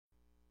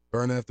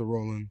Burn after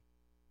rolling.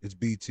 It's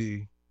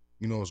BT.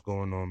 You know what's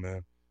going on,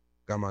 man.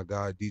 Got my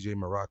guy DJ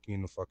Meraki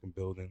in the fucking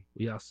building.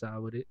 We outside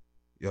with it.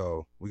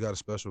 Yo, we got a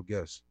special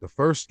guest. The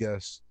first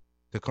guest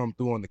to come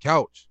through on the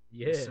couch.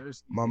 Yeah. Yes, sir.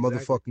 My Exactly.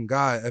 motherfucking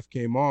guy,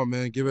 Fkmarr,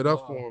 man. Give it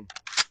up for him.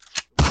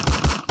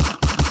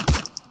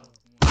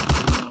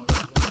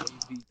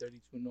 AV 32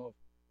 North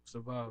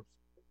survives.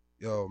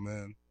 Yo,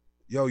 man.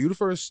 Yo, you the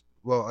first.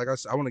 Well, like I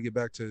said, I want to get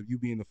back to you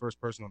being the first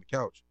person on the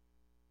couch.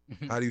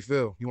 How do you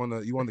feel? You on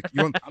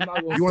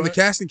the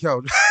casting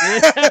couch?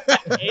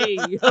 Hey,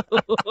 yo.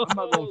 I'm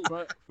not going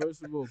front.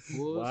 First of all,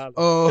 pause.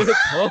 Wow.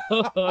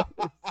 Oh,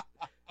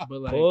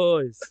 But like,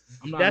 Boys.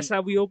 I'm not. That's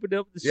how we opened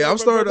up the show. yeah. I'm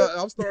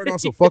starting on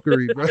some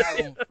fuckery, bro. I'm not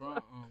going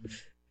front.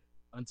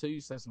 Until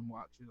you said some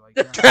wild shit like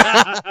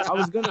that. I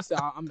was gonna say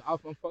I'm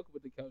fucking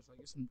with the couch. Like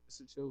it's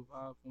a chill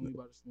vibe. When we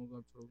about to smoke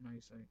up to now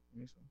you say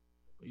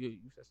but you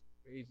said some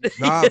crazy.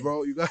 Nah,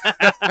 bro. You got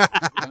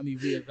got me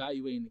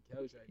reevaluating the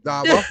couch right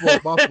now. nah.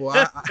 My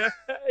fault.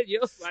 Yo,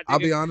 my I'll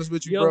be nigga, honest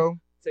with you, Yo. bro.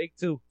 Take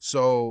two.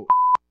 So,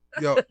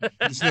 yo,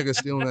 this nigga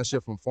stealing that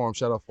shit from Farm.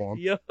 Shout out Farm.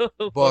 Yo.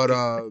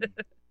 But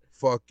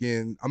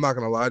fucking, I'm not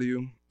gonna lie to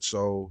you.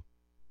 So,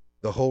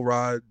 the whole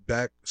ride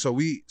back. So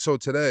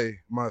today,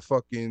 my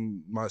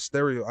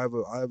stereo. I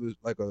have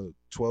like a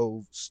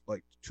 12,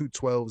 like two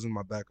 12s in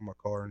my back of my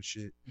car and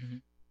shit. Mm-hmm.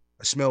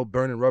 I smelled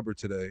burning rubber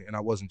today, and I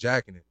wasn't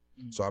jacking it.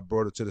 Mm-hmm. So I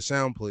brought it to the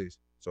sound place.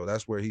 So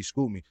that's where he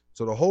schooled me.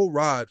 So the whole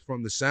ride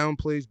from the sound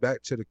place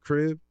back to the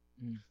crib,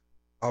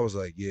 I was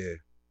like, yeah,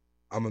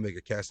 I'm gonna make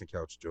a casting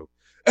couch joke.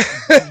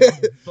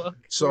 Fuck,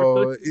 So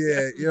bro.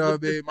 yeah, you know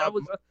what I mean. That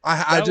was,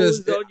 I that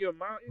just, was on your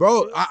mind,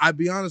 bro. I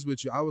be honest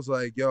with you. I was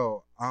like,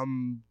 yo,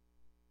 I'm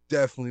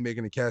definitely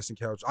making a casting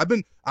couch.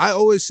 I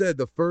always said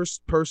the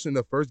first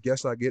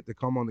guest I get to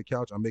come on the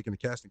couch, I'm making a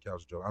casting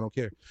couch joke. I don't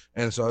care.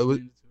 And so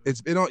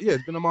it's been on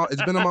my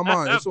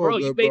mind. It's all bro,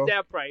 good, you made bro.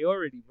 that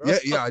priority, bro.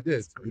 Yeah, I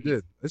did. I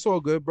did. It's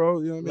all good, bro.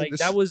 You know what I mean? Like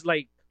that was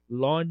like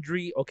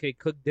laundry. Okay,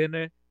 cook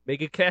dinner,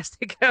 make a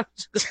casting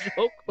couch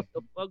joke. What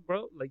the fuck,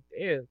 bro? Like,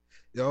 damn.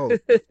 Yo,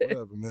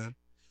 whatever, man.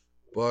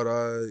 But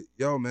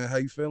yo, man, how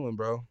you feeling,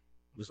 bro?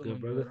 What's Feeling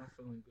good, brother? I'm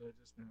feeling good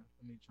just now.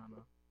 Let me try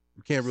to.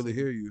 We can't really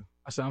hear you.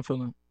 I said I'm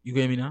feeling. You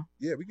get me now?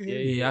 Yeah, we can hear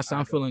Yeah, you. Yeah, I said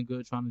I'm feeling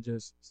good, trying to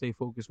just stay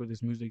focused with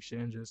this music shit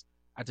and just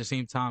at the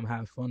same time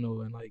have fun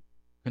though and like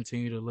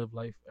continue to live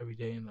life every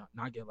day and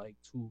not get like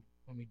too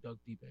dug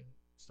deep and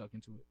stuck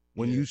into it.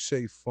 When you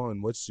say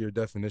fun, what's your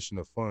definition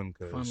of fun?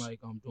 Fun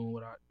like I'm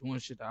doing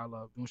shit that I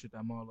love, doing shit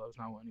that Mar loves,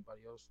 not what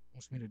anybody else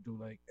wants me to do.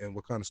 Like And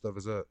what kind of stuff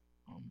is that?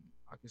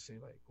 I could say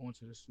like going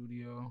to the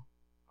studio,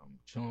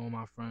 chilling with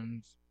my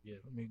friends. Yeah,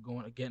 I mean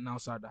getting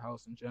outside the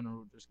house in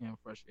general, just getting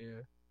fresh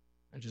air,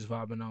 and just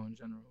vibing out in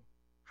general.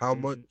 How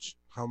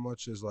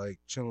much is like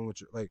chilling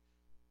with your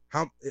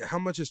how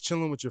much is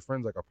chilling with your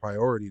friends like a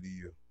priority to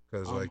you?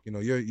 Because like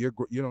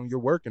you're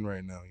working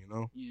right now, you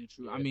know. Yeah,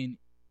 true. I mean,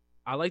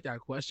 I like that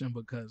question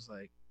because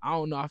like I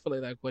don't know, I feel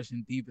like that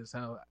question deep as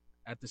hell.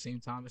 At the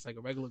same time, it's like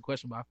a regular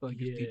question, but I feel like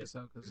it's deep as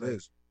hell because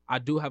like, I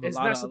do have it's a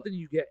lot not of something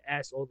you get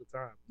asked all the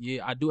time.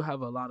 Yeah, I do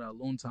have a lot of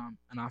alone time,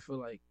 and I feel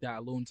like that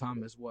alone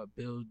time is what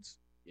builds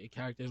your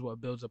character, is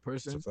what builds a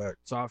person. It's a fact.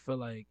 So I feel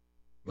like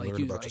you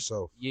learn about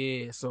yourself.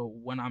 Yeah, so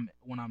when I'm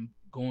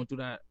going through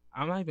that,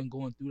 I'm not even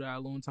going through that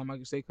alone time. I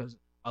can say because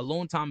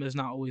alone time is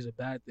not always a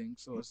bad thing.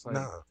 So it's like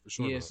for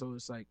sure. Yeah, so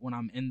it's like when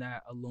I'm in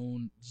that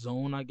alone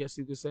zone, I guess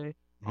you could say,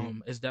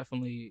 it's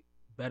definitely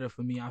better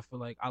for me. I feel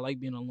like I like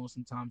being alone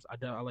sometimes. I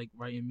like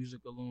writing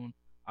music alone.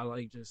 I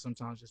like just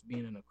sometimes just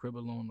being in a crib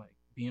alone, like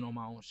being on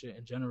my own shit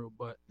in general.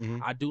 But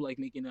I do like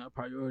making it a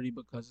priority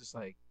because it's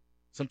like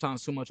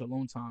sometimes too much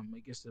alone time,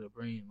 it gets to the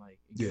brain, like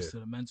it gets to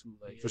the mental,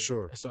 like for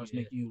sure. It starts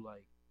making you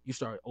like you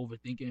start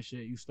overthinking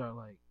shit. You start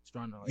like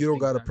starting to like you don't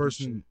got a that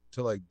person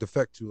to like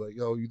defect to, like,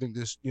 yo, you think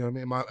this, you know what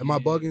I mean? Am I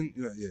bugging?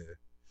 Yeah.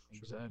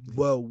 Exactly.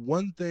 Well,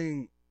 one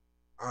thing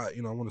I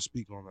want to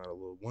speak on that a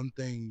little. One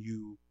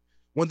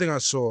thing I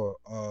saw,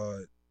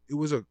 it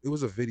was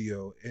a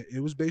video.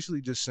 It was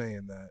basically just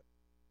saying that,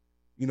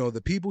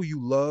 the people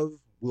you love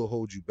will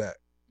hold you back.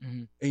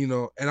 And,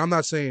 and I'm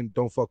not saying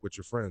don't fuck with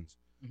your friends,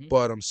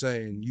 but I'm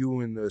saying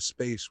you in the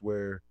space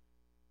where,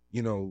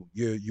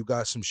 you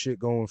got some shit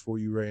going for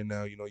you right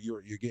now.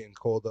 You're getting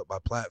called up by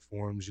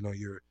platforms.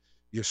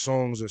 Your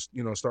songs are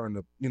starting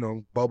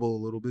to bubble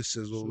a little bit,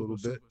 sizzle a little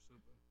bit.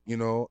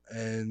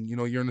 And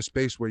you're in a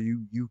space where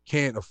you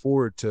can't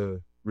afford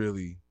to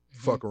really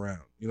fuck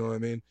around. You know what I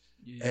mean?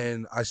 Yeah.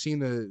 And I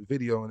seen a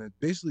video and it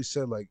basically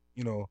said like,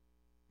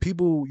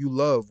 people you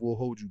love will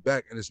hold you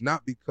back, and it's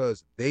not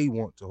because they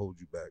want to hold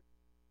you back.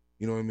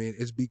 You know what I mean?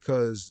 It's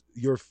because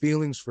your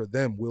feelings for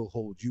them will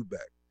hold you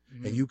back,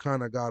 and you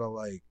kind of gotta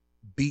like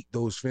beat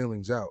those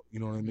feelings out. You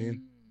know what I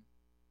mean?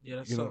 Yeah,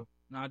 that's so.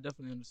 No, I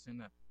definitely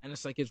understand that, and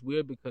it's like it's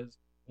weird because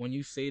when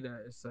you say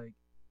that, it's like,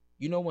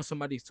 when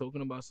somebody's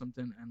talking about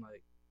something and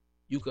like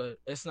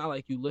it's not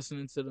like you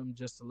listening to them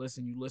just to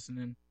listen. You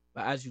listening,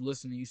 but as you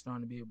listening, you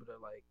starting to be able to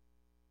like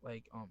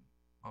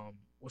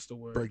what's the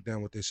word? Break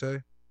down what they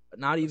say.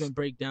 Not even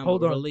break down,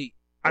 Hold but on. relate.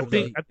 I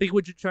think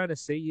what you're trying to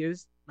say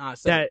is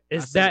that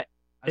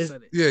I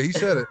said it. Yeah, he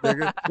said it,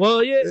 nigga.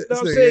 Well, yeah, This no,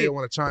 I'm nigga saying,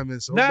 want to chime in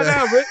so nah,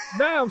 bad.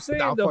 I'm saying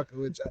Nah, I'm though fucking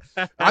with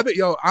you. I bet,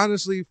 yo,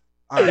 honestly,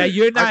 all that right,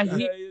 you're not.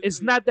 I,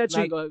 It's not that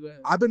Nah, you. go ahead.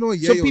 I've been on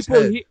Some Yayo's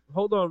people head.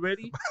 hold on,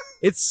 ready?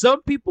 It's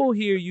some people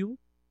hear you,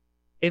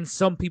 and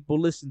some people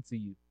listen to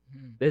you.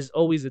 There's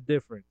always a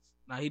difference.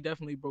 Nah, he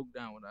definitely broke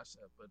down what I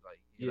said, but like,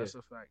 yeah, Yeah. that's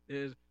a fact.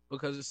 There's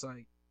because it's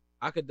like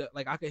I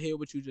could hear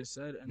what you just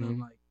said, and then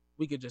like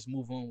we could just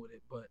move on with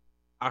it. But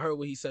I heard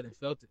what he said and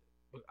felt it.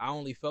 But I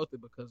only felt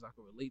it because I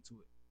could relate to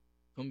it.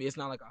 For me, it's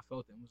not like I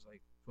felt it. It was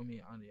like for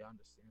me, I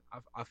understand.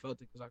 I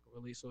felt it because I could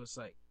relate. So it's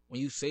like when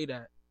you say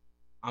that,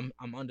 I'm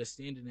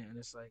understanding it, and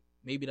it's like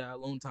maybe that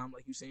alone time,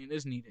 like you saying,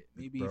 is needed.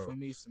 Maybe Bro, for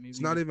me, so maybe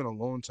it's not even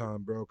alone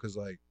time, bro. Because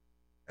like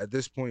at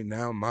this point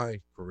now, in my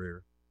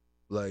career,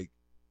 like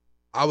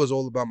I was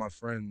all about my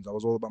friends. I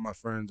was all about my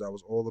friends. I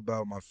was all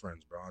about my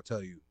friends, bro. I'll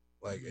tell you.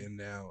 Like, and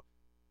now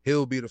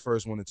he'll be the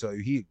first one to tell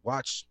you he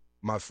watched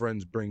my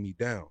friends bring me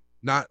down.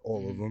 Not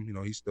all of them, you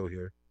know. He's still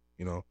here,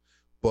 you know,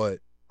 but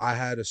I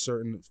had a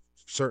certain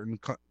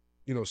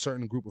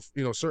group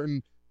of,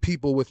 certain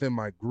people within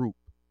my group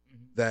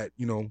that,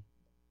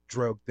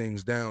 drug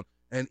things down.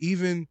 And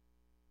even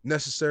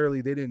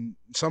necessarily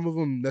some of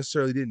them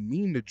necessarily didn't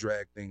mean to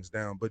drag things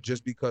down, but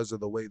just because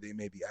of the way they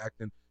may be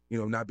acting,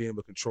 not being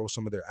able to control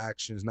some of their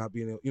actions, not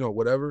being able,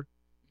 whatever,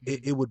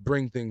 it would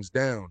bring things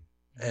down.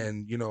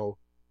 And,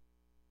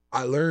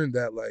 I learned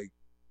that, like,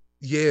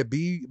 yeah,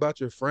 be about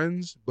your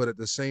friends, but at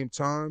the same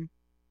time,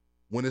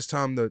 when it's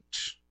time to,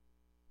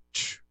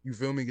 you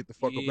feel me, get the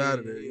fuck up out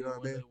of there, you know what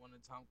I mean? When the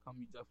time comes,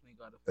 you definitely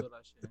gotta feel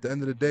that shit. At the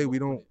end of the day, we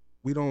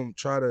don't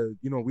try to,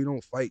 we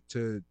don't fight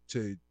to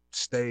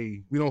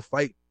stay, we don't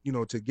fight,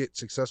 to get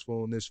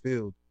successful in this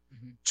field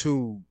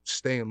to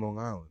stay in Long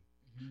Island.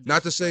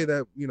 Not to say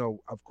that,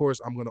 of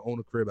course I'm gonna own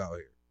a crib out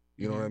here.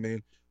 You know what I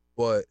mean?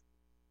 But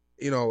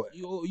you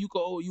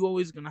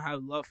always gonna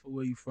have love for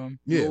where you from.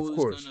 Yeah, You're of always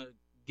course. gonna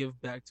give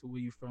back to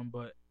where you from.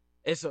 But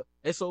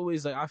it's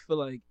always like I feel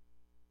like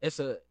it's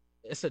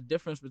a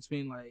difference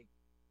between like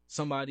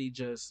somebody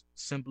just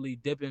simply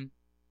dipping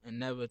and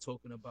never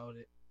talking about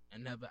it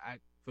and never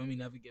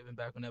never giving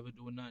back or never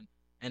doing nothing.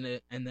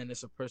 And then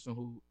it's a person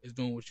who is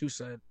doing what you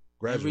said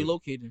and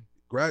relocating.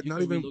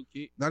 Not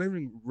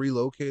even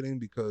relocating,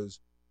 because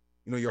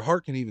your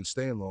heart can even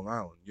stay in Long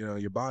Island.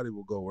 Your body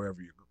will go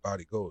wherever your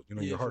body goes.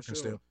 Your heart can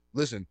stay.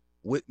 Listen,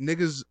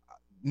 niggas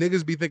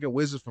be thinking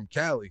Wiz is from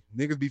Cali.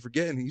 Niggas be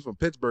forgetting he's from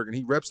Pittsburgh and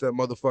he reps that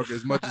motherfucker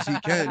as much as he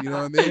can. You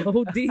know what I mean?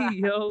 OD,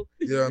 yo.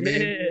 You know what I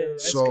mean? Yeah,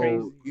 that's So,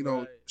 crazy.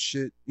 Right.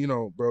 shit,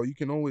 bro, you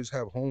can always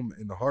have home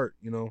in the heart,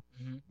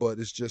 but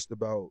it's just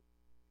about,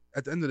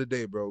 at the end of the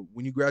day, bro,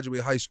 when you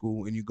graduate high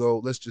school and you go,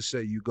 let's just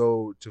say you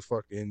go to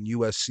fucking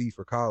USC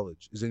for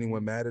college, is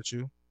anyone mad at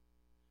you?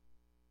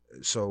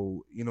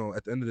 So,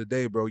 at the end of the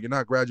day, bro, you're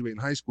not graduating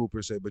high school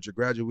per se, but you're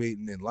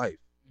graduating in life.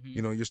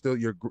 You're still,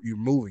 you're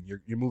moving,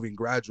 you're moving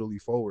gradually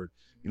forward.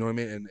 You know what I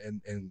mean?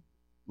 And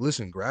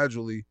listen,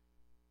 gradually,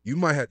 you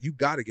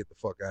got to get the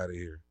fuck out of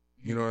here.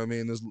 You know what I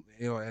mean? There's,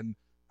 and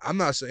I'm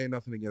not saying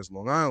nothing against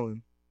Long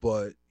Island,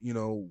 but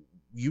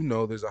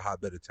there's a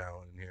hotbed of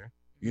talent in here.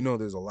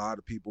 There's a lot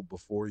of people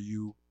before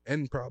you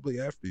and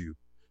probably after you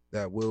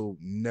that will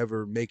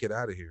never make it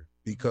out of here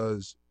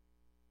because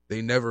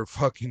they never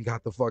fucking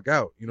got the fuck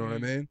out. You know what I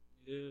mean?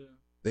 Yeah.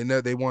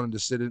 They wanted to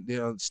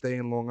stay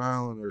in Long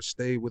Island or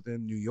stay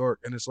within New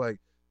York. And it's like,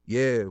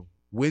 yeah,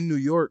 win New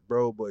York,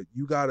 bro, but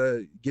you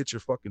gotta get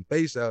your fucking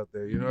face out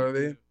there. You know what I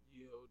mean?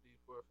 Yeah, OD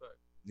for a fact.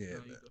 Yeah,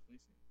 No, man.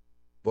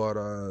 But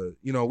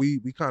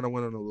we kind of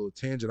went on a little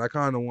tangent. I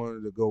kind of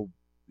wanted to go,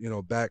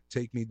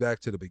 take me back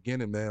to the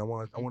beginning, man. I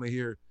want to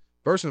hear,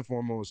 first and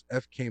foremost,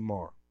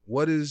 Fkmarr.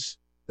 What does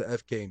the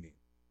FK mean?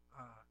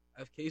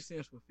 FK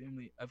stands for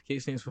family.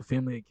 FK stands for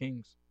Family of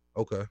Kings.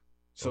 Okay.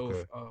 So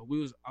okay.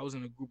 I was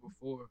in a group of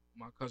 4.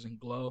 My cousin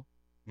Glow,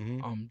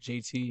 Mm-hmm.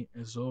 JT,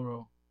 and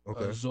Zorro.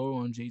 Okay.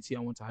 Zorro and JT, I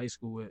went to high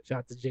school with. Shout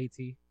out to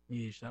JT.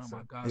 Yeah, shout out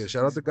my guys. Yeah,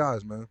 shout out the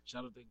guys, man.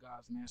 Shout out the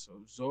guys, man.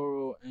 So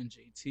Zorro and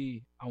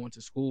JT, I went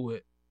to school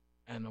with,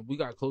 and we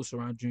got close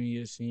around junior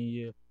year, senior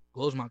year.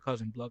 Glow's my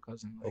cousin, blood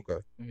cousin. Like,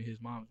 okay. I mean, his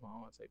mom's my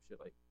aunt type shit,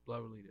 like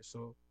blood related.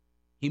 So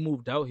he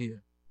moved out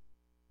here.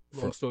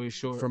 Long story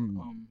short,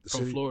 from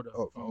Florida,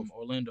 from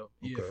Orlando.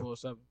 Yeah, okay.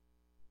 407.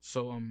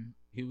 So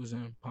he was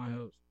in Pine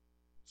Hills.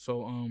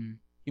 So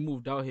he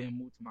moved out here and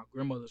moved to my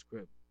grandmother's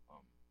crib.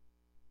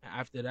 And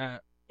after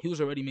that, he was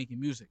already making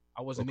music.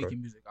 I wasn't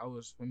making music. How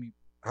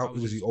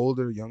was he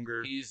older,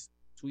 younger? He's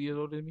 2 years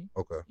older than me.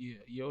 Okay. Yeah,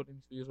 a year older than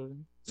me, 2 years older than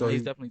me. So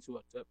he's definitely 2.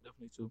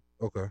 Definitely 2.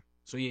 Okay.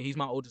 So yeah, he's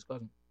my oldest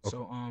cousin. Okay.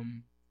 So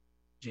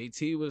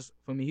JT was,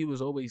 for me, he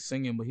was always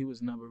singing, but he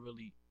was never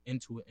really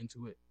into it.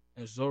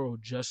 And Zorro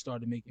just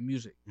started making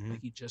music. Mm-hmm.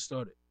 Like he just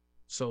started.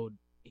 So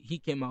he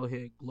came out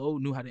here. Glow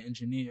knew how to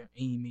engineer and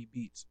he made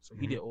beats. So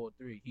he did all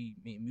 3. He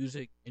made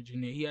music,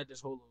 engineer. He had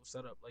this whole little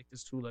setup like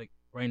this too, like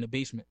right in the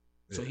basement.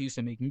 Yeah. So he used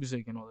to make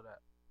music and all of that.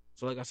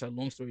 So like I said,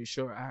 long story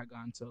short, I had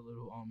gotten into a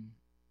little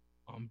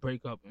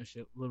breakup and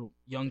shit, little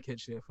young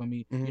kid shit for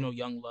me. Mm-hmm.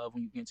 Young love,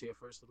 when you get into your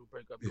first little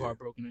breakup, you're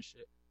heartbroken and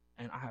shit.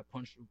 and I had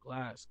punched through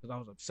glass because I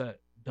was upset.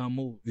 Dumb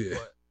move. Yeah.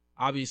 But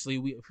obviously,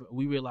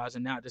 we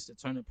realizing now this is a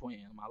turning point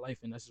in my life,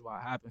 and this is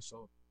what happened.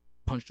 So,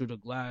 punched through the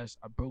glass.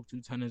 I broke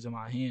 2 tendons in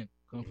my hand.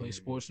 Couldn't play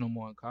sports no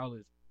more in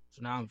college.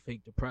 So now I'm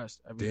fake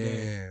depressed every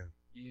day. Damn.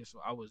 Yeah, so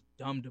I was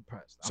dumb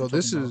depressed. So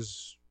this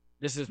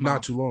is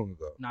not too long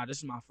ago. Nah, this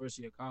is my first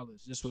year of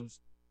college. This was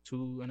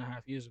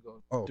 2.5 years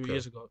ago, Oh, 3 okay.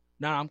 years ago.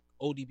 Nah, I'm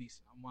ODB.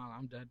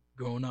 I'm dead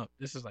growing up.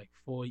 This is like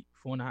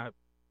 4.5.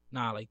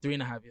 Nah, like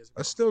 3.5 years ago.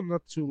 That's still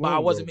not too long. But I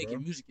wasn't though, making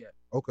bro. music yet.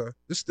 Okay.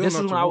 This still This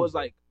not was too when I long, was though.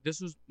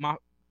 like,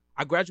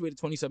 I graduated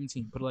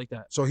 2017. Put it like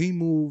that. So he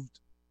moved.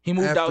 He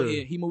moved out after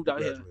here. He moved you out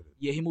here. graduated.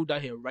 Yeah, he moved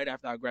out here right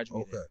after I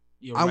graduated. Okay.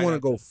 Yeah, I right want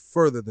to after. go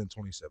further than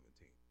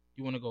 2017.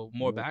 You want to go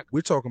more back?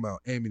 We're talking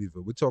about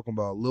Amityville. We're talking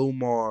about Lil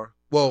Mar.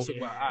 Well, So,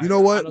 well, you know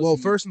I what? know Well,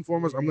 some- first and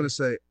foremost, I'm gonna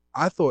say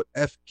I thought I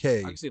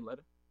FK. can see the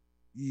letter.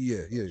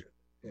 Yeah,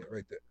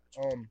 right there.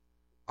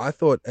 I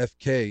thought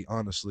FK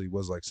honestly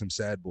was like some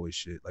sad boy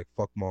shit, like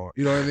Fkmarr.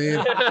 You know what I mean?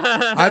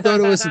 I thought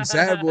it was some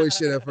sad boy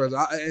shit at first.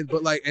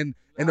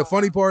 And the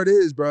funny part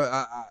is,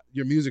 bro,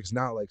 your music's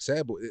not like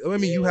sad boy. I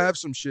mean, you have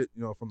some shit,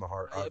 you know, from the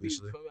heart,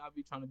 obviously. I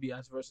be trying to be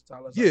as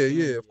versatile as I Yeah, can.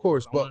 yeah, of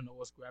course, I but- want to know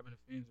what's grabbing the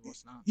fans and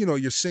what's not. You know,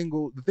 your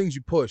single, the things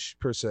you push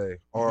per se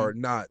are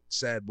not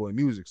sad boy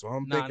music. So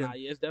I'm thinking, Nah,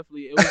 yeah, it was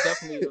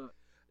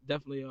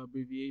definitely an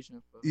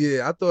abbreviation for.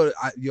 yeah, I thought,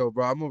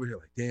 bro, I'm over here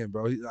like, damn,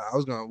 bro. I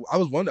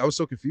was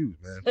so confused,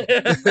 man.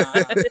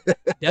 Nah,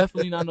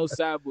 definitely not no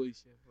sad boy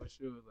shit for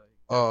sure. Like,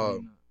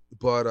 definitely not.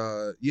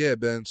 But yeah,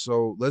 Ben.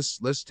 So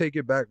let's take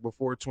it back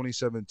before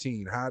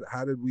 2017.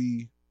 How did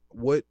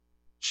what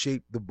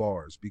shaped the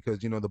bars?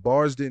 Because you know the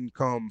bars didn't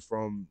come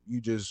from you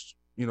just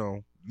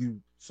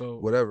So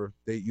whatever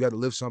you had to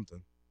live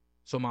something.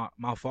 So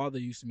my father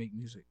used to make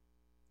music.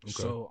 Okay.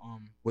 So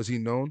Was he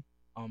known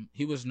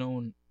he was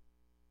known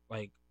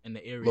like in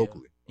the area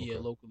locally? Yeah,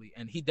 Okay. locally,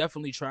 and he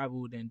definitely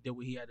traveled and did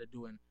what he had to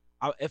do. And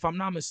if I'm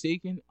not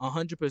mistaken,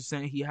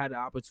 100% he had the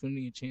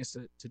opportunity and chance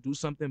to do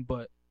something,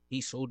 but he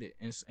sold it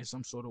in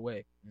some sort of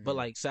way. But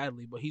like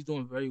sadly, but he's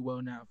doing very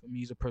well now. For me,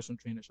 he's a personal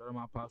trainer. Shout out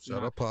my pops.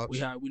 Shout out pops. We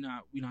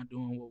not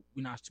doing what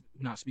we're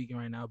not speaking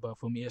right now. But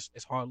for me, it's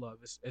hard love.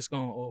 It's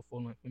going all full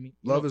in for me.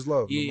 You Love know? is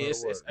love. no Yeah, matter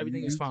it's what.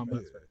 everything is fine.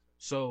 But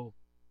so,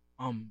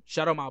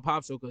 shout out my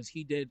pops because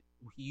he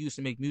used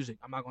to make music.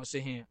 I'm not gonna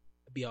sit here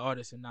and be an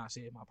artist and not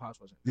say my pops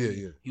wasn't. Yeah,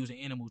 yeah. He was an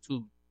animal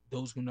too.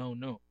 Those who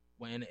know.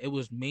 When it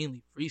was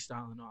mainly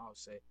freestyling, I would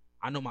say.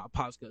 I know my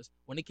pops because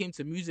when it came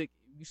to music,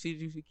 you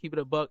keep it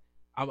a buck.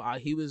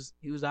 He was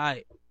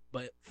alright,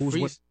 but he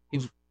was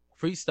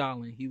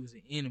freestyling. He was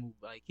an animal.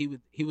 Like he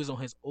was on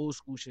his old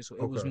school shit, so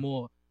it was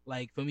more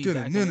like for me.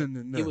 Back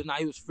then, he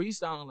was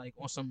freestyling like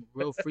on some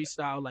real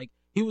freestyle. Like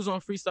he was on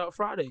Freestyle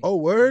Friday. Oh,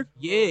 word.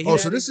 Yeah.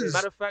 So this is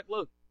matter of fact.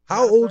 Look,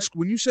 how old school?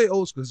 When you say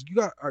old school, 'cause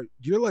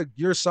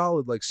you're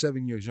solid like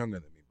 7 years younger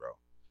than me, bro.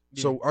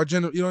 Yeah. So our you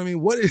know what I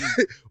mean?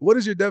 What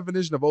is your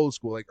definition of old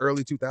school? Like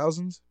early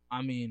 2000s?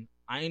 I mean,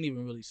 I ain't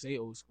even really say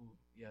old school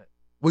yet.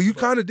 Well, you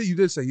kind of did. You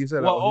did say. You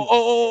said.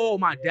 Well,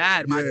 my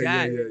dad.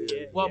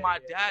 Yeah. Well, my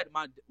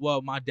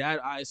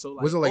dad. So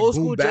like Was it like old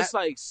boom school, bap? just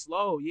like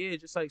slow. Yeah,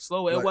 just like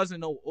slow. It Like, wasn't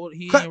no old.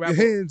 He Clap ain't your rap.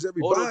 hands,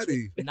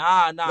 everybody.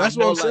 Nah. That's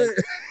no, what I'm like, saying.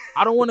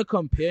 I don't want to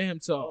compare him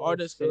to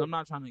artists because shit. I'm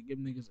not trying to give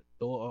niggas a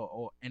thought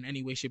or in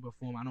any way, shape, or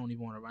form. I don't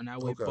even want to run that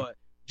way. Okay. But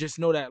just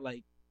know that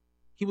like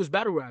he was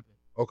battle rapping.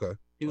 Okay.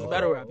 He was Oh,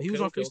 battle rapping. He was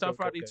on okay, Freestyle okay,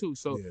 Friday okay. too.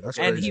 So Yeah, that's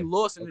and crazy. he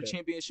lost in the Okay.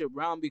 championship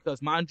round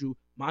because mind you,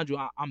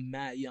 I'm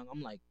mad young.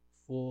 I'm like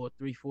 4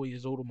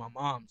 years old with my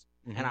mom's.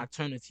 Mhm. And I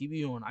turned the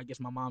TV on. I guess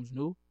my mom's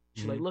knew.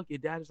 She's like, "Look, your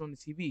dad is on the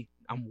TV."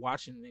 I'm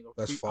watching, nigga.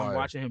 That's I'm fire.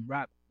 watching him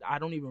rap. I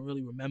don't even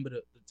really remember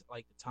the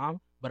time,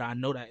 but I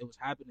know that it was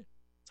happening.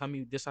 Tell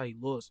me this how he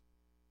lost.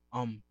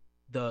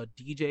 The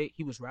DJ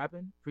he was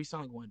rapping,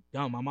 freestyling, going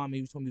dumb. My mom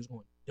even told me he was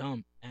going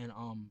dumb, and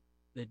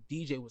the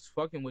DJ was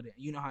fucking with it.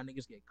 You know how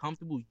niggas get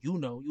comfortable. You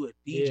know, you a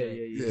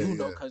DJ. Yeah. You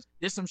know, Yeah. cause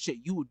there's some shit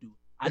you would do.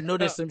 I know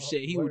there's some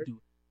shit he would Word.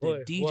 do. The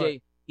Word.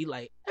 DJ, he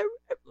like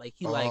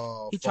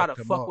he tried to fuck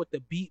him fuck up. with the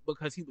beat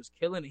because he was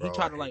killing it. Bro, He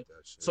tried I to hate like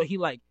that shit. so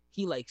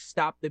he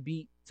stopped the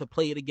beat to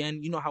play it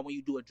again. You know how when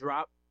you do a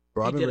drop,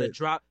 Bro, he I've been did a ready-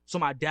 drop. So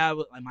my dad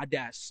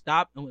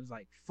stopped and was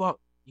like, "Fuck,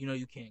 you know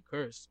you can't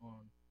curse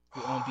on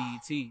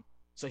BET."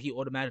 So he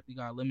automatically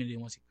got eliminated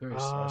once he cursed.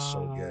 That's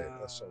so gay.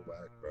 That's so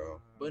whack,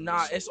 bro. But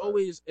nah, so it's whack.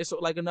 always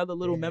like another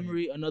little Yeah.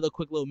 memory, another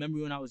quick little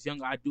memory when I was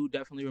younger. I do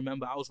definitely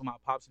remember I was with my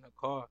pops in the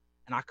car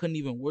and I couldn't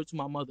even word to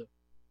my mother.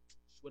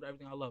 Just with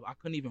everything I love, I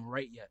couldn't even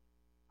write yet.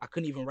 I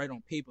couldn't even write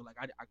on paper. Like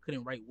I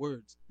couldn't write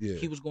words. Yeah.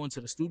 He was going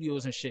to the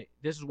studios and shit.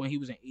 This is when he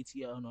was in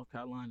ATL, North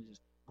Carolina,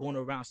 just going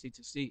around state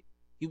to state.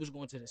 He was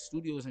going to the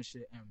studios and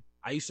shit, and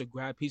I used to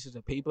grab pieces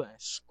of paper and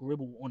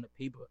scribble on the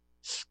paper.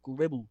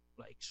 Scribble,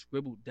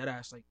 dead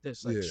ass like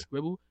this, like Yeah.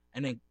 scribble,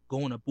 and then go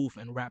in a booth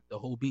and rap the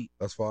whole beat.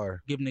 That's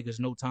fire. Give niggas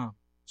no time.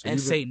 So And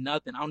you've say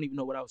nothing. I don't even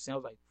know what I was saying. I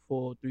was like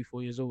 4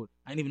 years old.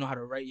 I didn't even know how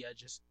to write yet,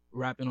 just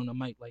rapping on the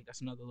mic. Like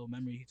that's another little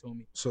memory he told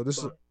me. So this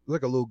is But-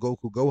 like a little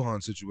Goku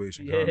Gohan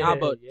situation. Yeah. kinda. Nah,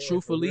 but yeah,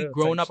 truthfully, for real,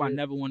 growing type up, I shit.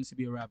 never wanted to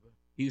be a rapper.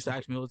 He used to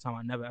ask me all the time.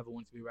 I never ever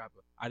wanted to be a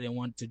rapper. I didn't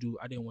want the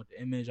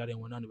image. I didn't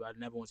want none of it. I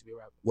never wanted to be a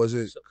rapper. Was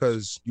it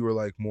because you were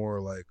like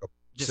more like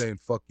Just saying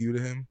 "fuck you"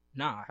 to him?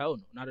 Nah, hell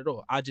no, not at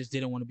all. I just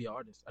didn't want to be an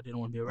artist. I didn't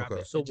want to be a rapper.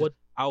 Okay. So what?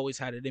 I always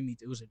had it in me.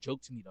 It was a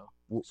joke to me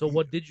though. So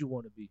what did you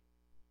want to be?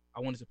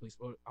 I wanted to play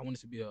sport. I wanted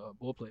to be a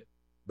ball player.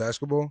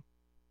 Basketball?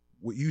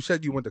 You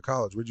said you went to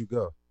college. Where'd you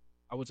go?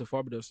 I went to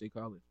Fkmarr State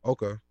College.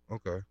 Okay.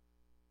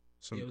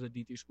 So Yeah, it was a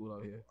D3 school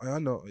out here. I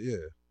know. Yeah.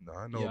 No,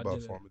 I know Yeah, I about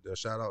did it. Farmingdale.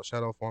 Shout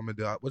out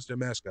Farmingdale. What's their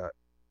mascot?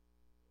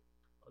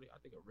 I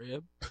think a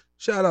rib.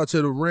 Shout out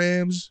to the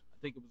Rams.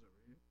 I think it was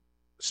a rib.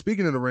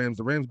 Speaking of the Rams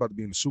about to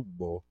be in the Super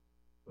Bowl.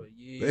 But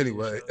yeah. But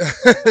anyway.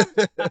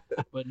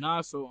 But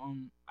nah, so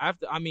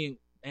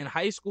in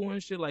high school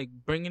and shit, like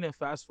bringing it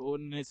fast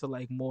forwarding it to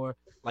like more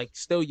like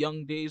still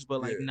young days,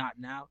 but like not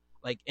now.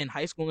 Like in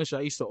high school and shit,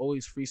 I used to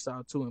always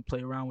freestyle too and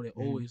play around with it.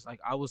 Always like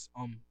I was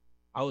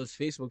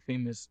Facebook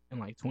famous in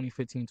like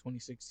 2015,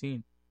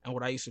 2016. And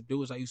what I used to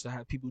do is I used to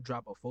have people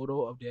drop a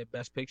photo of their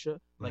best picture.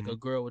 Like a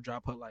girl would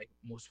drop her like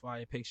most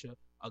fire picture.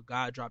 A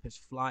guy drop his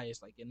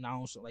flyers. Like and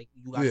now so like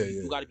you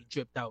gotta be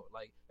dripped out.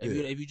 Like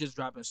if you just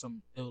dropping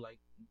some ill like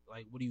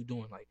what are you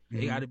doing? Like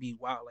they gotta be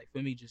wild. Like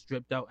for me, just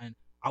dripped out, and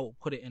I will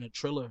put it in a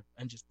trailer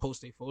and just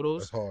post their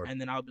photos. That's hard.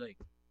 And then I'll be like,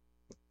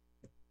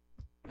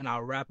 and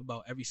I'll rap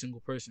about every single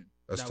person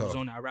That's that tough. was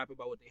on it. I rap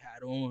about what they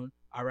had on.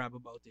 I rap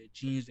about their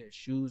jeans, their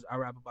shoes. I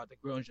rap about the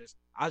girl and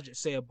I'll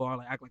just say a bar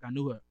like act like I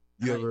knew her.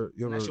 You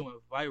that shit went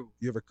viral.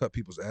 You ever cut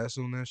people's ass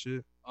on that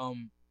shit?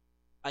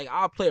 Like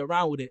I'll play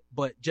around with it,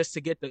 but just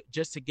to get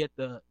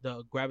the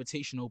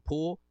gravitational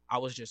pull, I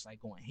was just like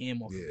going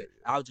ham off of it.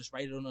 I'll just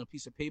write it on a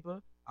piece of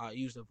paper. I'll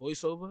use the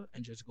voiceover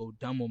and just go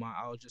dumb on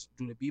I'll just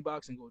do the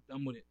beatbox and go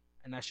dumb with it,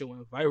 and that shit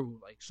went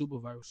viral, like super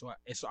viral. So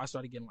I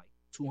started getting like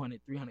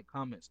 200, 300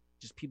 comments,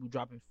 just people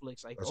dropping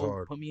flicks like, That's oh,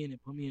 hard. put me in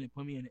it.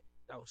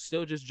 I was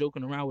still just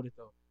joking around with it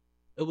though.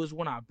 It was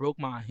when I broke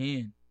my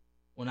hand.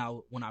 When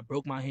I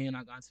broke my hand,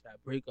 I got into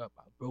that breakup.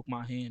 I broke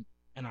my hand,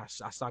 and I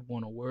stopped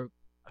going to work.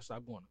 I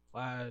stopped going to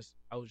class.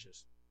 I was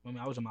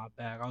in my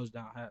bag. I was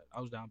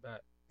down bad.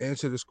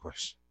 Answer this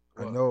question.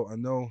 What? I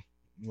know,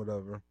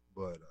 whatever,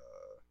 but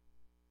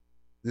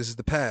this is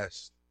the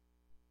past.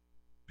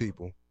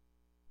 People,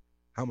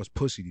 how much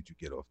pussy did you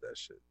get off that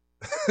shit?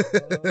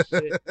 Oh,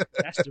 shit.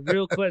 That's the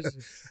real question.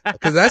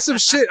 Because that's some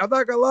shit. I'm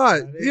not gonna lie.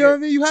 You know what I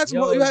mean? You had some.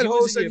 You had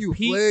hoes sending you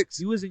flicks.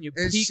 You was in your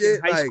and peak shit,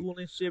 in high like, school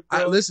and shit,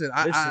 bro. Listen,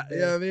 you know man.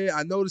 what I mean?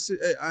 I know this.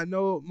 I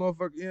know,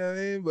 motherfucker. You know what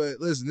I mean? But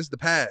listen, this is the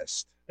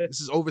past. This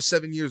is over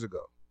 7 years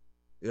ago.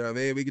 You know what I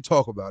mean? We can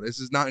talk about it.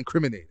 This is not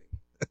incriminating.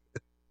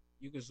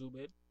 You can zoom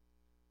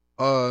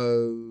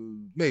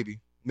in. Maybe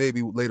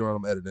later on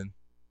I'm editing.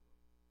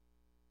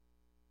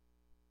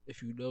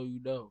 If you know, you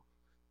know.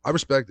 I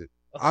respect it.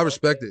 I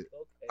respect it. Okay.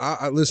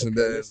 I listen,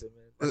 man. Listen,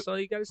 man. That's all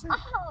you gotta say.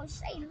 Oh,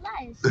 say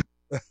less.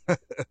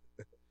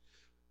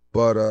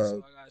 But That's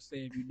all I gotta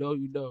say. If you know,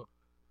 you know.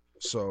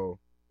 so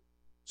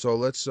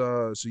let's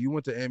so you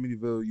went to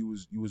Amityville.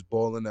 You was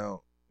balling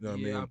out. You know what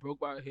I mean? I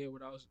broke my head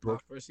when I was my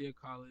first year of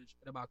college,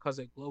 and my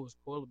cousin Glow was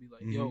calling me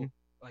like, "Yo,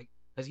 like,"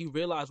 because he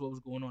realized what was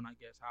going on. I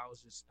guess I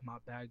was just in my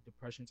bag,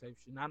 depression type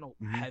shit. Not no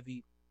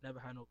heavy, never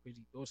had no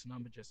crazy thoughts, and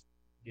I'm just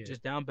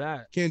down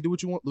bad. Can't do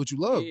what you want, what you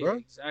love, bro.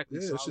 Exactly.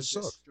 Yeah, so it I was just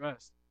just sucks.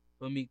 stressed.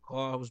 For me,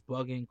 car was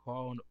bugging.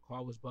 Car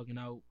was bugging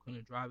out.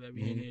 Couldn't drive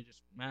every day.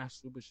 Just mass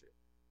stupid shit.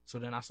 So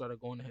then I started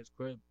going to his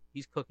crib.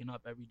 He's cooking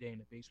up every day in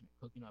the basement,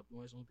 cooking up,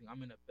 doing his own thing.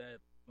 I'm in the bed,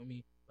 for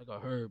me, like a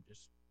herb,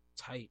 just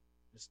tight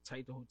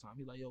the whole time.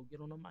 He like, yo,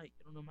 get on the mic,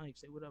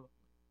 say whatever.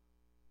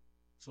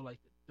 So like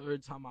the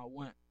third time I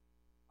went,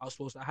 I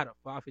had a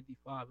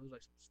 555. It was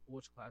like some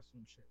sports class or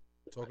some shit.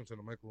 Talking to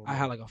the mic a little I bit.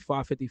 had like a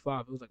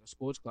 555. It was like a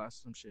sports class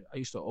or some shit. I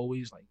used to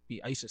always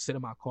I used to sit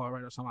in my car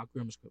right outside my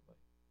grandma's crib like,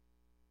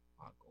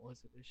 I'm going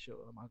to this show.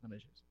 Am I gonna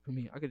just, for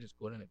me, I could just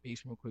go down the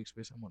basement real quick,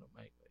 space I'm on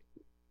the mic,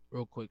 like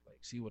real quick, like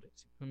see what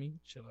it's for me,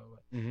 chill out.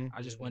 Like,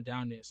 I just went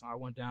down there. So I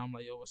went down, I'm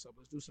like, yo, what's up?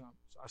 Let's do something.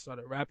 So I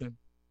started rapping.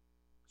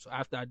 So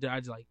after I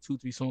did like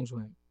 2-3 songs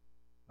with him.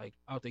 Like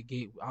out the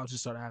gate, I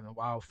just started having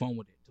wild fun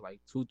with it. Like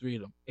 2-3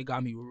 of them. It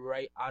got me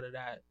right out of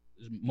that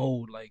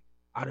mode, like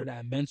out of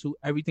that mental,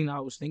 everything that I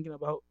was thinking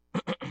about.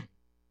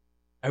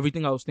 I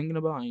didn't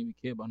even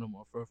care about no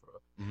more for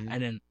real.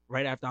 And then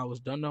right after I was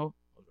done though,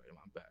 I was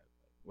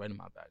right in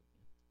my bag.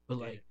 But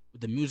like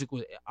the music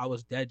I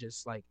was dead,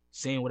 just like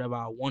saying whatever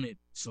I wanted,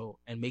 so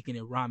and making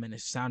it rhyme, and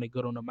it sounded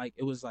good on the mic.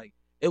 It was like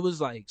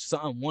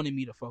something wanted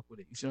me to fuck with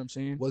it. You see what I'm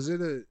saying? Was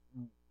it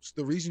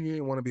the reason you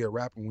didn't want to be a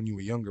rapper when you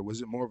were younger?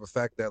 Was it more of a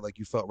fact that like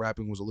you felt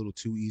rapping was a little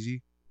too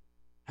easy?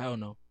 Hell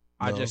no.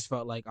 I just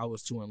felt like I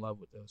was too in love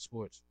with the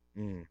sports.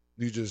 You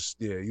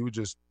were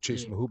just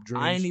chasing the hoop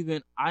dreams.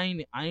 I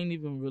ain't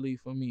even really,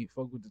 for me,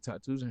 fuck with the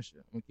tattoos and shit.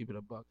 I'm gonna keep it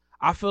a buck.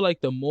 I feel like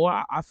the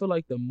more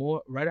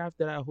right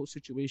after that whole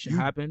situation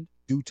happened.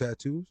 Do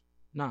tattoos?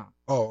 Nah.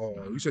 Oh,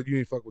 you said you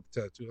ain't fuck with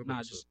the tattoo.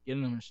 Nah, just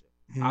getting them and shit.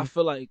 I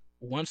feel like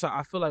once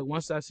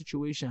that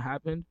situation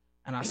happened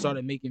and I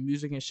started making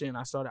music and shit, and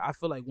I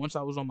feel like once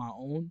I was on my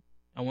own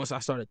and once I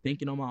started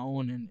thinking on my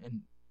own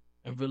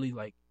and really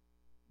like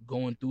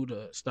going through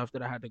the stuff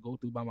that I had to go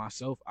through by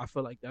myself, I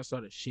feel like that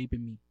started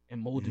shaping me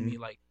and molding Mhm. me.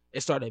 Like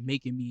it started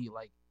making me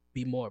like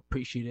be more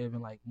appreciative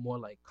and like more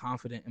like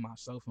confident in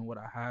myself and what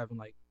I have and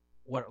like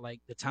what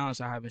like the talents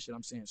I have and shit.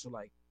 I'm saying so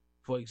like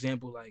for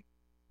example like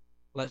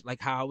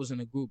how I was in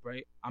a group,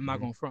 right? I'm not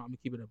Mhm. gonna front. I'm gonna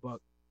keep it a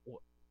buck.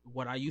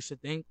 What I used to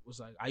think was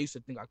like I used to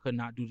think I could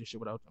not do this shit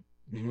without them.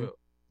 Be Mhm. real.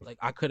 Like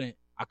I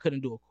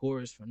couldn't do a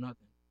chorus for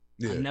nothing.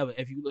 I Yeah. never.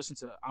 If you listen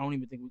to, I don't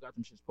even think we got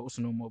them shits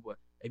posted no more. But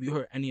if you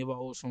heard any of our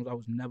old songs, I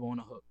was never on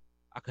a hook.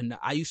 I could not.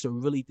 I used to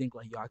really think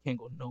like, yo, I can't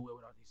go nowhere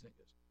without these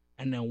niggas.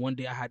 And then one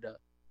day I had to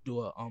do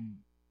a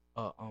um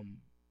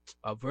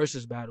a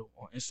versus battle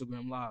on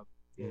Instagram Live.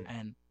 Yeah.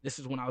 And this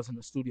is when I was in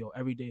the studio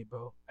every day,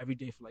 bro. Every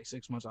day for like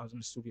 6 months, I was in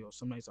the studio.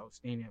 Some nights I was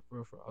staying there for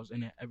real. I was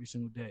in there every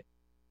single day,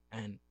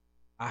 and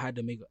I had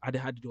to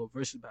do a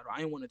versus battle. I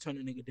didn't want to turn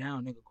a nigga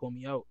down. Nigga call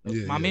me out.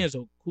 Yeah, My yeah. man's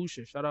a cool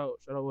shit. Shout out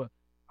what?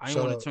 I didn't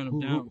Shout want out- to turn him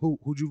who, down.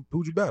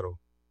 Who'd you battle?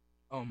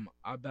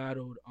 I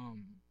battled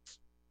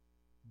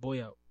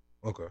Boy Out.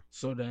 Okay.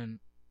 So then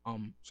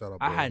Shout out.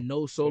 I had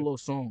no solo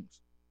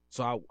songs.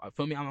 So I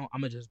feel me, I'm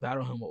gonna just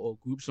battle him with all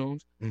group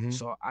songs. Mhm.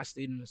 So I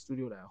stayed in the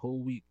studio that whole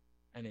week,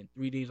 and in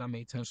 3 days I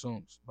made 10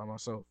 songs by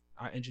myself.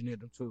 I engineered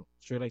them too,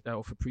 straight like that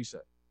off a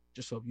preset,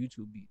 just off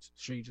YouTube beats.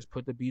 Straight, just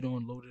put the beat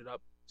on, load it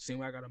up. Same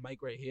way I got a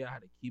mic right here, I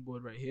had a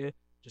keyboard right here.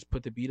 Just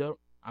put the beat up.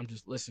 I'm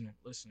just listening,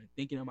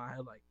 thinking in my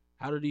head like,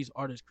 how do these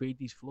artists create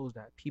these flows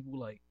that people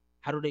like?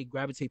 How do they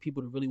gravitate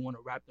people to really want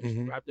to rap them?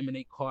 Mhm. Rap them in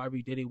their car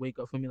every day. They wake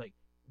up for me like,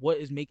 what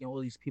is making all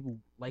these people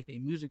like their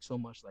music so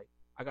much? Like,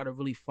 I gotta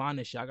really find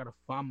this shit. I gotta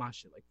find my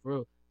shit, like for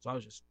real. So I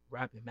was just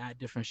rapping mad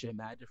different shit,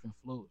 mad different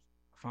flows.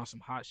 I found some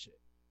hot shit.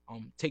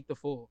 Take the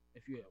Fall.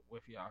 If you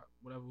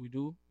whatever we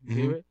do, you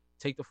hear it.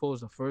 Take the Fall is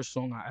the first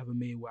song I ever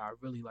made where I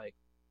really like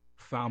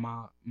found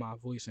my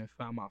voice and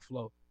found my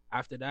flow.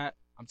 After that,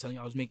 I'm telling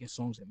you, I was making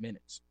songs in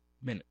minutes.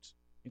 Minutes.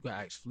 You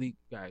gotta ask Fleek,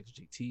 you gotta ask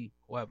JT,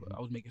 whoever. I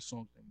was making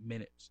songs in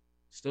minutes.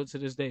 Still to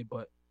this day,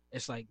 but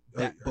it's like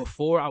that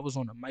before I was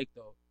on the mic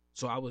though.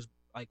 So I was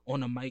like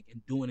on the mic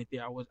and doing it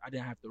there. I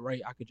didn't have to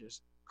write. I could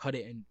just cut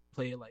it and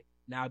play it. Like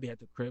now I'd be at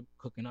the crib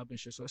cooking up and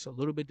shit. So it's a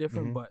little bit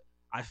different, Mhm. but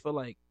I feel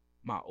like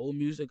my old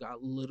music got a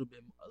little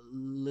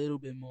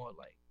bit more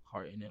like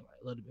heart in it,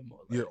 like a little bit more.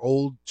 Like, Your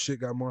old shit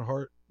got more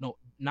heart. no,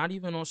 not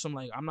even on some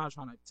like. I'm not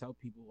trying to tell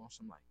people on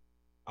some like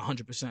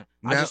 100%.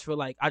 Now- I just feel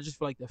like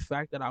the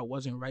fact that I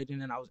wasn't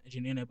writing and I was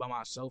engineering it by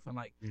myself and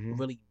like Mhm.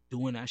 really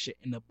doing that shit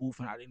in the booth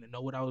and I didn't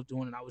know what I was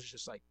doing and I was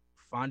just like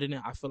finding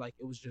it. I feel like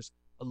it was just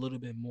a little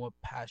bit more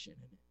passion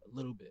in it, a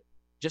little bit,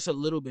 just a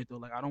little bit though.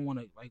 Like I don't want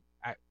to like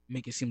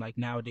make it seem like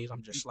nowadays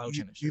I'm just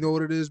slouching and shit. You know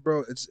what it is,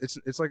 bro?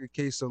 It's like a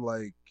case of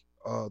like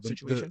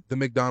Situation? the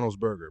McDonald's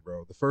burger,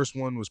 bro. The first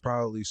one was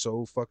probably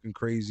so fucking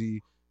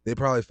crazy. They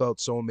probably felt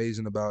so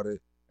amazing about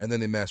it, and then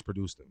they mass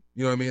produced them.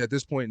 You know what I mean? At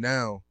this point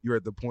now, you're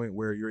at the point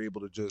where you're able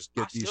to just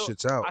get these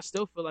shits out. I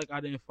still feel like I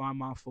didn't find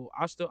my full.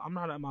 I'm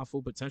not at my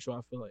full potential.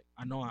 I feel like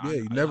I know. Yeah,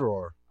 you never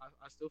are.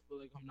 I still feel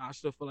like I'm not. I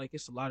still feel like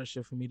it's a lot of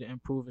shit for me to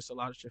improve. It's a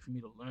lot of shit for me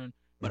to learn.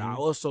 But I Mhm.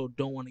 also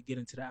don't want to get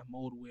into that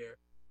mode where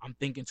I'm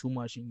thinking too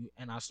much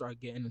and I start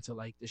getting into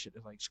like this shit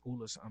is like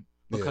school or something.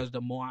 Yeah. Because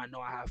the more I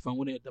know I have fun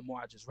with it, the more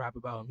I just rap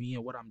about me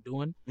and what I'm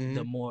doing, Mhm.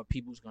 the more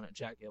people's gonna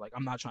jack it. Like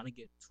I'm not trying to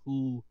get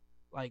too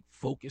like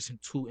focused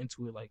and too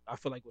into it. Like I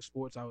feel like with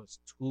sports I was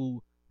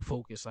too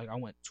focused. Like I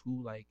went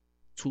too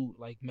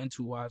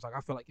mental wise. Like I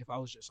feel like if I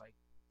was just like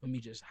for me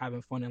just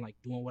having fun and like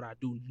doing what I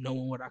do,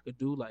 knowing what I could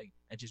do, like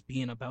and just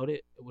being about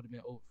it, it would have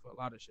been over for a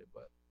lot of shit.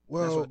 But that's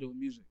what Well, I do with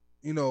music.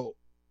 you know,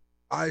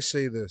 I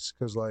say this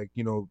because like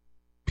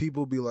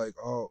people be like,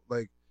 oh,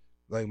 like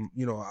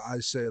I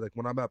say like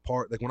when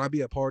when I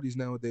be at parties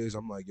nowadays,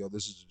 I'm like, yo,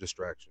 this is a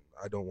distraction.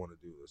 I don't want to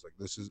do this. Like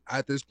this is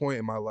at this point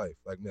in my life.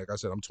 Like I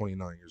said, I'm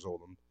 29 years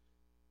old.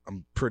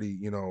 I'm pretty,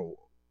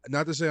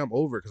 not to say I'm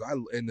over because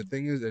and the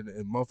thing is, and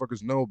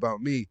motherfuckers know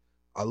about me.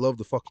 I love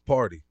the fucking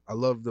party. I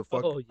love the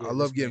fuck. Oh, yeah, I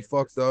love this getting man,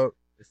 fucked up.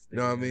 this You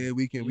know what I nigga, man. mean?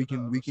 We can,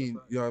 that's a you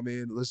fact. know what I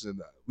mean? Listen,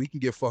 we can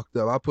get fucked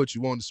up. I'll put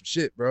you on to some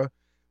shit, bro.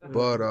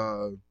 But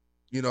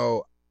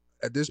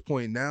at this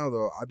point now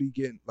though, I be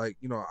getting like,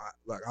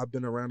 I've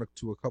been around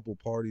to a couple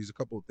parties, a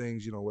couple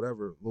things,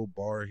 whatever, a little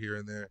bar here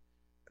and there,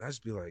 and I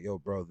just be like, yo,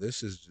 bro,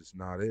 this is just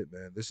not it,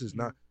 man. This is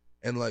not.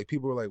 And like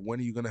people are like, when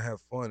are you gonna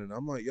have fun? And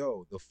I'm like,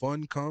 yo, the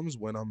fun comes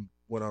when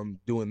I'm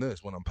doing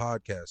this, when I'm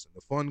podcasting.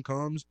 The fun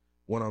comes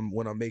when I'm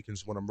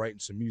writing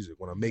some music,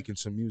 when I'm making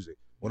some music,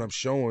 when I'm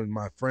showing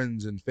my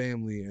friends and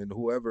family and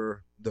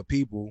whoever the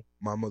people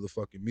my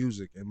motherfucking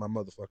music and my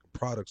motherfucking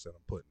products that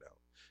I'm putting out.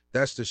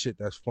 That's the shit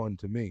that's fun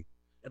to me.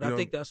 And You I know?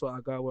 think that's what I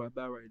got where I'm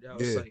at right now.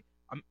 It's Yeah. like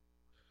I'm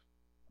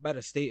about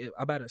to stay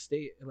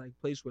in like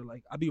place where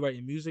like I be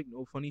writing music,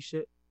 no funny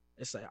shit.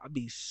 It's like I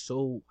be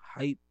so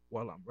hype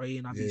while I'm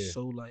writing. I be Yeah.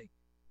 so like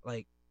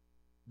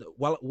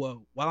while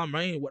I'm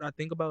writing, what I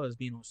think about is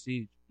being on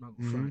stage. I'm not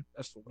gonna front.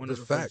 That's one That's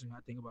of a the fact. first things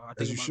I think about. I As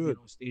think you about should. being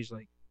on stage,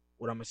 like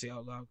what I'm gonna say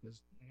out loud,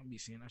 because I'm gonna be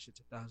saying that shit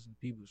to thousands of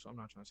people. So I'm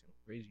not trying to say no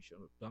crazy shit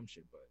or dumb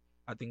shit, but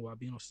I think about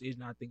being on stage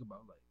and I think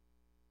about like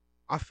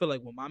I feel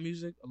like with my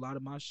music, a lot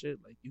of my shit,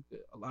 like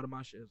a lot of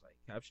my shit is like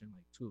caption,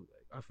 like too.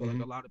 Like I feel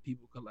like a lot of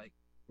people could like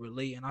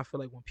relate, and I feel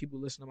like when people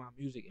listen to my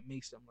music, it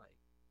makes them like,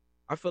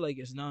 I feel like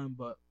it's nothing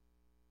but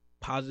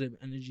positive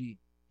energy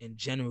in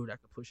general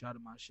that could push out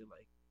of my shit.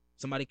 Like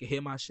somebody could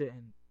hear my shit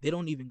and they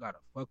don't even gotta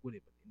fuck with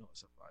it, but they know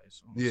it's a fire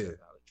song, it's a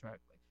valid track,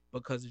 like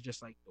because it's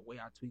just like the way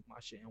I tweak my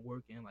shit and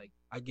work, and like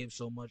I give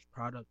so much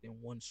product in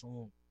one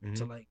song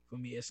to like, for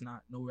me it's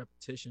not no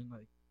repetition.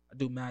 Like I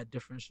do mad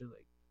different shit.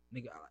 Like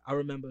nigga, I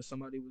remember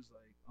somebody was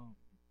like,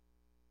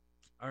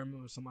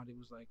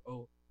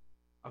 oh,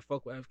 I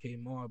fuck with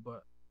Fkmarr,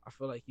 but I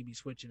feel like he be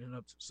switching it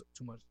up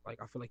too much.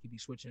 Like I feel like he be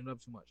switching it up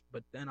too much.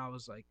 But then I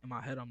was like, in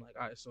my head, I'm like,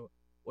 all right, so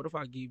what if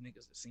I gave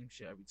niggas the same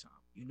shit every time?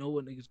 You know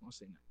what niggas gonna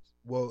say next?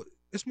 Well,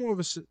 it's more of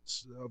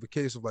a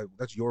case of like,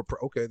 that's your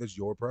that's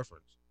your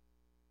preference.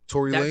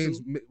 Tory That Lanez,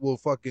 too. well,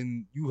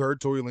 fucking, you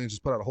heard Tory Lanez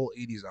just put out a whole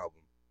 '80s album.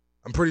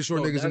 I'm pretty sure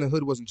No, niggas in that the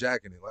hood wasn't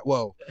jacking it. Like,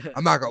 well,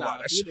 I'm not gonna nah, lie,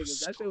 that few shit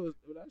was niggas, that stupid.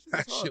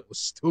 shit was hard. Was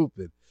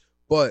stupid.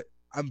 But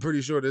I'm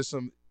pretty sure there's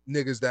some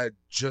niggas that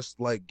just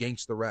like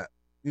gangster rap.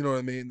 You know what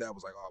I mean? That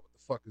was like, oh, what the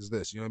fuck is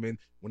this? You know what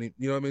I mean?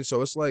 You know what I mean?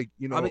 So it's like,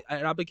 you know,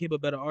 I became a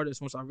better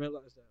artist once I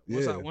realized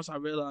that. Once I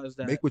realized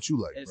that, make what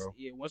you like, bro.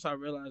 Yeah, once I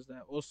realized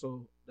that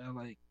also that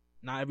like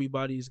not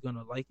everybody's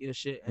gonna like your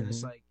shit, and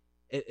it's like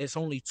it's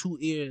only 2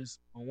 ears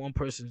on one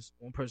person's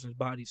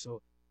body.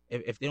 So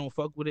if they don't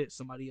fuck with it,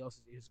 somebody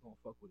else is gonna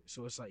fuck with it.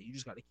 So it's like you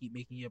just gotta keep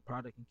making your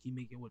product and keep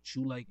making what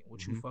you like and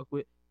what you fuck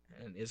with,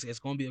 and it's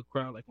gonna be a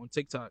crowd. Like on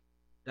TikTok,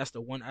 that's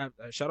the one app.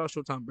 Shout out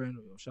Showtime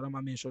Brando, yo. Shout out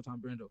my man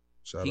Showtime Brando.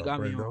 He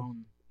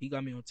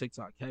got me on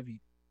TikTok heavy.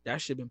 That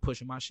shit been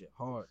pushing my shit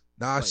hard.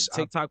 Nah, like,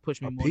 TikTok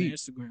pushed me more than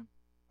Instagram.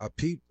 I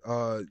peeped.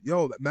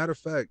 Yo, matter of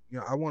fact, you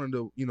know, I wanted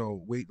to, you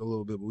know, wait a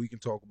little bit, but we can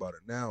talk about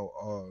it now.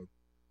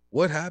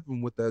 What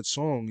happened with that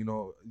song? You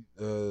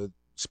know,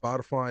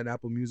 Spotify and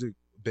Apple Music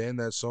banned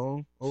that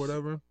song or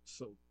whatever.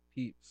 So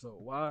peep. So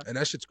why? And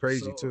that shit's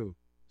crazy too.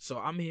 So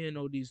I'm hearing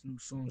all these new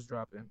songs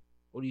dropping,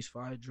 all these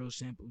fire drill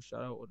samples.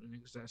 Shout out all the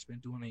niggas that's been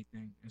doing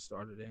anything and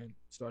started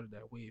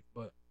that wave.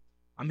 But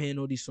I'm hearing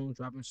all these songs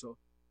dropping. So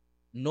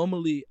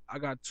normally I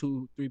got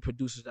 2-3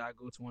 producers that I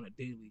go to on a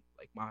daily,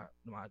 like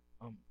my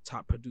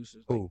top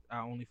producers. Like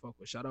I only fuck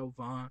with. Shout out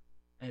Vaughn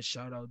and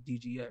shout out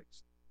DGX.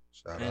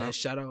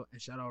 Shout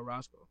out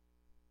Roscoe.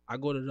 I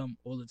go to them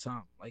all the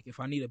time. Like if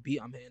I need a beat,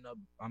 I'm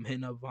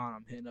hitting up Vaughn,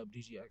 I'm hitting up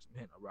DGX, I'm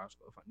hitting up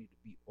Roscoe if I need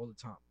a beat all the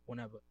time,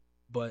 whenever.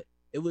 But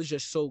it was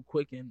just so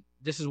quick, and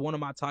this is one of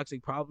my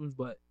toxic problems,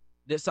 but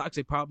this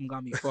toxic problem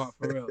got me far,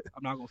 for real.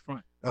 I'm not gonna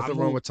front. Nothing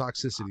wrong with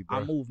toxicity, bro.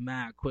 I move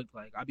mad quick.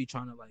 Like I be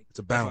trying to like. It's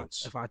a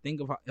balance. If I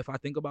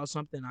think about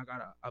something, I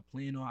got a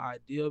plan or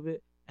idea of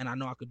it, and I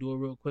know I could do it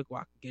real quick, or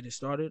I could get it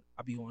started.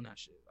 I be on that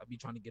shit. I be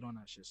trying to get on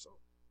that shit. So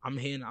I'm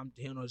hearing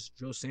all this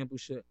drill sample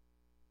shit.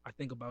 I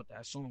think about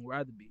that song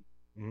Rather Be.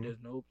 There's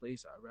no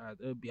place I'd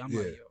rather be. I'm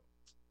like, yo,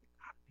 there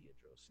gotta be a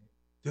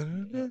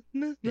drill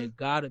sample. There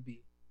gotta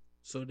be.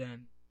 So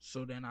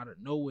then out of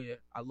nowhere,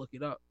 I look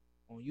it up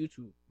on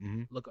YouTube.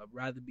 Look up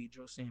Rather Be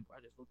drill sample. I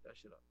just looked that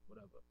shit up,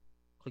 whatever.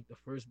 Click the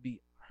first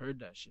beat, heard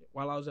that shit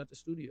while I was at the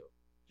studio,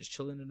 just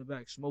chilling in the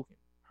back, smoking.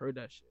 Heard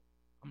that shit.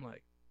 I'm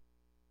like,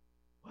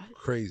 what?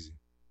 Crazy.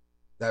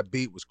 That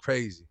beat was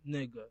crazy.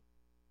 Nigga,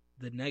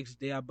 the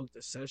next day I booked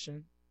a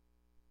session.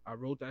 I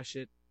wrote that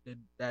shit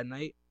that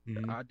night.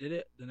 I did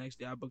it. The next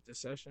day I booked a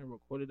session,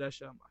 recorded that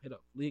shit. I hit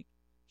up Fleek.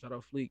 Shout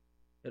out Fleek.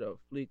 Hit up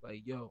Fleek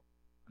like, yo,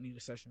 I need a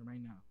session right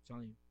now. I'm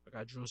telling you, I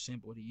got drill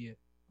sample of the year.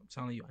 I'm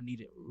telling you, I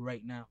need it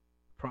right now.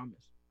 I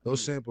promise.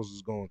 Those samples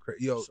is going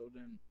crazy. Yo.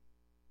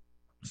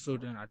 So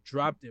then I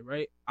dropped it,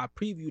 right? I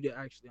previewed it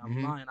actually.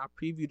 I'm lying. I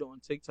previewed it on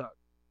TikTok.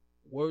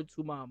 Word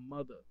to my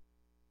mother.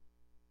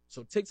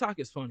 So TikTok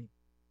is funny.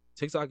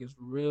 TikTok is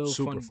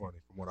super funny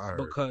from what I heard.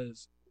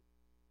 Because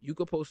you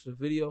could post a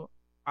video.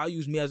 I'll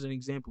use me as an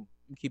example.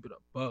 You keep it a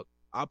buck.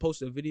 I'll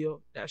post a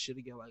video, that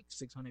shit'll get like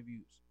 600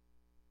 views.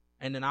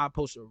 And then I'll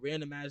post a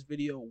random ass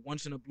video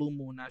once in a blue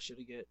moon, that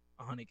shit'll get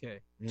 100K,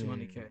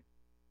 200K.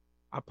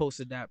 I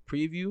posted that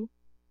preview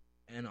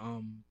and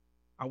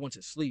I went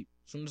to sleep.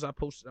 As soon as I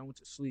posted, I went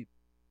to sleep.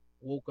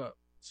 Woke up.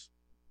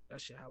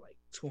 That shit had like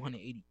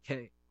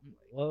 280K. I'm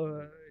like,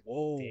 what?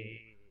 Whoa. Dang.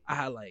 I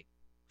had like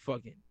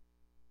fucking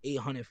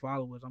 800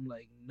 followers. I'm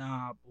like,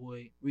 nah,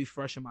 boy.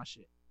 Refreshing my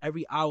shit.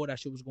 Every hour that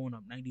shit was going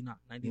up, 99.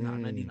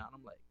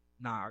 I'm like,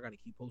 nah, I gotta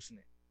keep posting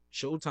it.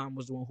 Showtime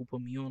was the one who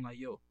put me on, like,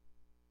 yo,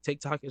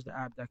 TikTok is the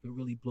app that could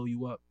really blow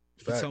you up.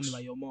 He tell me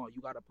like, yo, Ma, you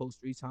gotta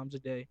post 3 times a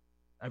day,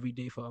 every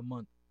day for a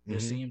month. The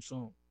same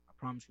song. I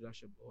promise you that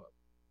shit blow up.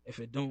 If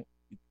it don't,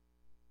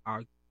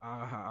 I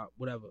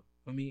whatever.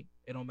 For me,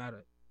 it don't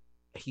matter.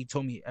 He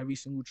told me every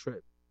single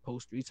trip,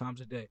 post 3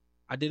 times a day.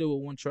 I did it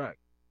with one track.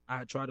 I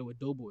had tried it with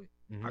Doughboy.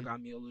 I got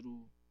me a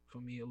little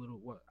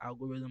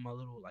algorithm, a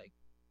little like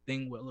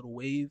thing with a little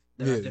wave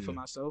that I did for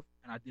myself,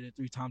 and I did it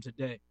 3 times a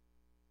day.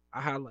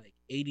 I had like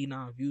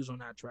 89 views on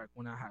that track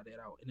when I had it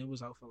out, and it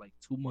was out for like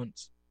 2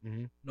 months.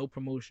 No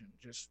promotion,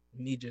 just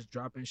me just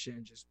dropping shit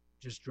and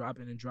just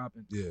dropping and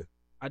dropping. Yeah.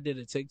 I did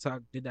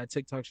that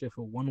TikTok shit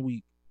for 1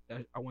 week.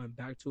 I went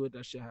back to it.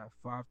 That shit had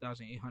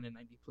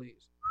 5,890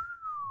 plays.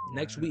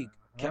 Next week,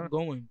 kept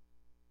going.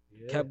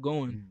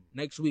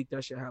 Next week,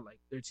 that shit had like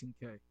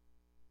 13K.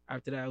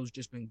 After that, it was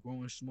just been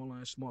growing smaller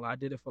and smaller. I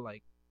did it for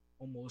like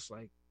almost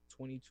like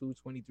 22,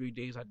 23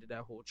 days. I did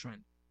that whole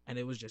trend, and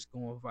it was just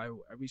going viral.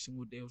 Every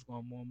single day, it was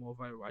going more and more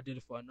viral. I did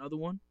it for another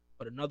one,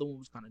 but another one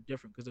was kind of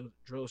different because it was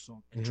a drill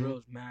song, and drill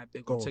is mad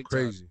big on Going TikTok.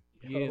 crazy.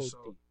 Yeah,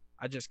 so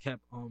I just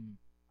kept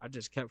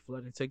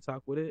flooding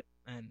TikTok with it,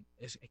 and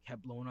it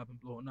kept blowing up and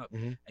blowing up.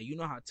 And you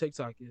know how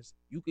TikTok is.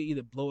 You could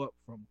either blow up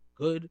from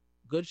good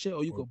shit,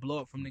 or you could blow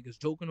up from niggas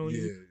joking on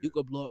you. You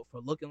could blow up for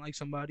looking like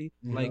somebody.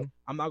 Like,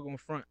 I'm not gonna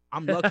front.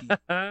 I'm lucky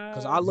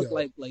because I look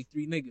like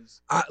 3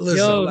 niggas. Listen,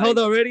 Yo, like, hold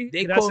on, ready?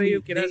 They Can call I say me.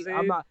 you? Can I say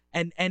I'm you? not.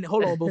 And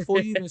hold on,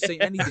 before you even say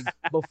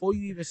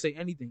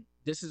anything,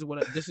 this is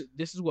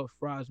what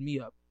fries me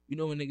up. You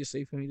know when niggas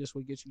say for me, this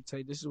what gets you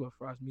tight. This is what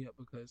fries me up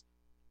because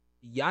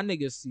y'all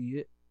niggas see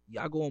it.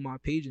 Y'all go on my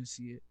page and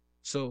see it.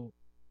 So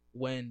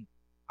when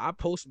I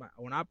post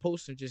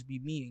and just be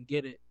me and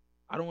get it,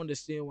 I don't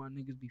understand why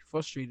niggas be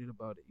frustrated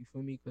about it. You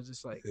feel me? Because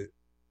it's like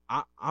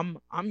I'm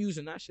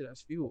using that shit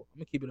as fuel. I'm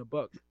gonna keep it a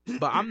buck,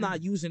 but I'm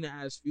not using it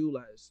as fuel.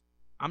 As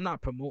I'm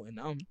not promoting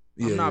them.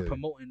 I'm not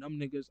promoting them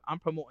niggas. I'm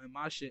promoting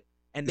my shit,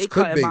 and they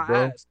cutting my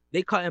ass.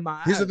 They cutting my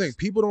ass. Here's the thing: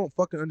 people don't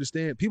fucking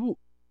understand.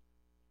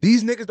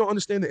 These niggas don't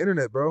understand the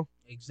internet, bro.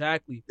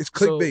 Exactly. It's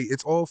clickbait.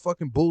 It's all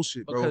fucking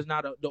bullshit, bro. Because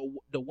now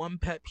the one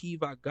pet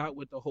peeve I got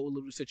with the whole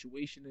little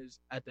situation is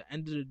at the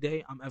end of the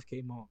day, I'm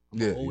Fkmarr. I'm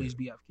gonna always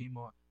be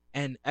Fkmarr.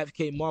 And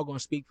Fkmarr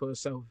gonna speak for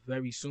itself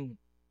very soon.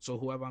 So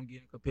whoever I'm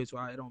getting compared to,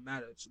 it don't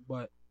matter.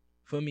 But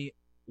for me,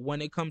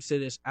 when it comes to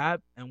this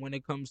app and when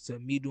it comes to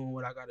me doing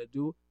what I gotta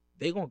do,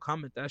 they gonna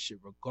comment that shit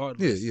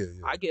regardless. Yeah.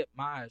 I get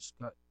my ass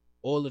cut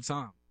all the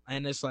time.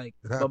 And it's like,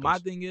 It but my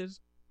happens. thing is,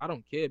 I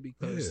don't care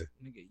because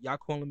nigga, y'all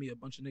calling me a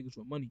bunch of niggas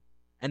with money.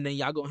 And then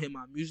y'all gonna hear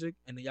my music,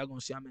 and then y'all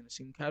gonna see I'm in the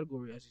same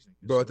category as these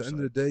niggas. Bro, at the end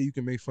of the day, you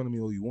can make fun of me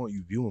all you want.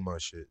 You viewing my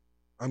shit.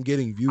 I'm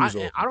getting views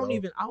off. I don't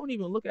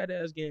even look at it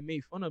as getting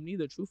made fun of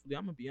neither. Truthfully,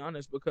 I'm gonna be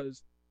honest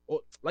because,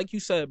 like you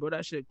said, bro,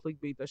 that shit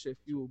clickbait, that shit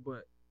fuel.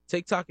 But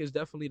TikTok is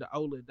definitely the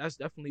outlet. That's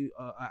definitely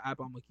an app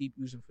I'm gonna keep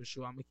using for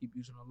sure. I'm gonna keep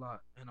using a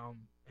lot, and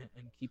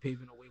keep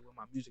paving the way with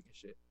my music and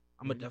shit.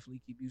 I'm gonna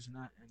definitely keep using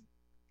that, and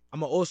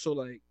I'm gonna also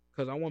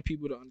because I want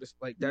people to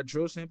understand that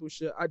drill sample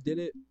shit. I did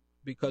it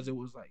because it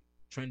was like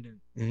trending.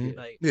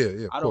 Like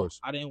of course.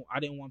 I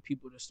didn't want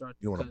people to start.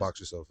 You want to box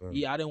yourself in?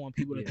 Yeah, I didn't want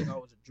people to think I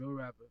was a drill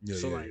rapper.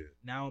 Yeah,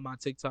 now on my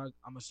TikTok,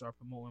 I'm gonna start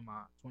promoting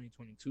my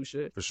 2022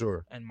 shit for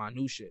sure and my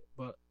new shit.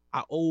 But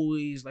I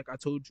always, like I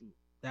told you,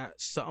 that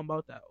something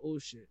about that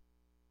old shit.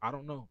 I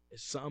don't know.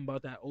 It's something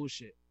about that old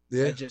shit.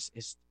 Yeah, that just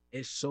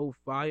it's so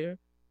fire.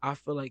 I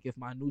feel like if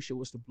my new shit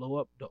was to blow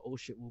up, the old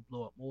shit will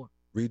blow up more.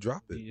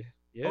 Redrop it.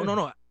 Yeah. Oh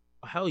no.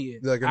 Hell yeah!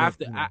 Like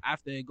after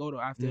it go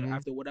after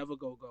whatever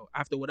go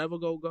after whatever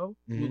go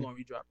we're gonna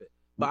redrop it.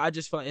 But I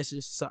just felt it's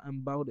just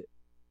something about it.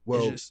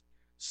 Well, it's just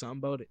something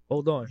about it.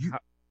 Hold on,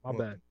 my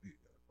bad.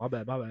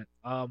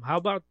 How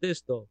about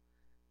this though?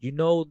 You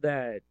know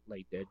that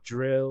like that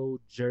drill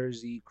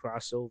Jersey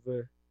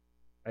crossover,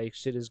 like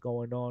shit is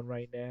going on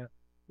right now.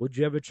 Would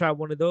you ever try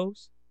one of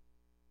those?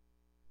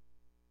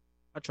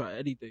 I try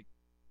anything.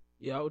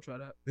 Yeah, I would try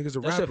that. Nigga's a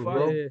that rapper,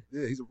 bro. Yeah.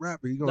 Yeah, he's a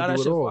rapper. He's gonna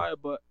do it all. Fire,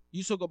 but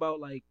you talk about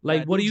like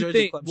what do you Jersey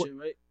think? Club shit,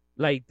 right?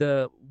 Like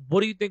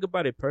what do you think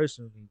about it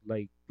personally?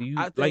 Like, do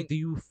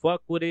you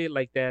fuck with it?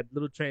 Like that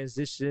little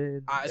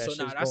transition.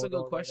 That's a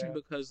good question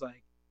because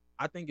like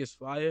I think it's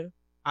fire.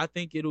 I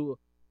think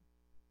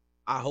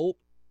I hope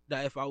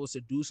that if I was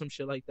to do some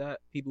shit like that,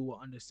 people will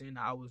understand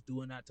that I was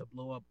doing that to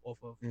blow up off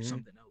of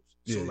something else.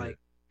 So like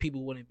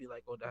people wouldn't be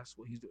like, oh, that's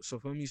what he's doing. So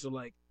for me,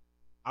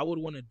 I would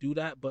want to do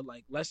that, but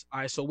like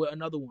so with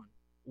another one,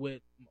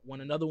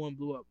 when another one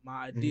blew up,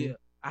 my idea,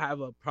 I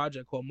have a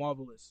project called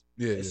Marvelous.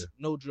 It's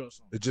no drill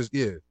song. It just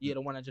the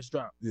one that just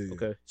dropped.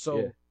 Okay.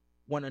 So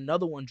when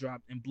another one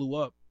dropped and blew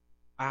up,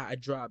 I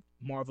dropped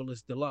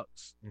Marvelous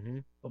Deluxe.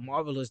 But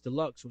Marvelous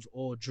Deluxe was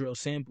all drill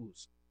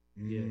samples.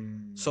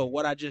 So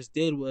what I just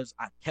did was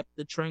I kept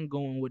the trend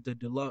going with the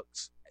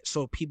deluxe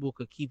so people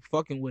could keep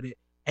fucking with it.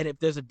 And if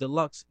there's a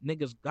deluxe,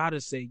 niggas gotta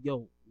say,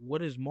 yo,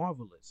 what is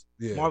Marvelous?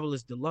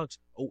 Marvelous Deluxe.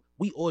 Oh,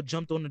 we all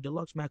jumped on the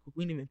deluxe, man.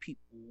 We didn't even peep.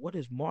 What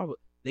is Marvel?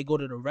 They go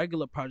to the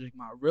regular project,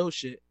 my real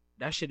shit.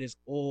 That shit is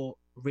all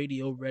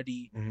radio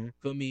ready.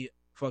 For me,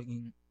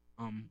 fucking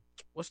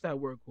what's that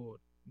word called?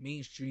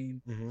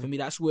 Mainstream. For me,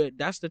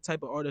 that's the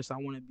type of artist I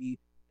want to be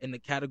in the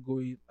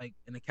category, like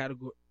in the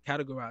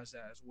categorized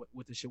as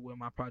with the shit with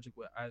my project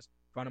with as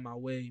Finding My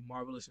Way,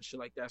 Marvelous and shit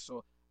like that.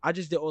 So I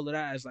just did all of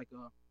that as like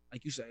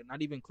you said,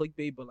 not even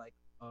clickbait, but like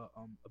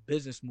a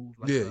business move.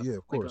 Like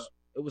of course.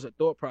 It was a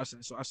thought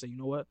process. So I said, you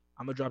know what?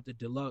 I'm gonna drop the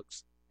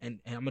deluxe and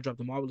I'm gonna drop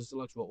the Marvelous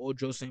Deluxe with all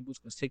drill samples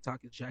because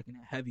TikTok is jacking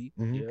it heavy.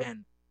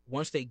 And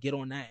once they get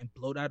on that and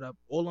blow that up,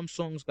 all them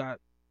songs got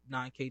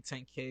 9K,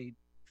 10K,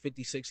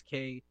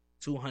 56K,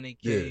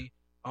 200K.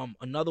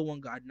 Another one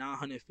got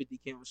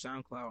 950K on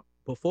SoundCloud.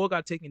 Before it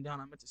got taken down,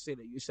 I meant to say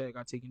that you said it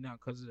got taken down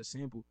because of the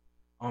sample.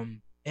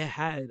 It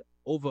had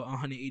over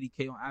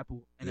 180K on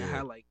Apple, and it Yeah.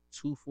 had like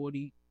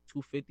 240,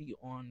 250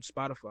 on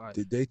Spotify.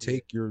 Did they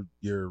take your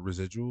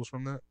residuals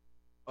from that?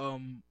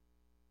 I'm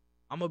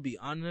gonna be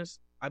honest.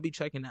 I be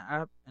checking the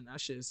app, and that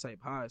shit is type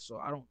high, so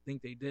I don't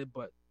think they did,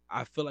 but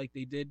I feel like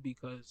they did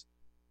because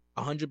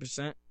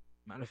 100%.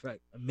 Matter of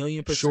fact,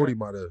 1,000,000%. Shorty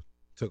might have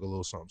took a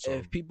little something.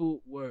 If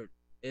people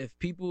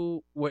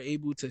were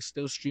able to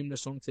still stream the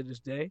song to this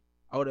day,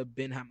 I would have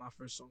been had my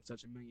first song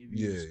touch 1,000,000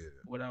 views. Yeah.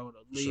 Without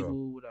a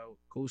label, without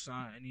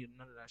cosign,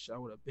 none of that shit.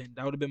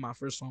 That would have been my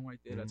first song right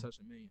there that touched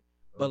 1,000,000.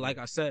 But like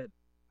I said,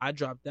 I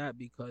dropped that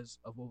because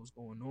of what was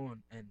going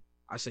on, and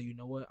I said, you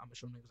know what? I'm gonna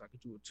show niggas I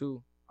could do it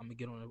too. I'm gonna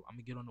get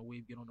on the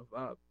wave, get on the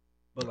vibe.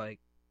 But like,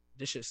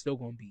 this shit's still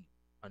gonna be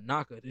a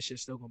knocker. This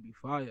shit's still gonna be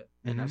fire,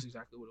 and that's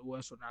exactly what it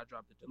was. So now I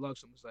dropped the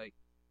deluxe. And was like,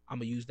 I'm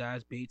gonna use that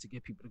as bait to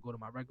get people to go to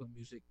my regular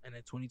music, and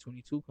then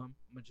 2022 come,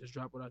 I'm gonna just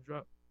drop what I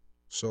drop.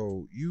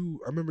 So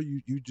I remember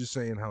you just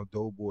saying how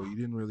Doughboy, you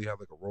didn't really have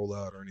like a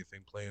rollout or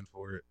anything planned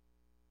for it.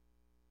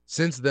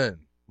 Since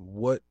then,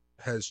 what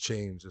has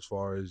changed as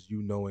far as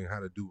you knowing how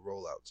to do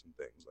rollouts and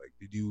things? Like,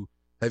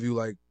 have you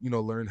like,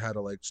 learned how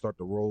to like start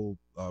to roll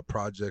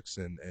projects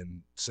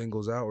and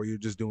singles out, or you're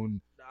just doing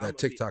that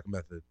TikTok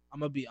method? I'm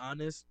gonna be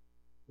honest.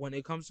 When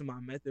it comes to my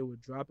method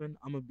with dropping,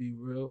 I'm gonna be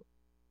real.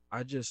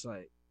 I just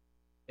like,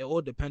 it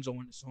all depends on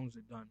when the songs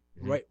are done.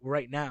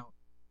 Right now,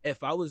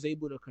 if I was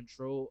able to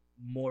control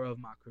more of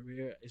my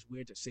career, it's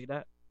weird to say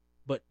that,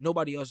 but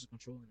nobody else is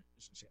controlling it.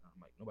 Just to say that, I'm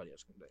like, nobody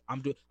else can.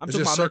 I'm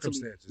talking about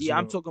circumstances. Yeah,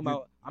 I'm talking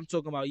about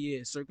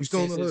circumstances. You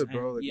still in the hood,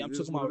 bro. Like, I'm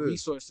talking about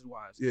resources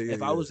wise. Yeah,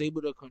 if I was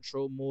able to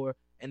control more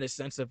in the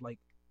sense of like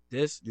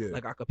this,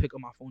 like I could pick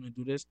up my phone and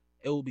do this,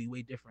 it would be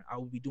way different. I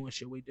would be doing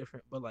shit way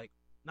different, but like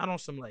not on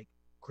some like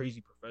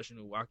crazy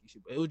professional wacky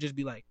shit. But it would just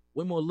be like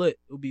way more lit.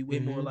 It would be way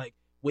more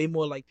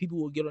like people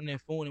will get on their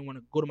phone and want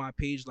to go to my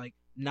page like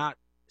not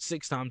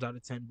 6 times out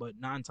of 10, but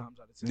 9 times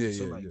out of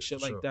 10.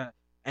 Shit like that,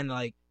 and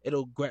like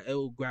it'll grab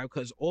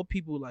because all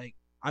people like,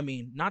 I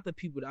mean, not the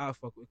people that I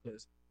fuck with,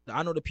 because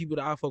I know the people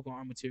that I fuck with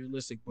are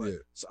materialistic, but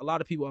a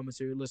lot of people are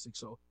materialistic.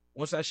 So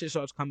once that shit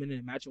starts coming in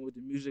and matching with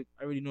the music,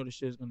 I already know the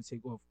shit is gonna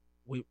take off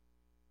way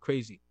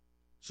crazy.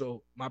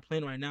 So my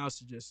plan right now is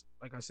to just,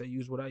 like I said,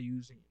 use what I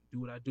use and do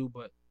what I do.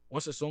 But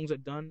once the songs are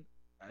done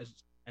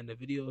and the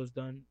video is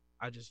done,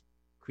 I just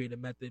create a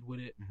method with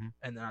it,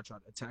 and then I try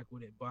to attack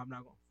with it. But I'm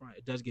not gonna front.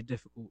 It does get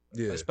difficult,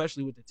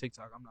 especially with the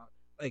TikTok. I'm not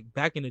like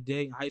back in the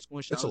day in high school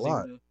and shit.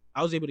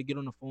 I was able to get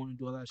on the phone and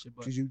do all that shit,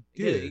 but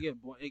it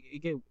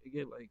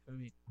get like, for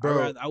me,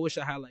 bro. I wish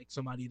I had like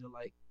somebody to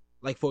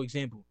like for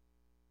example,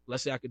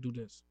 let's say I could do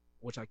this,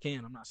 which I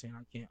can. I'm not saying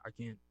I can't. I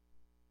can.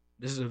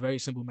 This is a very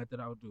simple method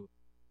I would do.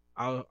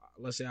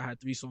 Let's say I had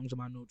 3 songs in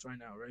my notes right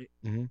now, right?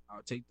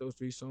 I'll take those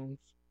 3 songs.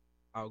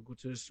 I'll go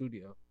to the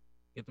studio,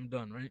 get them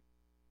done, right?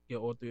 Get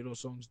all 3 of those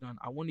songs done.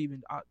 I'll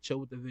chill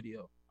with the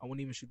video. I won't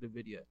even shoot the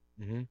video.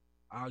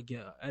 I'll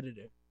get an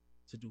editor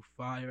to do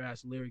fire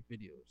ass lyric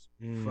videos.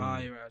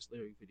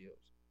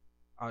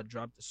 I'll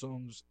drop the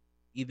songs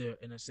either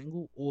in a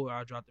single or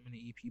I'll drop them in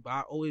an EP. But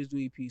I always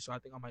do EP, so I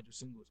think I might do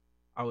singles.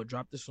 I would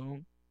drop the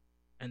song,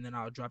 and then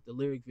I'll drop the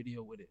lyric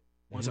video with it.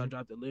 Once I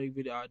drop the lyric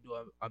video, I'll do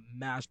a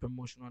mass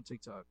promotion on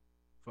TikTok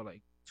for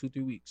like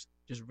 2-3 weeks.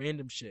 Just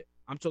random shit.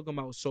 I'm talking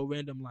about so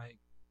random, like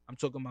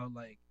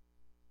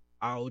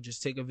I'll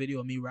just take a video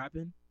of me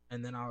rapping,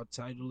 and then I'll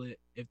title it,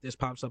 if this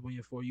pops up on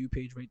your For You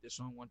page, rate this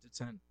song 1 to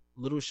 10.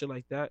 Little shit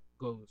like that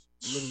goes.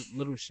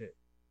 Little shit.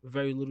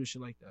 Very little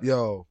shit like that.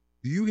 Yo,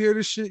 do you hear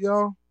this shit,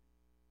 y'all?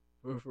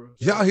 For real.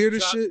 Y'all hear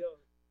this shit?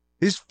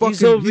 He's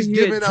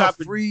giving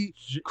out free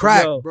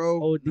crack,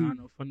 bro. Nah,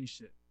 no funny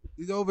shit.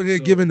 He's over here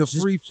giving the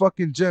free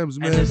fucking gems,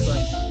 man.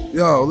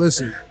 Yo,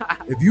 listen.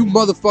 If you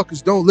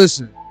motherfuckers don't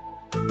listen,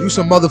 you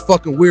some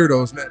motherfucking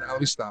weirdos, man. Now, let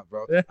me stop,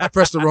 bro. I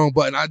pressed the wrong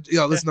button.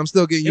 Listen, I'm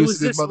still getting used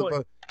to this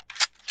motherfucker.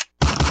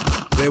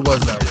 It was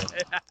that one.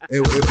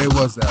 It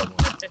was that one.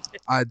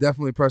 I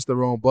definitely pressed the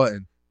wrong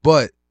button.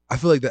 But I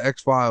feel like the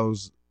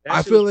X-Files,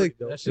 I feel like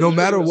no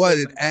matter what,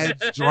 it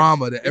adds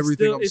drama to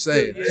everything I'm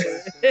saying.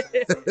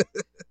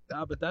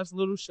 Nah, but that's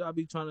little shit I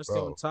be trying to stay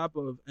on top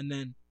of. And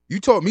then you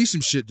taught me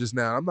some shit just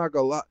now. I'm not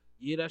gonna lie.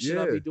 Yeah, that shit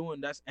I be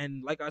doing.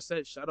 And like I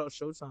said, shout out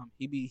Showtime.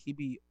 He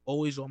be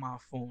always on my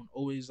phone.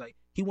 Always like,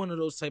 he one of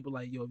those type of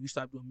like, yo, if you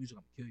stop doing music,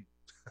 I'm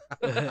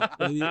gonna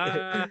kill you.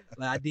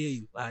 Like I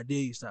dare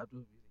you stop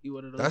doing music. He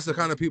one of those. That's the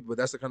kind of people.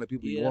 That's the kind of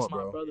people you want,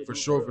 bro. Brother, for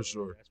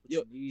sure.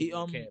 Yo, he's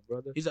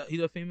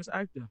a famous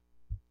actor.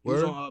 He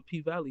was on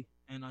P Valley,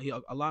 and he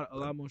a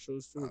lot more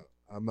shows too.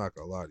 I'm not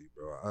gonna lie to you,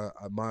 bro.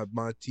 My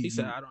TV. He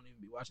said I don't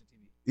even be watching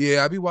TV.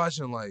 Yeah, I be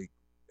watching like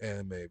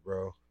anime,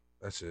 bro.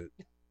 That's it.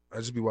 I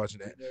just be watching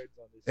that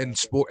and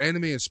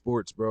anime and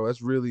sports, bro.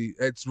 It's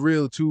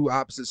real 2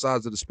 opposite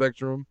sides of the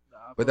spectrum.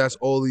 But that's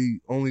only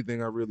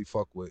thing I really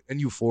fuck with. And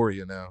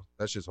Euphoria now.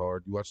 That shit's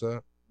hard. You watch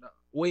that? No.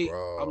 Wait,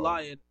 bro. I'm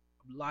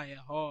lying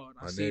hard.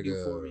 I seen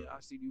Euphoria.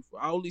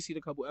 I only seen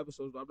a couple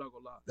episodes, but I'm not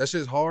gonna lie. That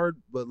shit's hard,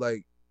 but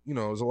like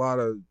there's a lot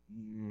of.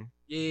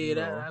 Yeah,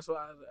 that's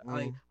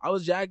why I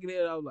was jacking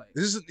it. I was like,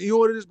 this is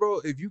what it is, bro.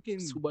 If you can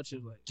too much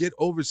of like get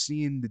over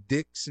seeing the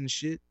dicks and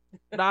shit.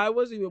 Nah, it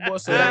wasn't even more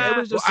so that. It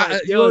was just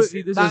like,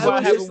 see, this nah, is it why I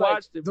was haven't just like,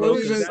 watched it, it bro.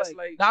 was just That's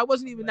like, nah, it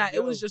wasn't even that. yo,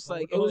 It was just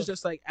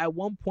like, at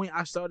one point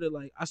I started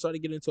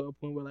getting to a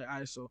point where like, all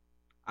right, so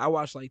I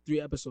watched like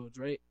 3 episodes,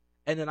 right?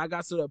 And then I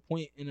got to the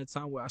point in a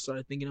time where I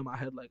started thinking in my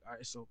head like, all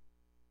right, so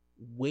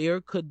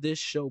where could this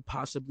show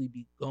possibly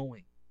be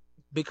going?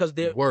 Because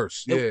it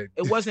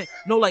wasn't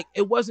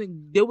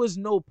there was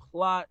no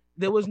plot,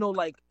 there was no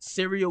like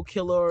serial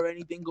killer or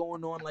anything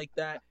going on like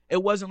that.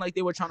 It wasn't like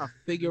they were trying to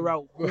figure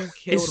out who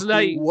killed who.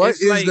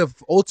 The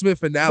ultimate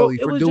finale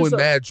for doing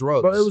bad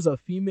drugs? Bro, it was a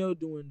female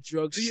doing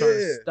drugs trying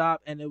to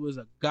stop, and it was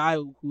a guy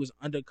who was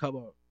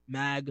undercover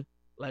mag.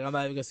 Like, I'm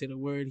not even gonna say the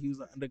word. He was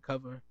like,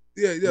 undercover.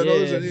 Yeah.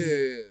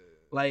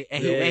 Like,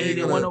 and he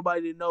didn't want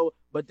nobody to know,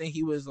 but then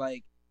he was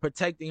like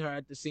protecting her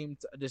at the same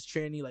this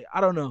tranny. Like,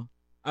 I don't know.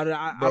 I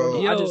don't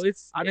know. Yo,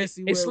 I didn't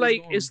see it's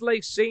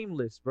like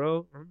Shameless,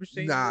 bro. Remember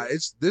Shameless? Nah,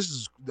 this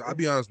is. I'll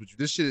be honest with you.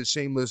 This shit is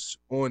Shameless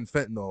on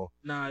fentanyl.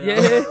 Nah,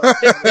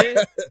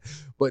 yeah.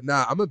 But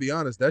nah, I'm gonna be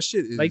honest. That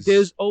shit is like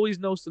there's always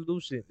no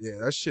solution. Yeah,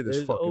 that shit is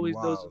there's fucking always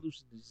wild. no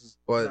solution.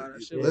 But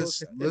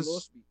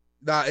let's.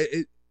 Nah,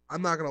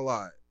 I'm not gonna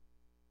lie.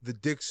 The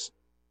dicks,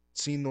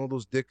 seeing all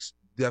those dicks,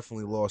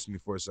 definitely lost me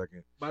for a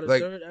second. By the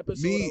third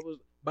episode,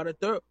 by the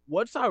third,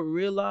 once I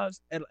realized,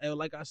 and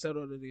like I said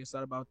already, it's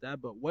not about that,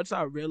 but once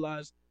I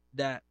realized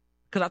that,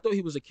 because I thought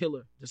he was a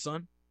killer, the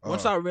son.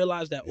 Once I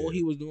realized that all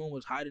he was doing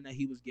was hiding that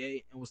he was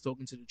gay and was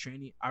talking to the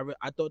trainee,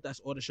 I thought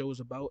that's all the show was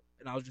about,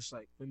 and I was just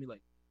like, for me,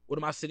 like, what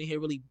am I sitting here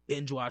really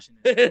binge watching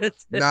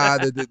this? Nah,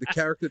 the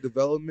character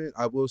development,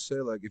 I will say,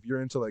 like, if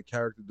you're into like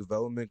character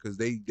development, because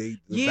the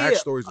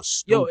backstories are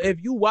stupid. Yo,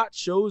 if you watch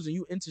shows and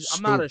you into,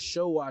 I'm not a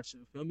show watcher.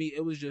 Feel me?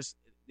 It was just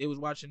they was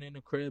watching it in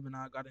the crib, and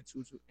I got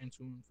into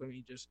for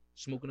me, just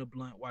smoking a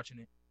blunt, watching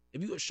it.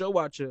 If you a show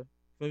watcher,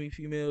 for me,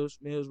 females,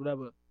 males,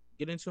 whatever,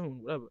 get in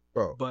tune, whatever.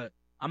 Bro. But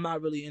I'm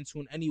not really in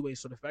tune anyway,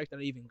 so the fact that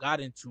I even got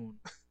in tune,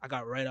 I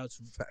got right out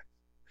tune.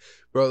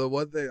 Bro, the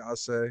one thing I'll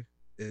say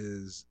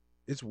is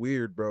it's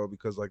weird, bro,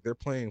 because like they're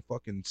playing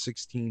fucking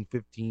 16,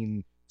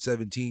 15,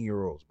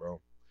 17-year-olds, bro.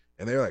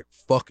 And they're like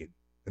fucking.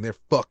 And they're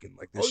fucking.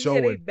 Like they're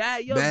showing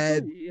bad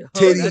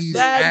titties,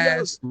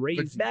 ass,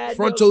 bad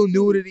frontal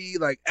nudity,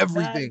 like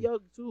everything.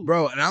 Too.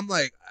 Bro, and I'm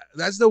like,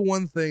 that's the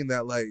one thing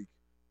that like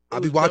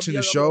I'll be watching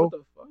the show.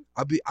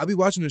 I'll be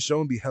watching the show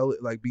and be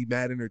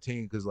mad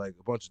entertained because like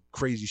a bunch of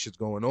crazy shit's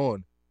going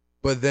on.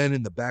 But then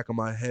in the back of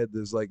my head,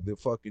 there's like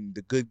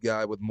the good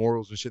guy with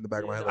morals and shit in the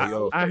back of my head. Like,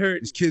 yo, I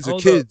heard these kids are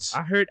kids.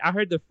 I heard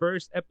the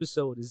first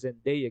episode is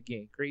Zendaya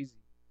getting crazy.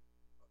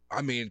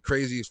 I mean,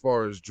 crazy as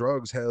far as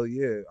drugs, hell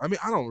yeah. I mean,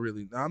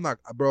 I'm not,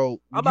 bro.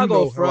 I'm not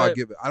going how I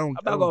give it. I'm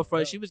not going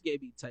front. She was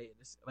getting me tight.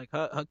 Like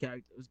her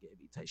character was getting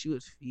me tight. She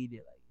was feeding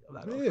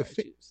like,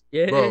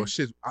 bro.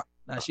 Shit.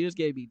 She was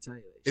getting me tight.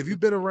 Like, if you've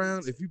been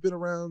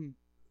around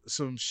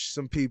some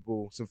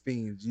people, some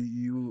fiends,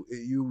 you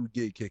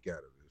get a kick out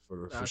of it.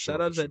 For sure, shout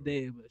out to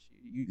Dave, but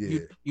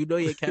you know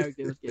your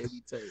character was getting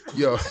me tight.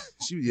 Yo,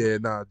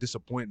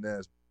 disappointing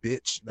ass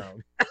bitch. No.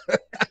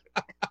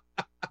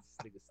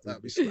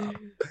 Stop.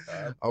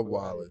 I'm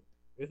wilding.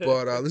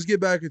 But let's get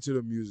back into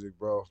the music,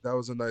 bro. That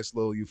was a nice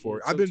little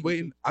Euphoria. I've been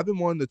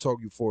wanting to talk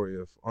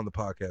Euphoria on the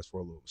podcast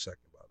for a little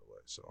second, by the way.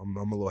 So I'm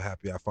a little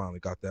happy I finally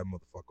got that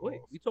motherfucker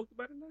off. We talked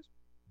about it last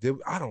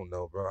week? I don't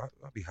know, bro.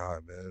 I'll be high,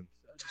 man.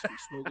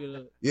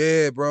 Smoking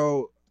yeah,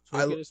 bro.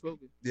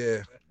 Smoking.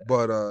 Yeah,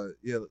 but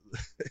yeah.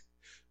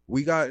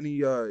 We got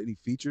any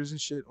features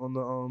and shit on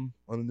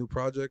the new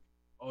project?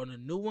 On the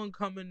new one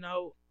coming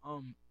out,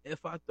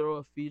 if I throw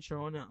a feature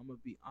on it, I'm gonna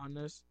be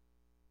honest.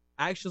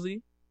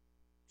 Actually,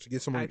 to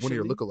get one of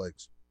your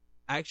lookalikes.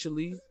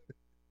 Actually,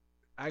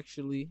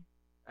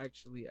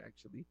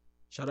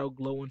 shout out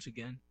Glow once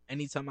again.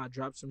 Anytime I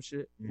drop some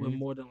shit with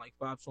more than like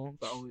 5 songs,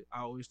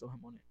 I always throw him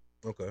on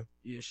it. Okay.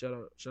 Yeah, shout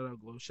out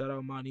Glow. Shout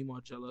out Monty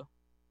Margella.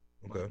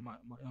 Okay. My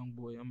young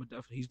boy.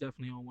 He's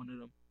definitely on one of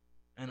them.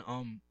 And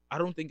I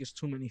don't think it's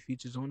too many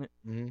features on it,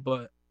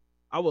 but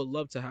I would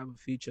love to have a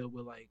feature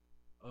with like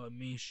a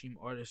mainstream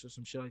artist or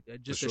some shit like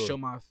that, just to show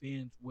my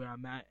fans where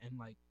I'm at and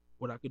like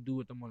what I could do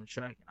with them on the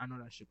track. I know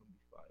that shit gonna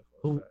be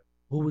fire.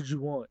 Who would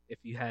you want if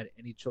you had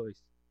any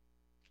choice?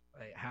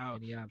 Like how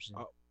any option?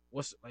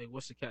 What's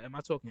the cat? Am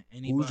I talking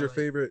anybody? Who's your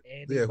favorite?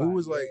 Anybody, yeah, who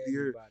was like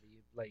your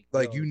like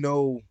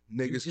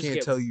niggas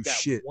can't tell you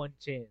shit. One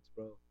chance,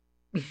 bro.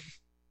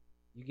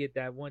 You get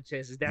that one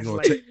chance. That's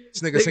like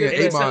this nigga singing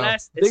 8 Mile.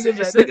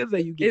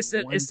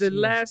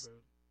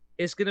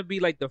 It's gonna be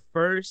like the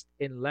first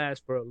and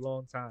last for a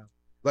long time.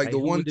 Like the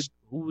one.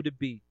 Who would it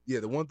be? Yeah,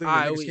 the one thing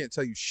that niggas can't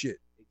tell you shit.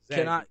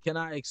 Exactly. Can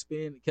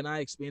I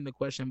expand the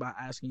question by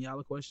asking y'all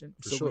a question?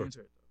 For sure.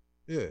 Answer it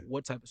though. Yeah.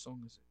 What type of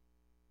song is it?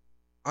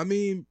 I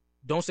mean,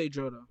 don't say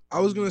drill though.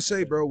 I was gonna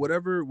say, bro,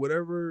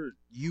 whatever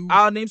you.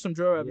 I'll name some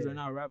drill rappers and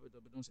I'll rap it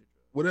though, but don't say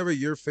drill. Whatever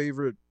your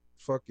favorite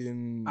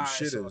fucking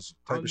shit is.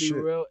 Type of shit.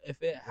 Real,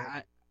 if it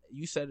had,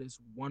 you said it's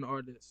one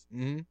artist.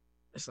 Mm-hmm.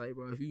 it's like,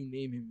 bro, if you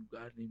name him, you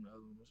gotta name the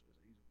other one.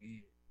 He's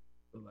weird.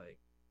 But like,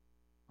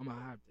 I'm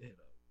gonna have to hit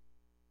up.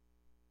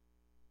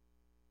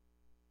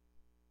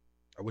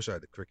 I wish I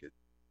had the cricket.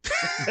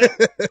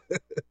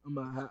 I'm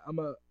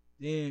a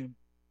damn.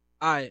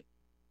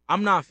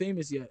 I'm not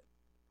famous yet.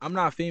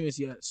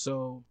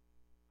 So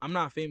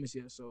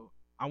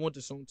I want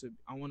the song to.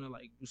 I want to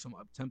like do some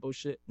up tempo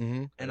shit.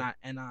 Mm-hmm.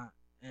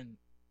 And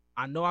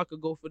I know I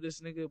could go for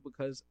this nigga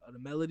because of the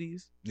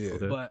melodies. Yeah.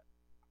 Okay. But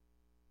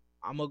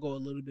I'm gonna go a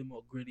little bit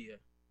more grittier.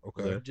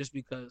 Okay. Just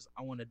because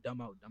I want to dumb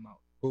out.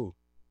 Who?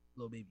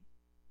 Lil Baby.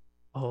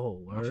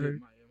 Oh, My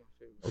favorite. word.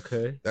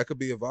 Okay. That could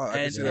be a vibe. I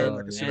can see that. I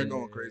can see that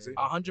going crazy.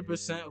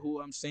 100%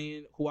 who I'm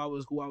saying, who I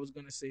was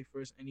gonna say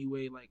first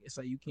anyway. Like it's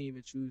like you can't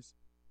even choose,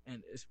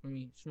 and it's for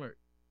me, Smirk,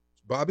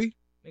 Bobby?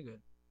 nigga,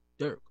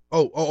 Dirk.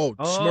 Oh,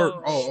 Smirk.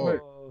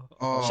 Smirk.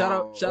 Shout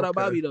out okay.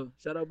 Bobby though.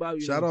 Shout out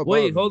Bobby. Shout though. out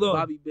Wait, Bobby. hold on.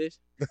 Bobby, bitch.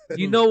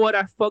 You know what?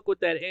 I fuck with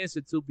that answer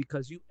too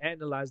because you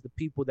analyze the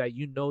people that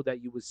you know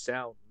that you would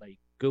sound like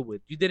good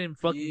with. You didn't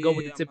fucking go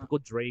with the I'm typical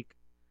Drake.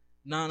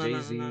 No.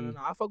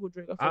 I fuck with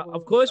Drake.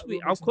 Of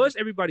course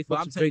everybody But fucks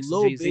I'm with saying Drake.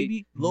 Lil Jay-Z.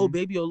 Baby, Lil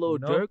Baby or Lil You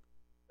know?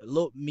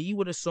 Dirk. Me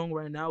with a song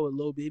right now with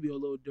Lil Baby or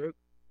Lil Dirk.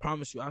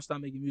 Promise you, I'll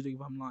stop making music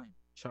if I'm lying.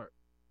 Chart.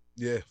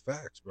 Yeah,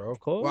 facts, bro. Of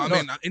course. Well, I No,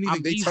 mean,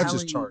 anything they touch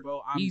is chart.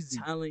 bro. I'm Easy.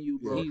 telling you,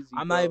 bro. Yeah. Easy,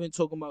 I'm bro. not even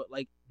talking about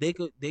like they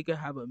could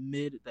have a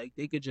mid, like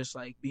they could just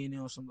like be in there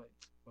on some like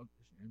fuck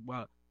this shit.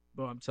 Wow,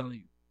 bro. I'm telling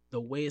you,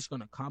 the way it's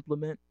gonna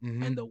complement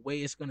Mhm. and the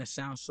way it's gonna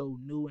sound so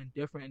new and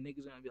different, and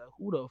niggas gonna be like,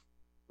 who the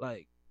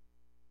like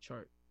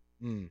chart.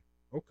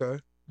 Okay.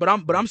 But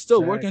I'm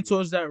still working Exactly.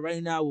 towards that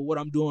right now with what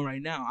I'm doing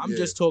right now. I'm Yeah.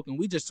 just talking.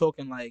 We just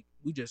talking like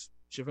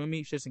shit for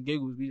me, shits and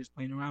giggles. We just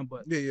playing around,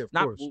 but Yeah, of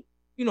not. course.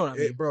 You know what I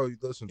mean? Hey, bro,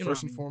 listen. You know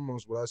First what I and mean.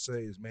 foremost, what I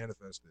say is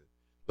manifest it.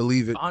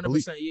 Believe it.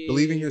 100%.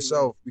 Believe in Yeah.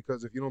 yourself,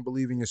 because if you don't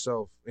believe in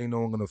yourself, ain't no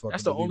one gonna fucking.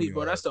 That's the believe only, in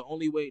bro. your That's ass. the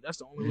only way. That's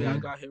the only way I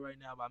Mhm. got here right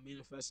now by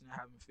manifesting and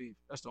having faith.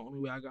 That's the only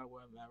way I got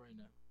where I'm at right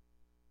now.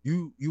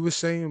 You were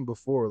saying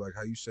before, like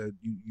how you said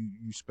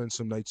you spent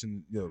some nights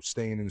in,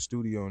 staying in the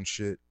studio and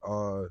shit.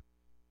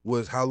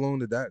 Was how long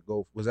did that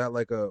go? Was that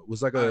like a was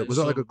that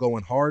like a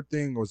going hard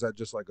thing, or was that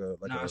just like a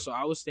So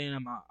I was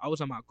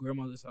at my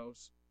grandmother's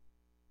house,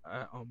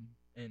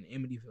 in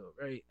Amityville,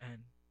 right?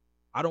 And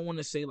I don't want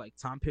to say like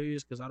time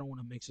periods because I don't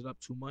want to mix it up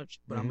too much,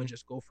 but I'm gonna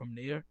just go from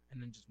there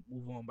and then just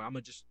move on. But I'm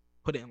gonna just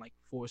put it in like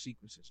 4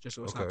 sequences just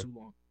so it's not Okay. too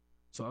long.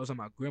 So I was at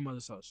my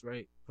grandmother's house,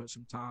 right? For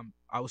some time,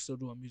 I was still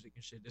doing music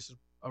and shit. This is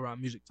around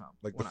music time,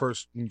 like when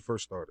when you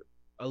first started.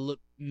 a look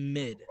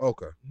mid,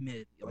 Okay.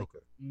 like Okay.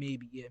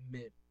 maybe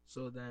mid.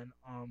 So then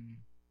I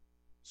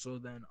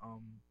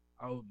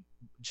would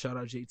shout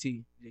out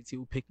JT. JT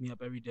would pick me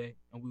up every day,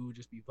 and we would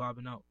just be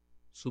vibing out,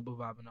 super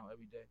vibing out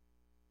every day.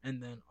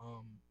 And then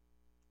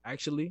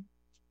actually,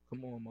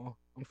 come on, Ma,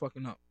 I'm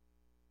fucking up.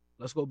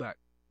 Let's go back.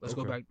 Let's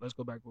go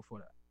back before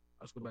that.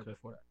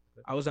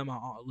 I was at my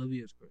aunt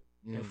Olivia's crib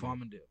in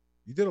Farmingdale.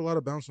 You did a lot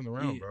of bouncing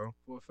around, Yeah, bro.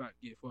 for a fact.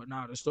 Yeah,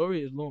 the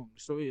story is long. The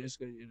story is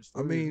good.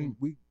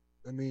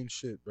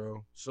 Shit,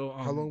 bro. So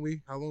how long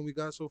we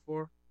got so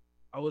far?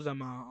 I was at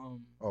my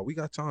Oh, we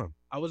got time.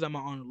 I was at my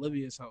aunt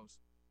Olivia's house.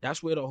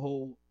 That's where the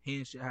whole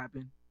hand shit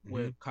happened. Mm-hmm.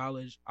 Where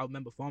college, I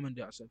remember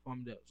Farmingdale. I said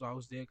Farmingdale, so I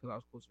was there because I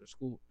was close to the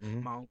school.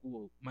 Mhm. My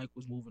uncle Mike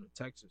was moving to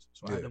Texas,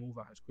 so I had to move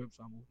out his crib.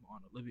 So I moved my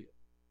aunt Olivia.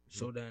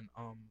 So then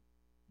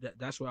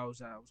that's where I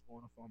was at. I was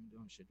going to Farmingdale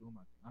and shit, doing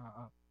my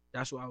thing.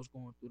 That's where I was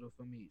going through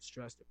for me,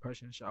 stress,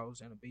 depression, shit. I was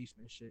in a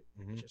basement, shit,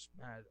 just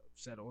mad,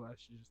 upset, all that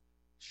shit, just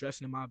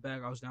stressing in my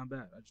bag. I was down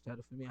bad. I just had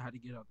to, for me, I had to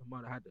get out the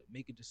mud. I had to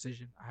make a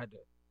decision. I had to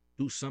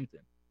do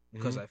something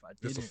because if I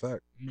didn't, it's a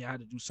fact. I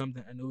had to do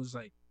something, and it was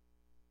like,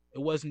 it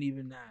wasn't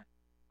even that.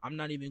 I'm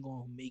not even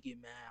gonna make it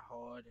mad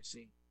hard and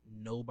say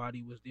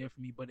nobody was there for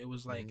me, but it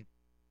was like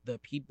the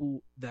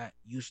people that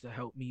used to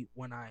help me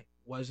when I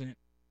wasn't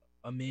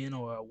a man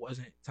or it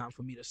wasn't time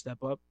for me to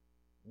step up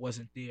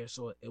wasn't there.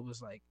 So it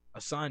was like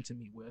a sign to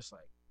me where it's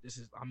like,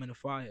 I'm in a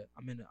fire.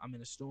 I'm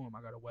in a storm.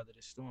 I gotta weather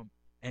this storm.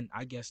 And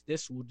I guess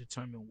this will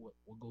determine what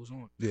goes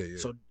on. Yeah.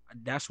 So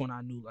that's when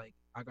I knew like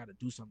I gotta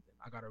do something.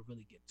 I gotta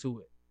really get to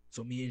it.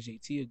 So me and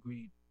JT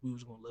agreed we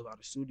was gonna live out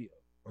of studio.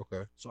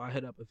 Okay. So I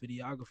hit up a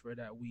videographer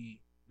that we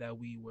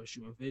were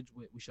shooting vids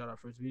with. We shot our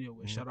first video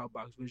with. Shout out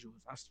Box Visuals.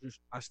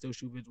 I still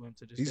shoot vids with him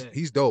to this day.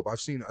 He's dope. I've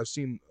seen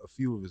a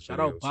few of his Shout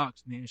videos. out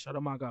Box, man. Shout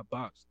out my guy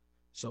Box.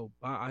 So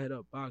I hit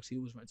up Box. He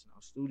was renting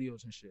out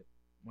studios and shit.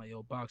 I'm like,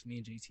 yo, Box, me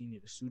and JT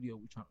need a studio.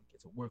 We trying to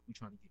get to work. We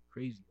trying to get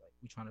crazy. Like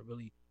we trying to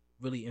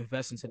really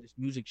invest into this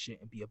music shit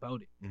and be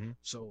about it.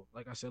 So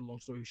like I said, long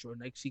story short,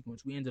 next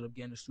sequence, we ended up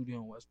getting a studio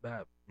in West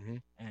Bab,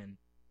 and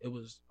it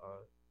was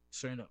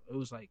it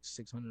was like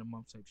 600 a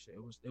month type shit.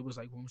 It was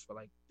like rooms for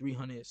like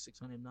 300,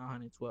 600,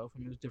 900, 12. I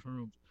mean, it was different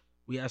rooms.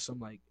 We had some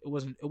like it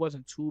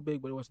wasn't too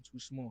big, but it wasn't too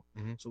small.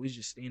 So we was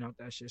just staying out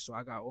that shit. So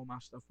I got all my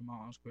stuff from my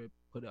aunt's crib,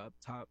 put it up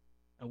top,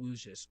 and we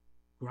was just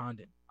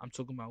grinding. I'm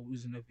talking about we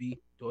was in the V,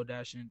 door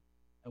dashing,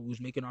 and we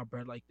was making our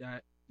bread like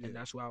that. And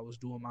that's why I was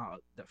doing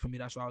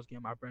that's why I was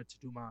getting my bread to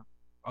do my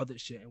other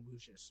shit, and we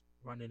was just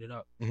running it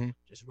up, Mhm.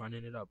 just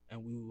running it up,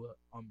 and we would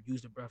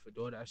use the bread for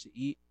DoorDash to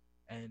eat.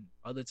 And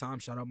other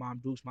times, shout out Mom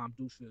Dukes. Mom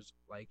Dukes was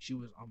like she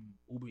was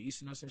Uber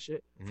Eating us and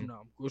shit from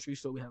the grocery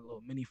store. We had a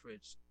little mini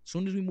fridge. As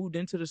soon as we moved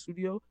into the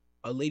studio,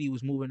 a lady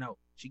was moving out.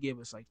 She gave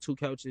us like 2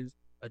 couches,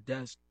 a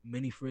desk,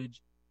 mini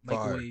fridge, Fire.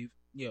 microwave.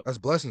 Yeah, That's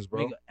blessings,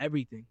 bro. nigga,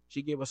 everything.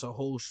 She gave us a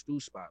whole stew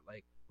spot.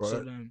 Like Bro,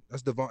 so then.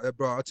 that's divine,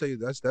 bro. I tell you,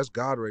 that's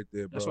God right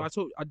there, bro. That's why I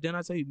told. Then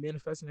I tell you,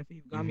 manifesting and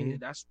faith got me Mhm. there.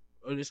 That's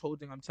this whole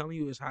thing I'm telling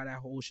you is how that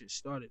whole shit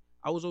started.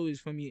 I was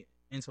always for me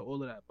into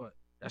all of that, but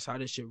that's how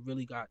this shit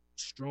really got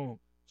strong.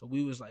 So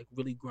we was like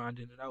really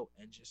grinding it out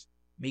and just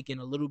making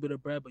a little bit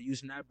of bread, but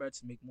using that bread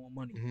to make more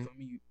money. Mhm. For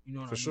me, you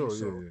know what For I mean? sure,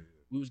 So yeah.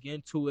 we was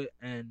getting to it,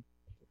 and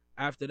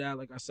after that,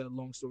 like I said,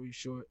 long story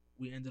short,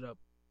 we ended up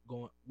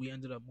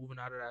moving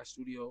out of that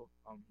studio.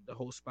 The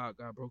whole spot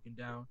got broken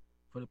down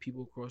for the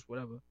people across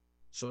whatever.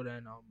 So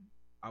then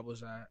I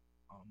was at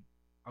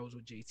I was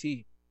with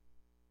JT.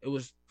 It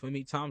was for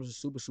me, times was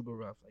super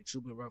rough, like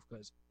super rough,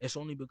 because it's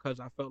only because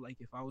I felt like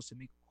if I was to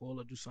make a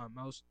call or do something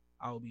else,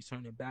 I would be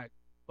turning back.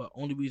 But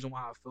only reason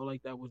why I felt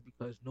like that was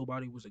because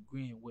nobody was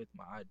agreeing with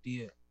my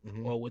idea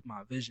Mhm. or with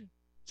my vision.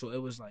 So it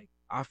was like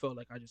I felt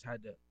like I just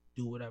had to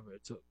do whatever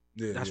it took.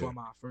 Yeah, That's yeah. why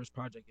my first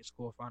project is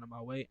called Finding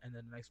My Way, and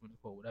then the next one is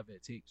called Whatever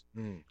It Takes.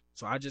 Mm.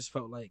 So I just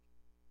felt like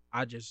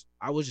I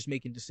was just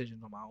making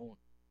decisions on my own.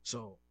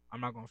 So I'm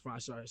not gonna front. I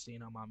started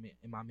staying on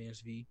in my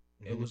man's V.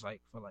 It Mhm. was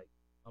like for like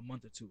a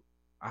month or two.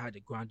 I had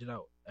to grind it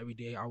out. Every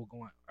day I would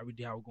go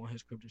in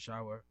his crib to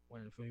shower.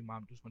 When for me,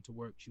 mom just went to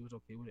work. She was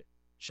okay with it.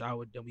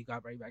 Showered, then we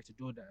got right back to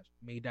DoorDash.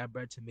 Made that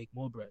bread to make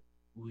more bread.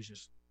 We was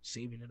just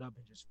saving it up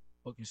and just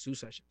booking stew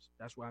sessions.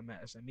 That's why I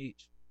met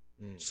SMH.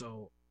 Mm.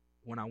 So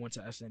when I went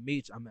to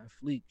SMH, I met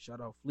Fleek.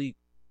 Shout out Fleek.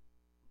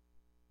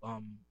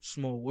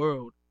 Small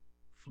world.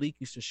 Fleek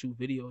used to shoot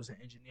videos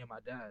and engineer my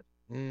dad.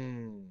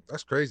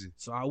 That's crazy.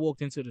 So I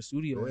walked into the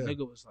studio and Yeah.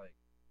 nigga was like,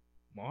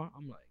 Mar?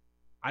 I'm like,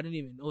 I didn't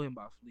even know him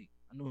by Fleek.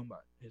 I knew him by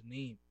his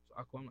name. So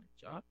I call him like,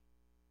 Josh?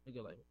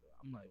 Nigga like,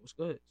 I'm like, what's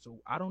good?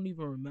 So I don't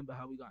even remember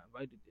how we got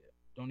invited there.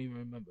 Don't even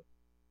remember.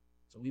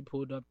 So we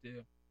pulled up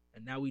there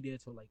and now we there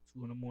till like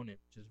 2 in the morning,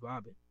 just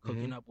vibing,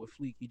 cooking up with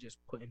Fleek. He just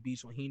putting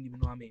beats on. He didn't even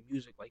know I made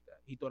music like that.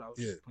 He thought I was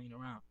just playing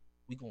around.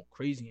 We going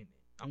crazy in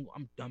there.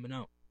 I'm dumbing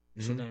out.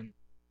 So then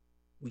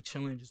we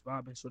chilling, just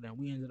vibing. So then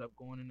we ended up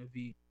going in the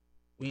V.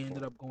 And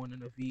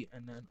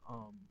then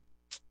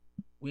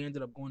we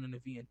ended up going in the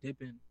V and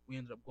dipping. We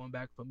ended up going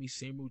back for me,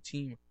 same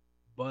routine,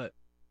 but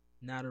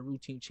now the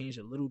routine changed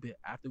a little bit.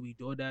 After we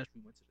DoorDash,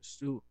 we went to the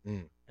stew,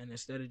 and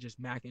instead of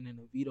just macking in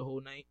the V the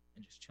whole night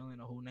and just chilling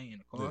the whole night in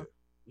the car,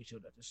 we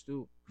chilled at the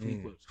stew.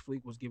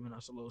 Fleek was giving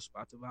us a little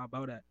spot to vibe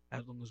out at,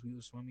 as long as we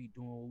was for me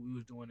doing what we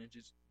was doing and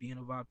just being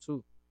a vibe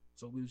too.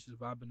 So we was just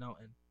vibing out,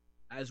 and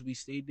as we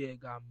stayed there, it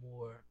got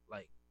more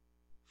like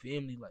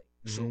family like.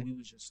 So we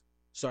was just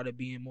started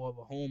being more of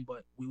a home,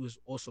 but we was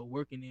also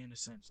working there in a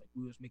sense. Like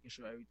we was making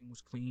sure everything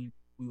was clean.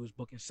 We was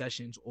booking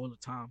sessions all the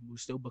time. We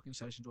was still booking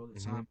sessions all the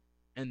time.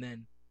 And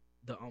then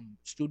the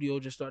studio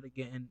just started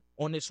getting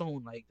on its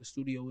own. Like the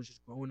studio was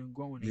just growing and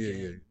growing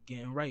and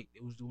getting right.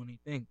 It was doing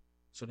a thing.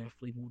 So then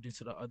Flea moved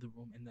into the other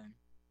room, and then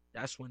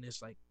that's when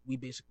it's like we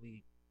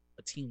basically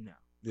a team now.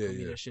 For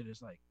me, that shit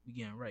is like we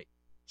getting right.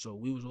 So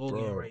we was all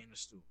getting right in the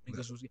stew.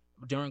 Niggas was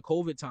during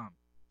COVID time.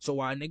 So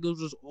while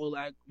niggas was all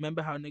like,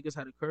 remember how niggas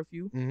had a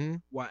curfew?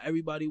 While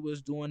everybody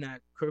was doing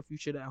that curfew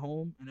shit at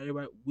home, and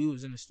everybody, we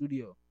was in the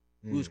studio.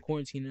 We was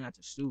quarantining at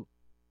the stew.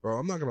 Bro,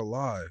 I'm not gonna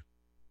lie.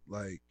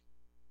 Like,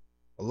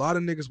 a lot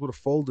of niggas would have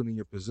folded in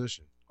your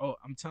position. Oh,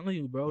 I'm telling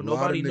you, bro.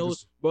 Nobody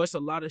knows. Bro, it's a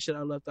lot of shit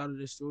I left out of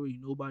this story.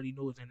 Nobody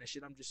knows. And the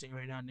shit I'm just saying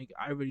right now, nigga,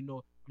 I already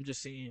know. I'm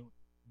just saying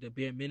the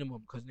bare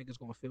minimum because niggas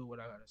gonna feel what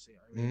I gotta say.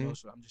 I already know,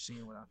 so I'm just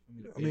saying what I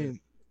mean.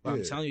 But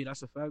I'm telling you,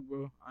 that's a fact,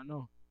 bro. I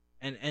know.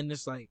 And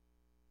it's like,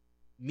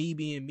 me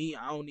being me,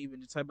 I don't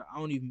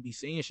even be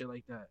saying shit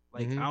like that.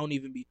 Like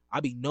I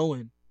be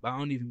knowing, but I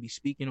don't even be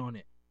speaking on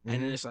it.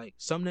 And then it's like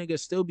some niggas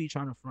still be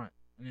trying to front,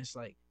 and it's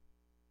like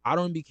I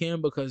don't be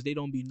caring because they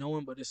don't be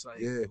knowing, but it's like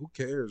who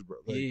cares, bro?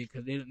 Like,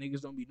 because they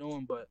niggas don't be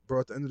knowing, but bro,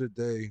 at the end of the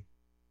day,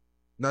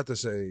 not to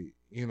say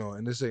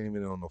and this ain't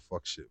even on no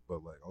fuck shit,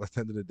 but like at the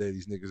end of the day,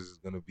 these niggas is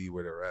gonna be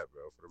where they're at,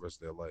 bro, for the rest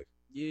of their life.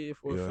 Yeah,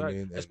 for a fact, I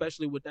mean?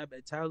 Especially with that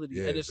mentality,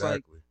 yeah, and it's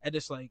exactly.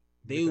 It's like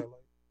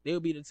they'll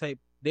be the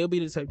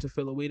type to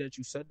feel a way that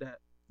you said that,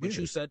 but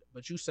you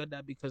said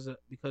that because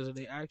of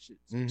their actions.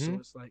 So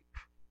it's like,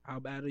 how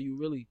bad are you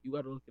really? You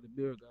got to look at the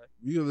mirror, guy.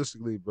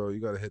 Realistically, bro, you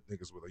got to hit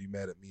niggas with, are you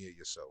mad at me or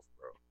yourself,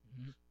 bro?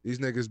 These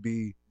niggas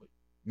be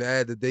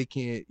mad that they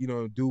can't,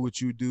 do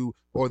what you do,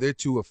 or they're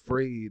too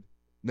afraid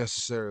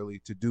necessarily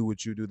to do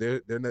what you do.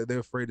 They're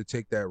afraid to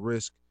take that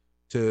risk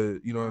to,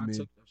 what I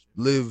mean,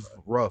 live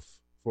rough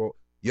for,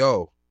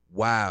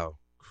 wow,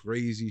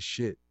 crazy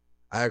shit.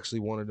 I actually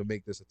wanted to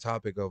make this a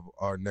topic of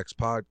our next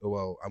pod.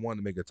 Well, I wanted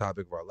to make a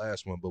topic of our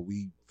last one, but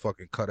we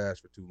fucking cut ass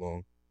for too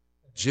long.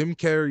 Jim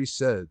Carrey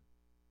said,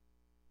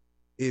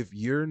 if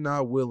you're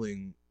not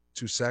willing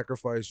to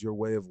sacrifice your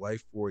way of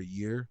life for a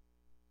year,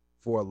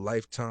 for a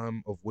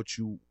lifetime of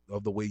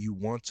the way you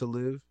want to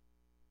live,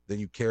 then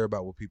you care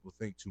about what people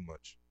think too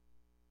much.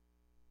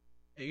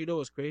 And you know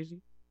what's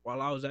crazy?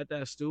 While I was at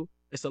that stew,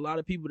 it's a lot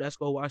of people that's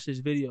gonna watch this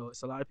video.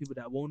 It's a lot of people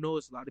that won't know.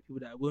 It's a lot of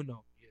people that will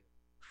know. Yeah.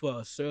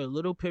 For a certain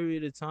little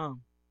period of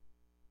time,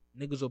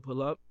 niggas will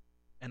pull up,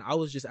 and I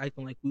was just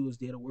acting like we was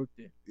there to work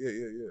there.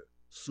 Yeah.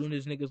 Soon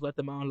as niggas let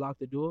them out and lock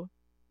the door,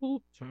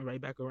 whoop, turn right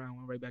back around,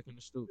 went right back in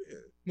the stew. Yeah,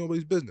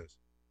 nobody's business.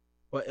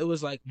 But it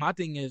was like, my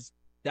thing is,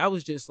 that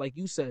was just like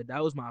you said,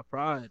 that was my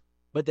pride.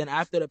 But then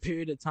after the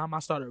period of time, I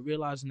started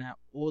realizing that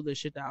all the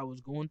shit that I was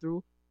going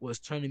through was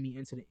turning me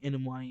into the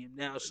animal I am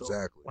now. So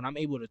Exactly. when I'm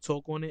able to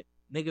talk on it,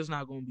 niggas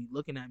not gonna be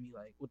looking at me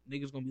like, what?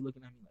 Niggas gonna be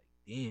looking at me like,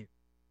 damn.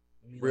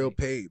 I mean, Real like,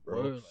 paid,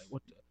 bro. word, like,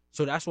 what the?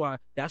 So that's why,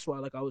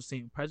 like I was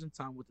saying, present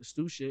time with the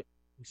stew shit,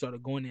 we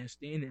started going there and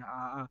staying there.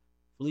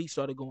 Fleek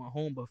started going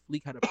home, but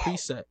Fleek had a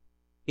preset.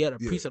 He had a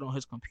preset on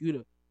his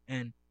computer,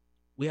 and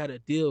we had a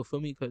deal for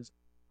me because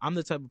I'm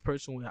the type of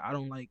person where I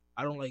don't like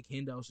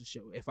handouts and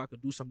shit. If I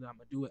could do something, I'm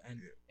gonna do it. And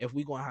if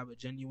we gonna have a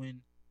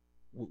genuine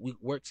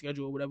work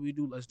schedule or whatever we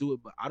do, let's do it.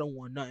 But I don't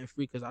want nothing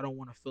free because I don't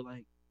want to feel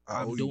like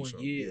I'm doing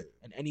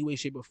in any way,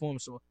 shape, or form.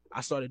 So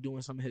I started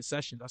doing some of his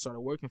sessions. I started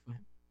working for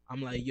him.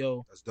 I'm like,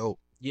 yo, that's dope.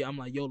 Yeah, I'm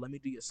like, yo, let me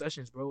do your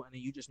sessions, bro, and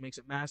then you just mix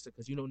it master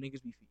because you know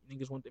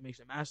niggas want to mix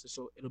it master,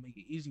 so it'll make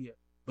it easier.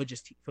 But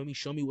just for me,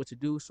 show me what to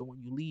do, so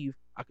when you leave,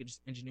 I could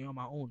just engineer on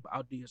my own. But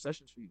I'll do your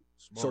sessions for you.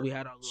 Smart. So we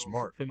had our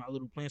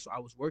little plan. So I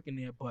was working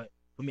there, but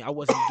for me, I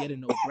wasn't getting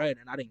no bread,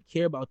 and I didn't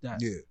care about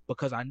that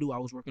because I knew I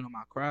was working on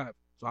my craft.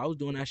 So I was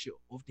doing that shit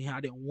off the hand.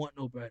 I didn't want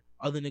no bread.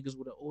 Other niggas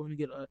would have, let me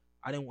get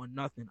I didn't want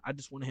nothing. I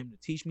just wanted him to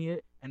teach me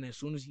it. And then as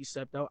soon as he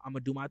stepped out, I'm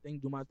going to do my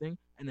thing.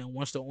 And then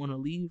once the owner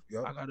leave,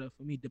 I got to,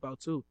 for me, dip out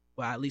too.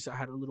 But at least I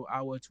had a little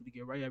hour or two to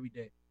get right every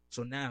day.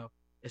 So now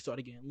it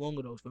started getting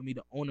longer though. For me,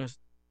 the owners,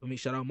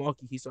 shout out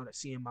Marky, he started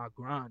seeing my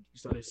grind. He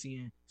started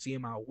seeing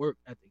my work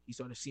ethic. He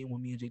started seeing what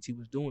me and JT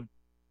was doing.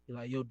 He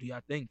like, yo, do y'all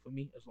thing for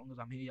me. As long as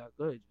I'm here, y'all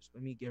good. Just for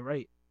me, get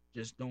right.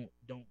 Just don't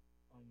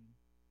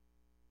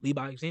lead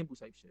by example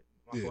type shit.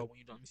 My fault when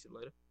you done, let me see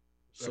later.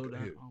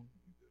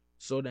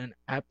 So then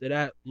after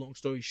that, long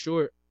story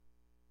short,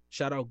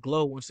 shout out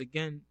Glow once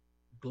again.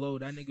 Glow,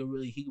 that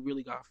nigga he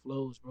really got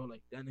flows, bro.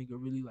 Like that nigga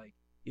really like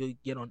he'll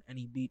get on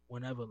any beat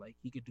whenever. Like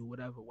he could do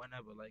whatever,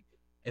 whenever. Like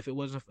if it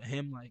wasn't for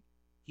him, like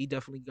he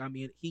definitely got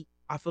me in.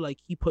 I feel like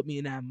he put me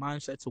in that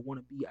mindset to want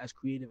to be as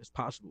creative as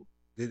possible.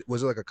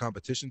 Was it like a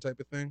competition type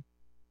of thing?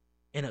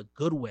 In a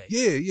good way.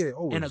 Yeah,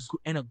 always.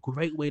 In a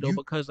great way though,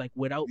 because like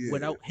without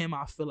him,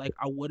 I feel like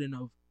I wouldn't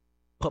have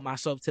put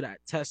myself to that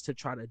test to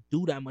try to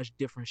do that much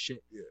different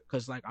shit. Yeah.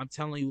 Cause like I'm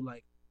telling you,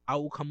 like I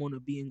will come on a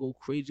beat and go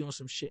crazy on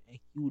some shit, and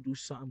he will do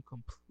something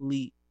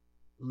completely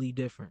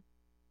different.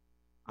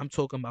 I'm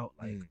talking about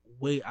like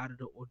way out of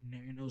the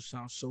ordinary, and those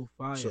sound so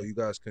fire. So you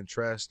guys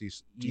contrast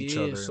each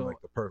other in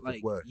like the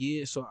perfect way.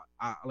 Yeah, so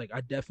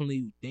I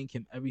definitely thank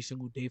him every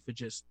single day for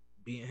just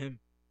being him.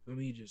 For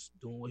me, just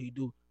doing what he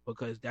do,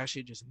 because that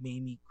shit just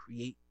made me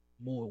create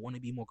more, want to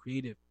be more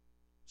creative.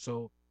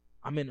 So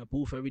I'm in a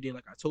booth every day,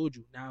 like I told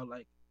you. Now,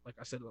 like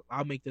I said,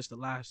 I'll make this the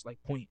last like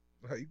point.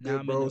 You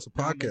good, bro? It's a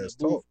podcast.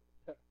 Talk.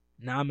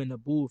 Now I'm in the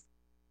booth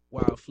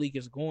while Fleek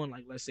is going.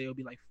 Like let's say it'll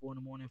be like 4 in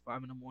the morning,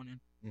 5 in the morning.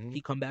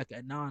 He come back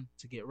at 9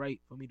 to get right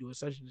for me to do a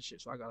session and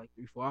shit. So I got like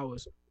 3-4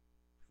 hours.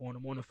 4 in the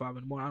morning, 5 in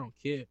the morning. I don't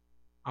care.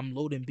 I'm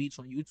loading beats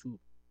on YouTube.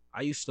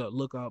 I used to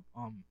look up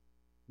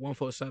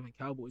 147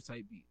 cowboy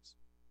type beats.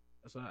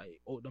 That's why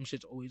them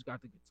shits always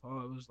got the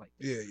guitar. It was like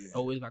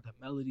always got the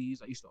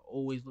melodies. I used to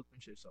always look them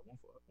shits up.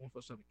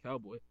 147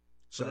 Cowboy.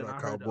 So shout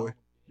out Cowboy.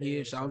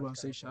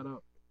 Shout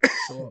out.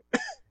 So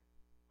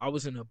I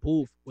was in a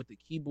booth with the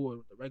keyboard,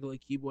 with the regular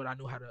keyboard. I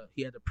knew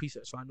he had the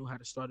preset, so I knew how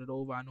to start it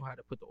over. I knew how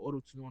to put the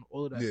auto tune on,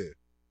 all of that. Yeah.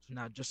 So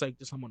now just like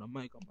this, I'm on the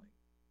mic. I'm like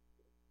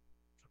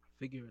trying to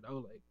figure it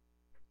out. Like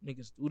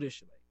niggas do this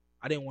shit. Like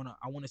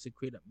I wanted to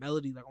create a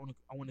melody. Like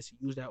I wanted to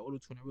use that auto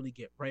tune and really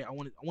get right. I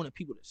wanted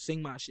people to sing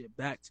my shit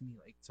back to me,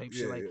 like type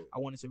shit. Like I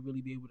wanted to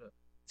really be able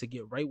to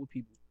get right with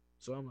people.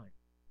 So I'm like,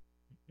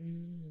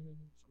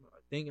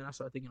 I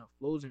started thinking of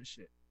flows and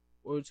shit.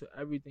 Word to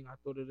everything. I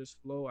thought of this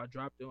flow. I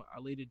dropped it. I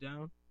laid it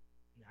down.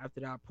 And after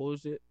that, I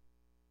paused it,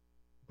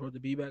 brought the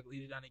beat back,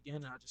 laid it down again,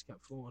 and I just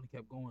kept flowing and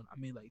kept going. I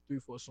made like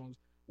 3-4 songs.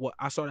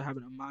 I started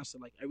having a mindset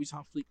like every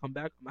time Fleek come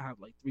back, I'm gonna have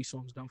like 3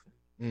 songs done for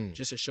him,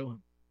 just to show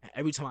him. And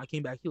every time I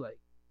came back, he like,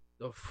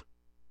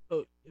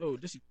 yo,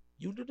 this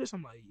you do this?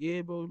 I'm like,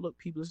 yeah, bro. Look,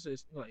 people, this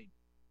is like,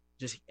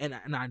 just and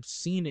I've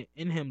seen it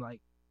in him,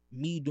 like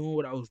me doing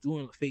what I was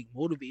doing. Fake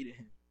motivated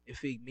him. It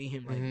fake made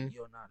him like,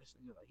 yo, nah, this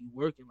nigga like he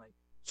working like.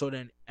 So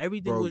then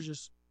everything was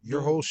just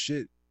your whole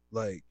shit.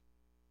 Like,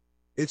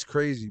 it's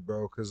crazy,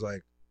 bro. Cause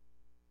like,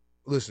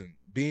 listen,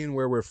 being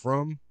where we're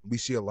from, we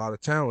see a lot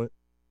of talent,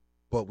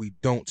 but we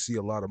don't see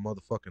a lot of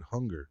motherfucking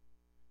hunger.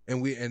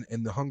 And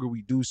the hunger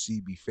we do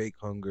see be fake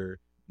hunger,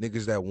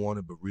 niggas that want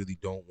it but really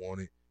don't want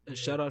it. And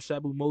shout out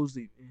Shabu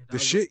Mosley. Man. The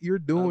shit you're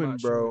doing,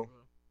 bro.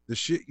 The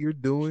shit you're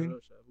doing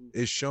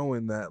is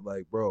showing that,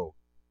 like, bro,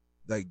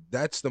 like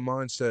that's the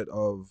mindset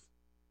of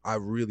I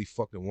really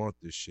fucking want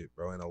this shit,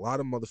 bro. And a lot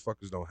of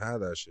motherfuckers don't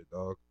have that shit,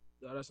 dog.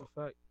 Yeah, that's a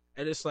fact.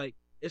 And it's like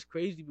it's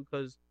crazy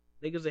because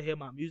niggas will hear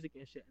my music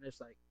and shit, and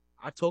it's like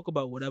I talk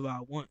about whatever I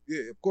want.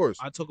 Yeah, of course.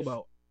 I talk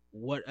about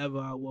whatever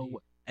I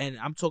want, and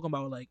I'm talking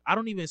about like I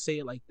don't even say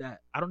it like that.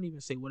 I don't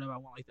even say whatever I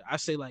want like that. I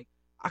say like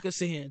I can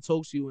sit here and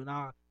talk to you,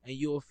 and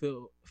you'll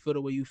feel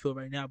the way you feel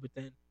right now. But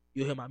then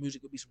you'll hear my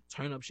music. It'll be some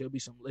turn up shit. It'll be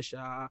some lit shit.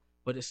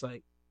 But it's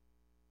like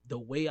the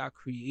way I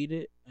create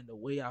it and the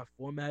way I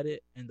format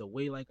it and the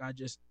way like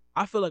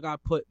I feel like I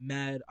put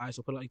mad. I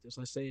so put it like this.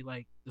 Let's say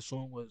like the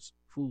song was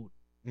food.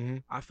 Mm-hmm.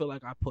 I feel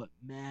like I put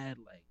mad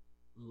like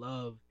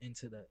love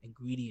into the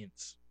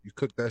ingredients. You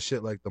cook that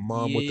shit like the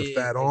mom with the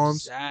fat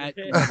arms.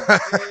 Exactly.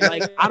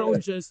 Like I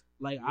don't just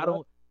like I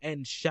don't.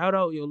 And shout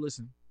out, yo,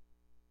 listen.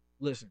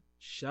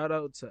 Shout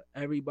out to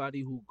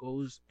everybody who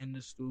goes in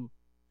the studio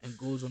and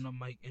goes on the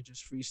mic and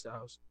just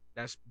freestyles.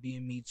 That's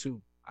being me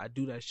too. I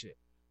do that shit.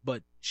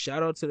 But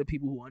shout out to the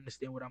people who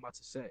understand what I'm about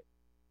to say.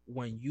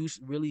 When you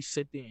really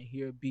sit there and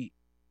hear a beat,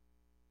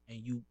 and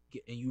you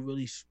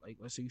really like,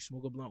 let's say you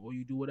smoke a blunt or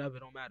you do whatever,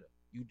 it don't matter.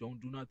 You don't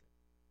do nothing.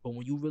 But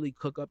when you really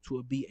cook up to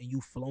a beat and you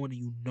flowing and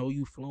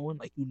you flowing,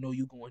 like you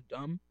going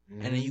dumb,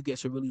 and then you get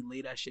to really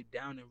lay that shit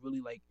down and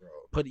really like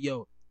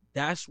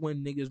that's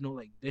when niggas know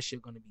like this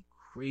shit gonna be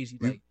crazy.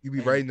 Like you be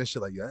writing this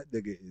shit like that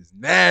nigga is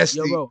nasty.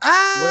 Yo, bro,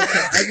 word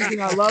to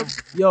everything I love.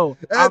 Yo,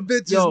 that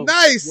bitch is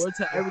nice. Word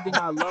to everything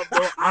I love,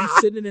 bro. I'm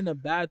sitting in the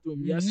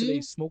bathroom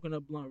yesterday smoking a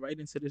blunt right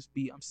into this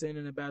beat. I'm sitting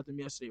in the bathroom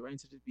yesterday right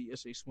into this beat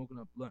yesterday smoking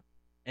a blunt.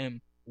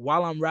 And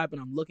while I'm rapping,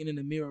 I'm looking in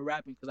the mirror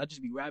rapping because I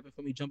just be rapping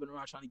for me, jumping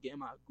around trying to get in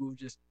my groove,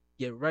 just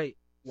get right.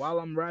 While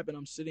I'm rapping,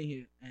 I'm sitting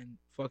here and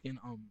fucking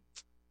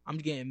I'm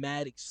getting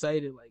mad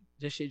excited. Like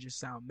this shit just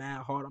sound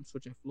mad hard. I'm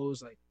switching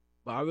flows like.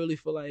 But I really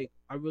feel like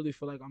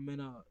I'm in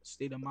a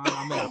state of mind.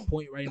 I'm at a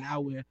point right now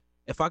where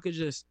if I could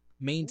just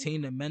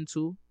maintain the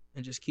mental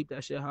and just keep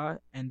that shit high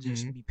and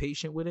just be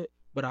patient with it,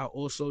 but I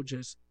also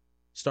just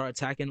start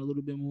attacking a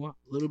little bit more.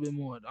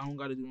 I don't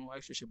gotta do no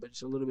extra shit, but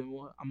just a little bit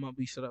more. I'm gonna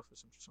be set up for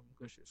some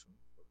good shit soon.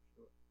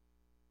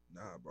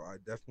 Nah, bro, I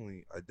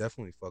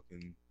definitely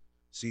fucking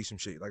see some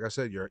shit. Like I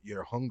said,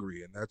 you're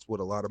hungry, and that's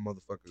what a lot of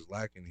motherfuckers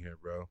lacking here,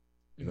 bro.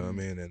 You know what I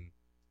mean? And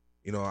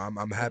you know,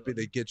 I'm happy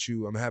to get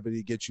you. I'm happy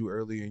to get you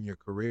early in your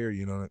career.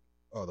 You know,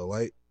 the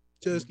light.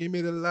 Just give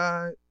me the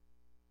light.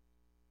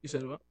 You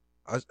said what?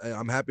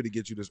 I'm happy to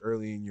get you this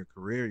early in your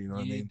career. You know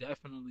what I mean?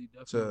 Definitely.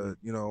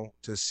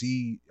 To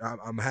see.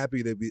 I'm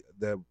happy to be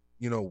that.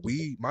 You know,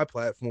 my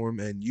platform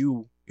and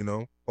you. You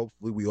know,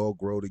 hopefully we all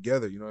grow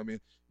together. You know what I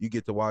mean? You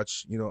get to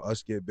watch. You know,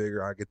 us get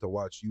bigger. I get to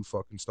watch you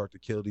fucking start to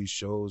kill these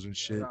shows and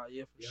shit.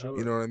 Yeah, for sure.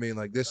 You know what I mean?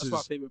 Like that's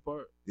my favorite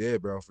part. Yeah,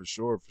 bro, for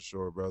sure,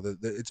 bro.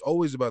 It's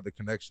always about the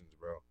connections,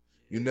 bro.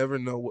 You never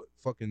know what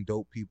fucking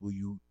dope people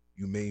you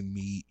may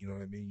meet. You know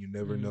what I mean? You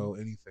never know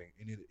anything,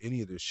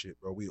 any of this shit,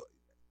 bro.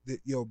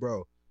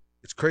 Bro,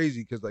 it's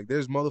crazy because like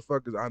there's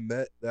motherfuckers I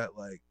met that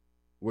like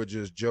were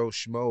just Joe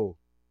Schmo,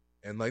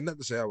 and like not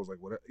to say I was like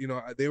whatever, you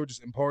know, they were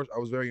just impartial. I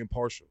was very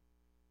impartial,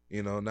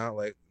 you know, not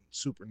like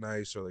super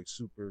nice or like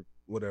super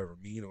whatever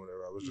mean or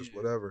whatever. I was just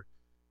whatever.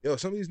 Yo,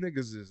 some of these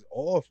niggas is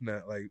off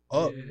now, like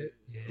up.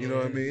 You know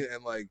what I mean?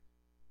 And like,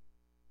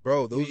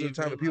 bro, those are the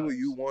type of people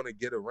you want to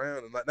get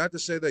around, and not to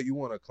say that you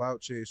want to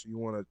clout chase or you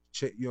want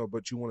to,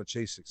 but you want to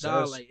chase success.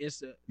 Nah, like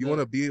you want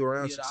to be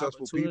around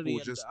successful people.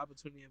 Just the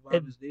opportunity and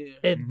vibe is there,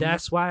 and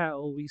that's why I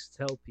always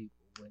tell people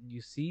when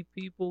you see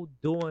people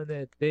doing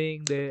their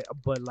thing,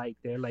 but like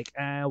they're like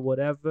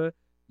whatever.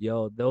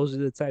 Yo, those are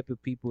the type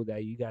of people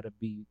that you gotta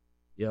be.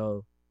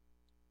 Yo,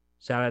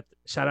 shout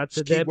out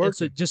to them and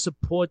to just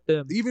support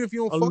them, even if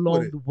you don't along fuck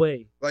with it. the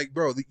way. Like,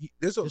 bro,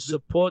 there's a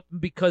support them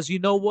because you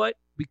know what?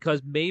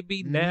 Because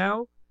maybe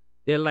now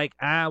they're like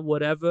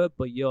whatever,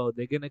 but yo,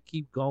 they're gonna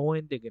keep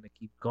going. They're gonna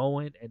keep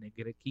going, and they're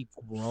gonna keep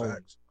growing.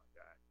 Facts.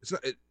 It's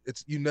not.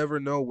 It's you never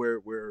know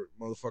where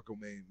motherfucker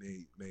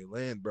may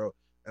land, bro.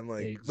 And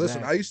like,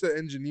 listen, I used to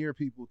engineer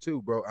people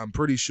too, bro. I'm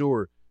pretty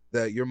sure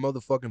that your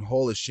motherfucking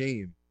hall of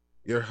shame,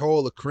 your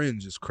hall of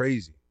cringe is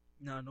crazy.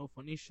 Nah, no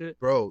funny shit,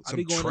 bro.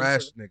 Some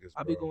trash niggas.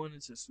 I be going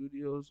into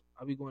studios.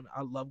 I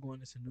love going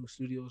into new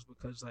studios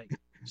because like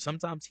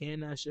sometimes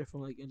hearing that shit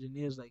from like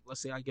engineers, like let's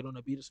say I get on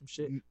a beat or some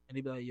shit, and they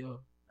be like, "Yo,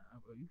 nah,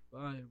 bro, you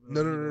fire,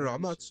 bro." No.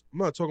 I'm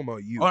not talking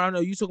about you. Oh, I know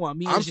you talking about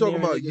me. I'm talking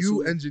about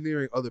you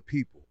engineering other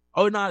people.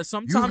 Oh, nah.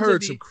 Sometimes you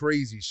heard some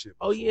crazy shit.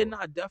 Before. Oh yeah,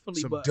 nah,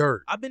 definitely. Some but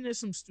dirt. I've been in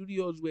some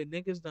studios where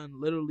niggas done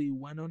literally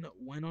went on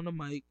the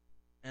mic,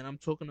 and I'm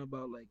talking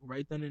about like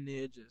right then and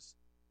there, just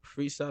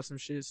freestyle some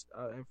shit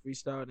and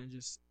freestyled and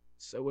just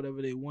said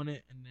whatever they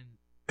wanted, and then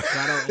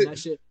got out.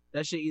 And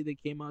that shit either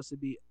came out to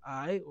be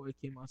I or it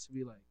came out to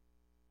be like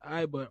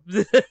I. But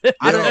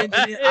I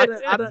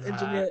don't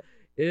engineer.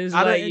 It's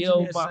like,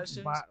 yo,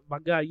 my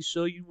guy, you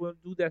sure you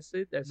want to do that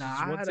shit? That's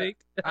one take.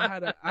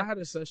 I had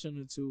a session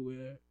or two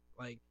where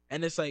like,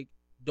 and it's like,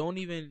 don't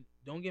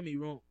get me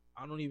wrong.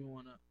 I've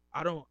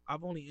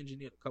only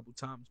engineered a couple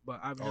times, but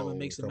I've never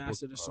mixed and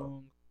mastered a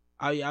song.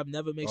 I've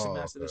never mixed and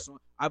mastered a song.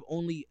 I've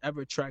only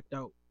ever tracked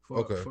out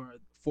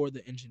for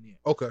the engineer.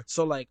 Okay.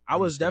 So like I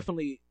was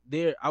definitely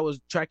there. I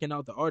was tracking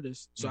out the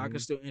artist, so I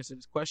could still answer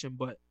this question.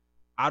 But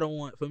I don't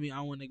want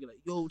nigga like,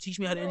 yo, teach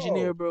me how to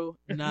engineer, bro.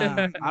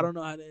 Nah, I don't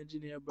know how to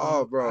engineer, bro.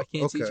 Oh, bro. I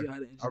can't teach Okay. you how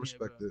to engineer. I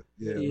respect bro. it.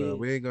 Yeah, Yeah. no,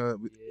 we ain't gonna.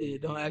 Yeah,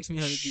 don't ask me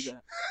how to do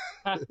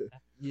that.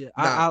 Yeah,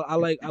 Nah. I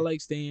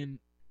like staying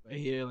right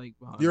here, like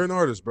behind. You're an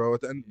artist, bro.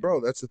 At the end,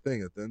 bro, that's the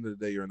thing. At the end of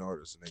the day, you're an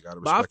artist, and they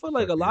gotta But I respect. feel the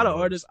like fact a that lot you're of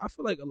an artists. I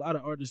feel like a lot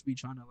of artists be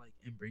trying to like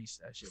embrace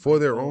that shit for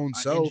like, their yo, own I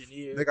self.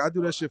 engineer, Like I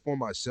do or that shit for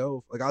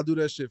myself. Like I'll do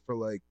that shit for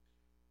like.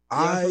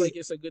 I feel like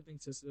it's a good thing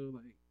to still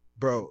like.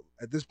 Bro,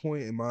 at this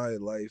point in my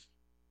life,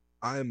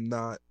 I am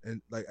not,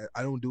 and like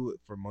I don't do it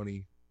for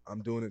money.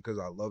 I'm doing it because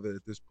I love it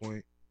at this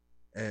point.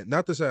 And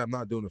not to say I'm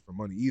not doing it for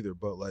money either,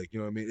 but like, you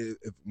know what I mean?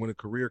 If when a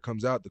career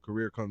comes out, the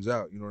career comes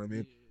out. You know what I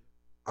mean? Yeah.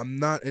 I'm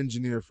not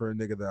engineering for a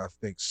nigga that I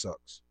think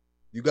sucks.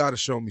 You got to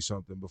show me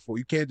something before.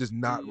 You can't just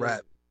not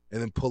rap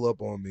and then pull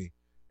up on me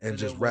and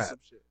just rap.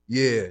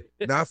 Yeah,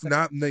 no,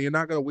 you're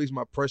not gonna waste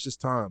my precious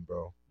time,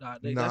 bro. Nah,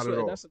 not at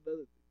all. That's another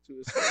thing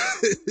too.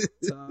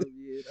 Time,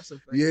 yeah, that's a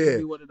fact. Yeah, they can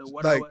be one of the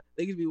 1 like, hour.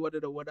 They can be one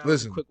of the 1 hour,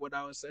 listen, quick 1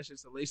 hour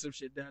sessions to lay some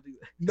shit down.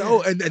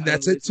 No, and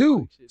that's it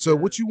too. So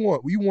down. what you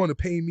want? You want to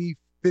pay me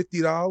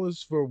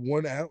 $50 for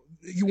 1 hour?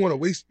 You want to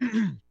waste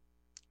an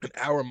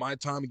hour of my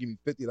time and give me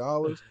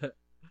 $50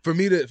 for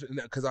me to?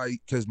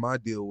 Because my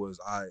deal was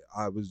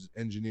I was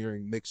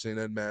engineering, mixing,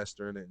 and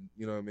mastering, and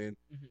you know what I mean,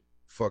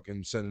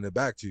 fucking sending it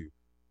back to you.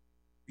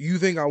 You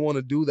think I want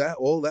to do that?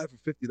 All that for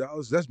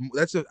 $50?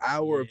 That's an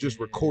hour of just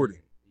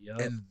recording. Yep.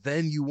 And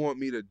then you want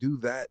me to do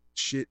that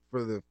shit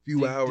for the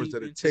few hours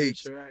that it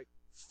takes?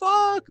 Fuck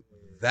Fuck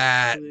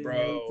that,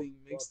 bro.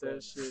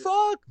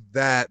 Fuck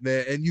that,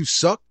 man. And you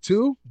suck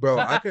too, bro.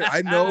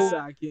 I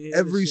know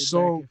every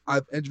song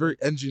I've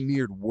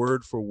engineered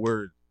word for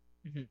word.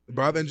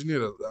 Bro, I've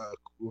engineered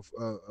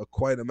a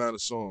quite amount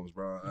of songs,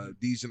 bro. A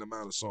decent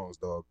amount of songs,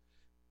 dog.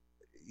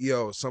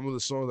 Yo, some of the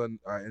songs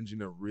I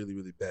engineered really,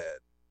 really bad.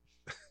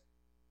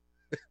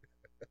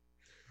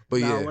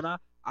 But now, yeah, when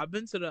I've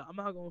been to the, I'm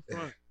not going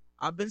front.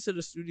 I've been to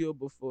the studio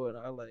before, and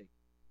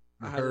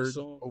I had a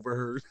song.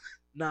 Overheard.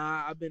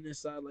 Nah, I've been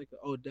inside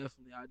I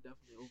definitely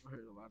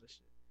overheard a lot of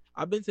shit.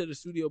 I've been to the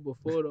studio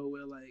before though,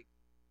 where like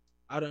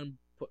I done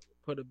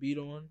put a beat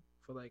on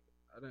for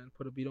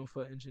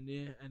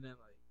engineer, and then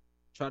like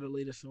try to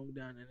lay the song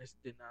down, and it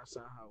did not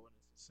sound how I wanted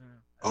it to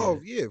sound.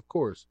 Oh yeah, of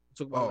course.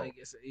 Talk about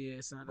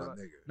it sounded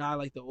like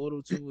like the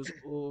auto tune was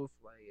off,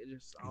 like it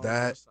just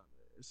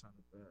it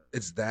sounded bad.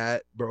 It's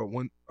that, bro.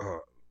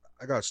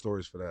 I got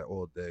stories for that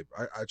all day.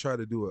 I try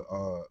to do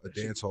a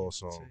dance hall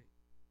song,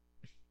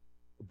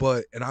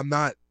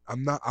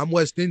 I'm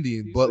West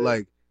Indian, but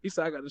like. He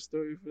said, I got a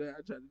story for that.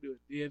 I tried to do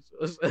a dance.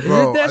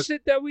 Bro, that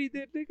shit that we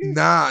did, nigga?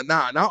 Nah,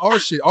 not our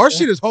shit. Our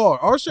shit is hard.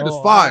 Our shit is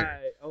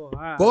fire. All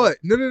right. But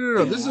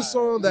no. This is a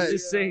song that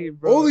just saying,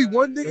 bro. Only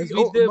one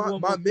nigga.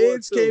 My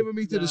mans came with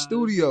me to the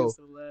studio,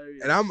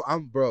 and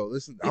I'm bro.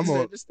 Listen, I'm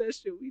on. That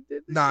shit we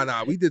did.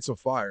 Nah. We did some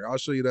fire. I'll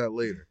show you that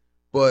later.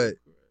 But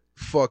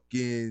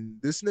fucking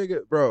this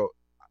nigga, bro.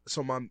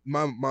 So my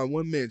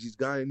one man, he's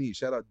Guyanese.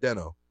 Shout out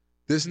Deno.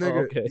 This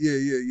nigga,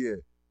 yeah.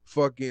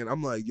 Fucking,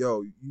 I'm like,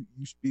 yo,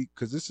 you speak,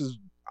 cause this is,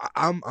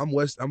 I'm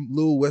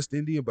little West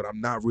Indian, but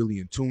I'm not really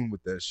in tune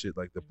with that shit,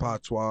 like the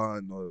patois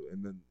and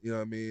then, you know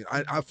what I mean?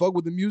 I fuck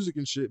with the music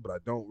and shit, but I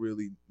don't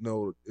really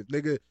know if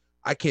nigga,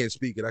 I can't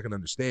speak it, I can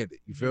understand it.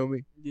 You feel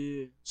me?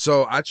 Yeah.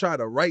 So I tried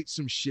to write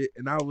some shit,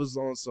 and I was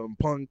on some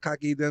punk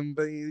kaki them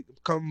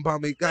come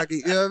me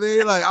kaki, you know what I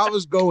mean? Like I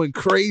was going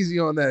crazy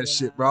on that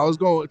shit, bro. I was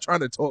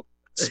trying to talk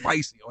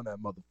spicy on that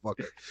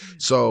motherfucker.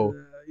 So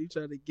you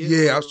trying to get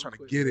it? I was trying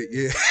to get it,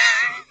 yeah.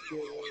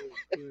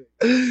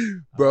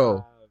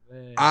 Bro,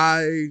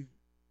 I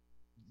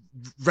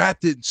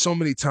rapped it so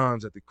many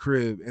times at the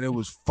crib, and it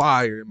was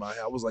fire in my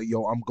head. I was like,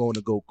 yo, I'm going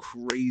to go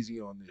crazy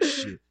on this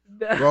shit.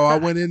 Bro, I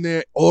went in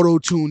there,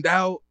 auto-tuned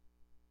out.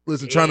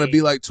 Listen, trying to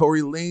be like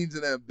Tory Lanez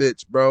in that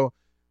bitch, bro.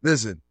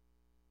 Listen,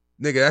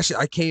 nigga, that shit,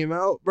 I came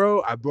out,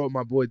 bro. I brought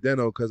my boy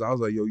Deno, because I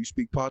was like, yo, you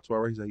speak patois,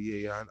 right? He's like,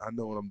 yeah, I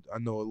know I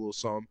know a little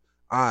something.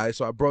 All right,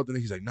 so I brought the nigga.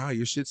 He's like, nah,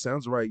 your shit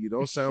sounds right. You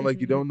don't sound like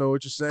you don't know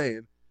what you're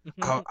saying.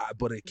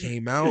 But it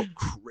came out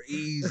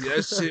crazy.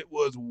 That shit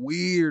was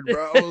weird,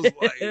 bro. I was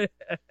like,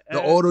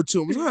 the auto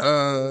tune was,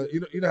 you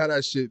know how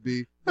that shit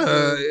be. I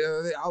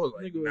was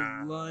like,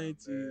 nah, lying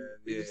to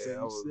you. Yeah,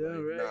 I was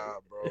like, nah,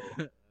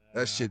 bro.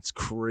 That shit's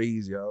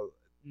crazy. To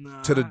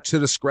the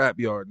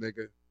scrapyard,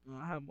 nigga. No,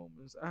 I had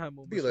moments.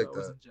 Be like I that.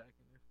 wasn't jacking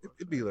it.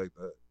 It'd be like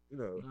that, you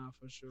know. Nah,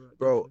 for sure.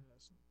 Bro,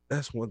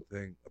 that's one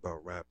thing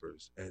about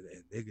rappers and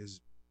niggas.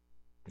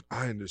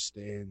 I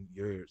understand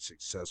you're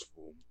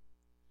successful.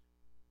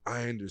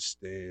 I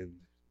understand,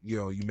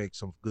 you make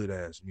some good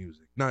ass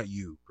music. Not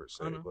you per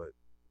se, but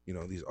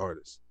these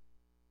artists.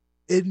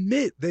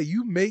 Admit that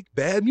you make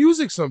bad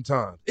music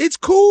sometimes. It's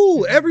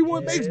cool.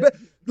 Everyone makes bad.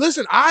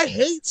 Listen, I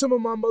hate some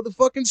of my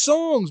motherfucking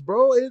songs,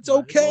 bro. It's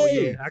okay. Oh,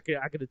 yeah.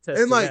 I could attest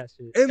to that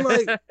shit. And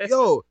like,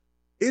 yo,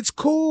 it's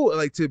cool,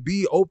 like, to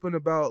be open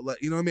about,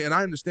 like, you know what I mean? And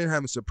I understand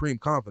having supreme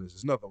confidence.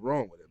 There's nothing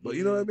wrong with it. But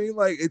you know what I mean?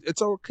 Like,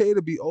 it's okay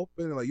to be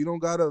open. And, like, you don't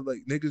gotta, like,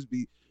 niggas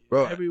be,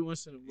 bro. Every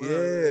once in a while,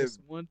 it's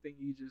one thing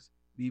you just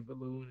Be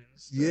balloon and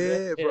stuff.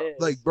 Yeah, bro. Yes.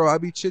 Like, bro, I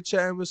be chit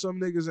chatting with some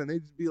niggas and they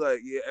just be like,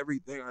 "Yeah,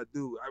 everything I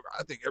do,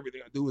 I think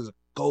everything I do is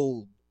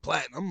gold,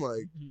 platinum." I'm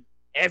like,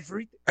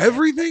 Everything.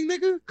 everything,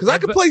 nigga, because I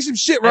could Ever- play some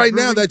shit right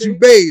now that you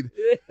everything?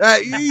 made.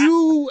 That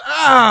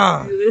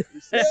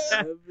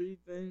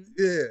Everything.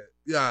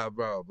 yeah,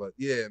 bro. But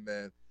yeah,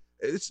 man.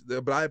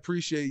 But I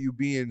appreciate you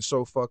being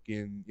so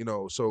fucking,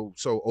 so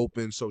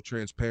open, so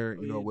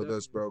transparent, Oh, yeah, with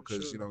us, definitely, bro. for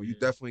Because sure. you Yeah.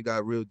 definitely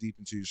got real deep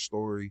into your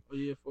story. Oh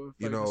yeah, for a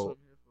You fact, that's what know, I'm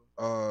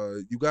here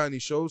for. you got any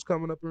shows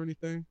coming up or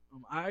anything?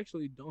 I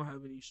actually don't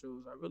have any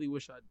shows. I really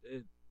wish I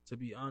did, to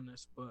be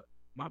honest. But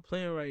my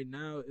plan right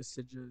now is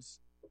to just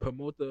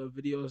promote the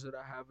videos that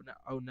I have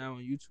out now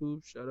on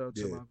YouTube. Shout out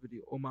to Yeah.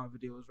 all my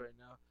videos right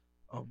now.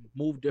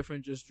 Move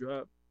Different just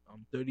dropped.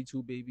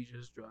 32 Baby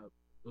just dropped.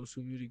 Those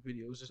two music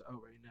videos just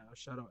out right now.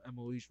 Shout out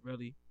Moe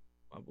Relly,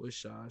 my boy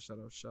Shy. Shout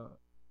out Shy.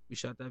 We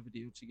shot that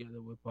video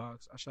together with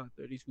Box. I shot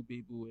 32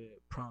 Baby with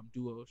Prom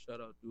Duo. Shout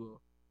out Duo.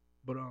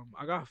 But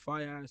I got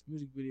fire ass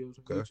music videos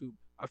on Okay. YouTube.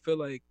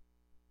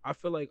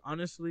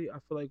 Honestly, I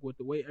feel like with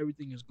the way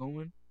everything is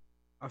going,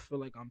 I feel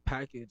like I'm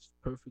packaged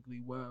perfectly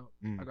well.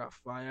 I got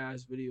fire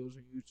ass videos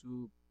on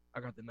YouTube. I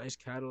got the nice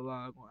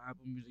catalog on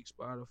Apple Music,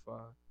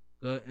 Spotify,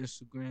 good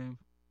Instagram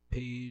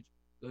page,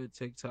 good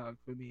TikTok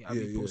for me. I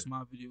be posting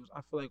my videos.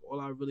 I feel like all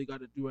I really got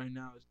to do right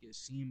now is get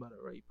seen by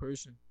the right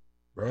person,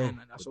 bro. and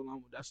that's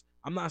all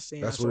I'm not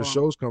saying that's where the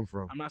shows come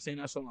from. I'm not saying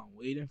that's all I'm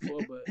waiting for,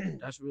 but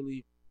that's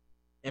really,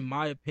 in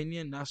my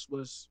opinion, that's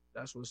what's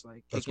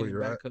like kicking it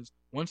back. Because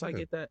once I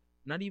get that,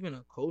 not even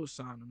a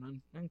co-sign or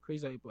nothing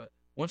crazy, but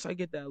once I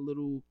get that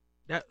little,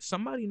 that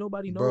somebody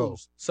nobody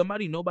knows,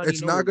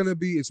 It's not gonna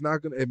be. It's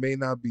not gonna. It may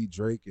not be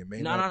Drake. It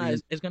may not be.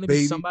 It's gonna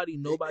Baby. be somebody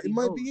nobody It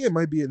knows. might be. It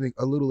might be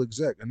a little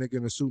exec, a nigga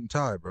in a suit and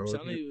tie, bro. I'm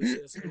telling you,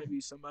 it's gonna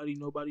be somebody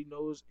nobody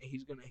knows, and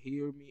he's gonna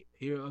hear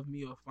of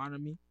me or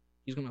find me.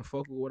 He's gonna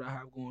fuck with what I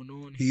have going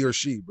on. He or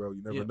she, bro.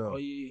 You never know. Oh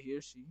yeah, he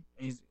or she.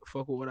 And he's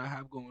fuck with what I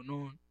have going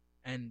on,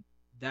 and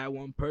that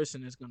one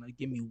person is gonna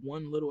give me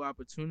one little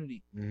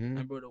opportunity.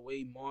 And bro, the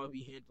way Marv be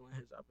handling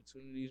his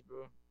opportunities,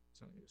 bro, I'm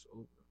telling you, it's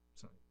over.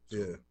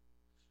 Over.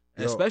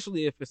 And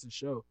especially if it's a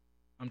show.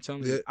 I'm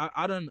telling you,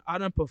 I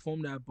done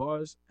performed at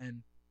bars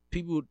and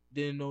people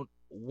didn't know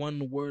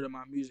one word of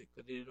my music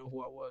because they didn't know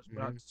who I was.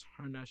 But I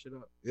turned that shit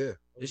up. Yeah,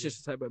 it's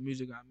just the type of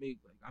music I make.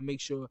 Like I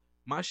make sure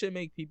my shit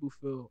make people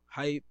feel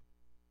hype,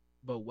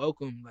 but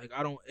welcome. Like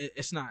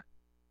it's not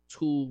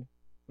too.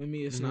 For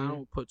me, it's not. I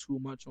don't put too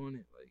much on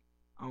it. Like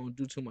I don't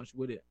do too much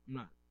with it. I'm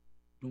not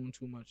doing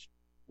too much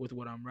with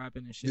what I'm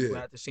rapping and shit.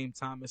 But at the same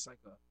time, it's like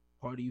a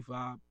party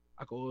vibe.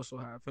 I could also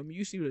have. I mean,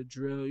 you see the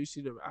drill.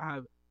 I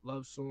have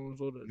love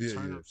songs, all the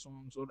turn up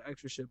songs, all the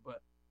extra shit.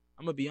 But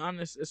I'm gonna be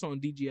honest. It's on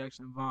DGX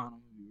and Vaughn.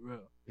 I'm gonna be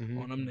real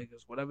on them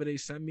niggas. Whatever they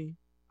send me,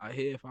 I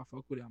hear. If I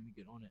fuck with it, I'm gonna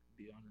get on it. To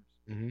be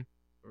honest.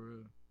 For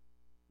real.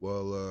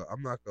 Well,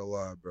 I'm not gonna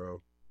lie,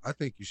 bro. I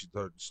think you should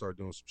start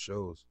doing some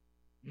shows.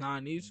 Nah, I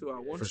need to. I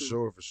want for to.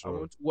 For I sure.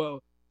 want to.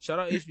 Well, shout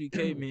out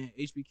HBK, man.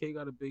 HBK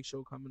got a big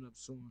show coming up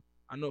soon.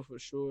 I know for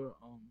sure.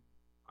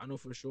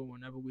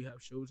 Whenever we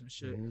have shows and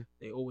shit,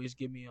 they always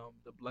give me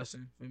the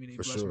blessing. For me, they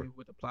bless me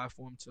with the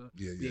platform to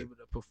be able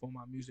to perform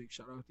my music.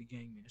 Shout out the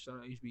gang, man. Shout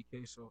out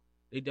HBK. So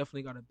they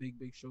definitely got a big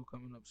show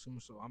coming up soon.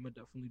 So I'm gonna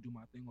definitely do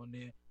my thing on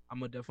there. I'm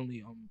gonna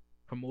definitely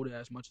promote it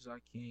as much as I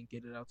can,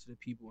 get it out to the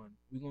people, and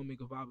we're gonna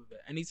make a vibe of it.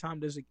 Anytime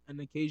there's an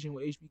occasion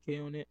with HBK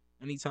on it,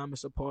 anytime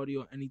it's a party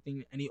or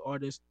anything, any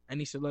artist,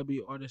 any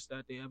celebrity artist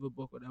that they ever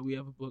book or that we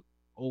ever book,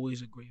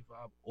 always a great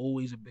vibe,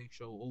 always a big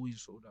show,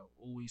 always sold out,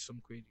 always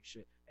some crazy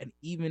shit. And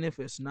even if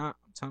it's not,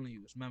 I'm telling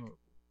you, it's memorable.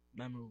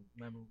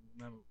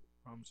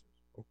 Promises.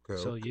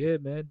 Okay. So yeah,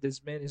 man,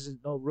 this man isn't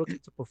no rookie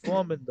to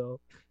performing though.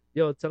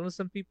 Yo, tell us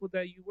some people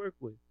that you work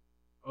with.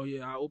 Oh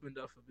yeah, I opened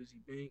up for Busy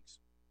Banks.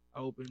 I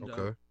opened up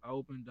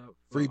for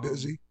Free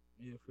Busy.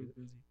 Yeah, Free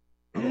Busy.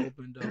 I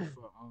opened up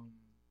for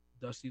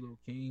Dusty Lil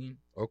Kane.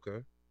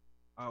 Okay.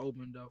 I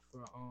opened up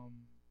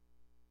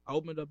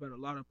at a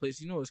lot of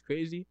places. You know what's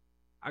crazy?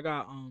 I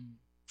got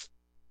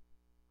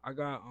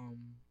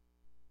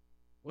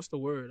what's the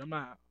word?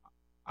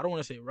 I don't want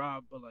to say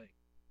robbed, but like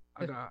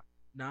I got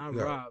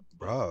robbed.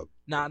 Robbed.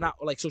 Nah, not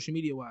like social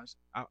media wise.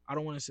 I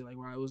don't want to say like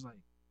where I was like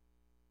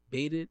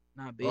baited,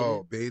 not baited.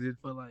 Oh, baited.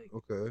 But like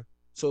okay.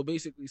 So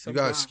basically, you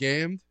got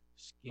scammed.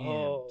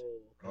 Oh,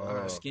 I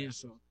got scammed.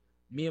 So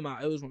it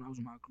was when I was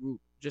in my group,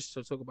 just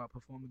to talk about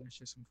performing and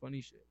shit, some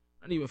funny shit.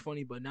 Not even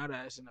funny, but now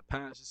that it's in the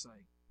past, it's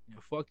like,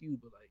 fuck you,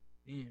 but like,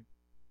 damn.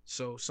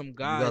 So some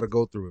guy, you gotta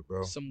go through it,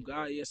 bro. Some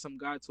guy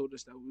told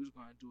us that we was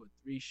gonna do a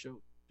three show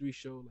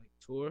like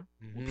tour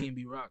with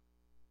PNB Rock,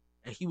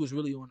 and he was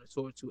really on the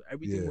tour too.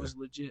 Everything was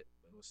legit,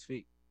 but it was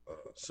fake.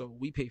 So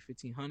we paid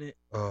 $1,500.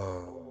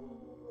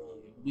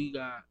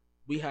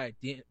 We had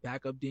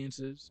backup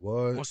dancers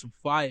on some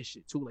fire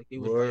shit too. Like they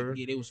was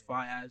they was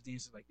fire ass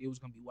dancers. Like they was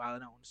gonna be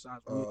wilding out on the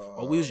sides.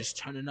 Or we was just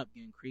turning up,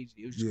 getting crazy.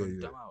 It was just gonna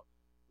dumb out.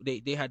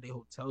 They had their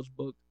hotels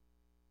booked.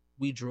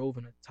 We drove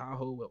in a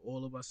Tahoe with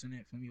all of us in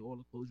it. For me, all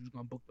the clothes. We was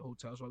gonna book the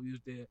hotels while we was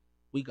there.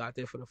 We got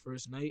there for the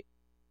first night.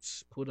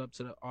 Pulled up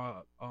to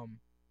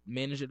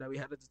manager that we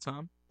had at the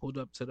time pulled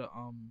up to the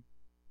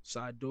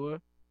side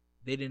door.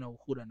 They didn't know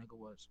who that nigga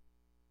was.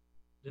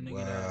 The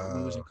nigga that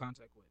we was in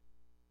contact with.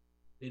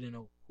 They didn't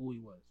know who he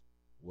was.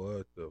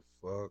 What the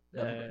fuck?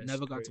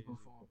 Never got to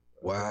perform.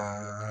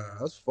 Wow,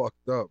 that's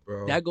fucked up,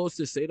 bro. That goes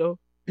to say though,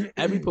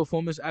 every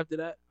performance after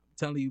that, I'm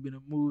telling you, been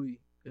a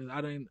movie. Cause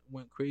I done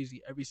went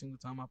crazy every single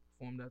time I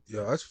performed that.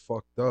 Yeah, that's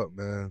fucked up,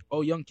 man.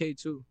 Oh, Young K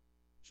too.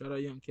 Shout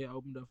out Young K. I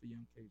opened up for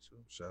Young K too.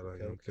 Shout out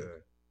Young K.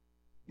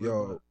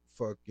 Yo,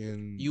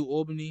 fucking. U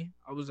Albany.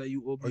 I was at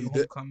U Albany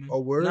homecoming.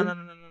 Oh, word?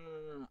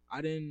 No.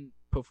 I didn't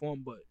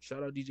perform, but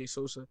shout out DJ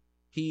Sosa.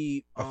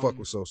 He. I fuck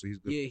with Sosa. He's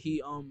good. Yeah,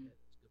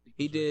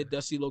 he did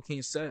Dusty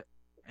Locane's set,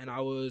 and I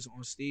was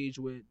on stage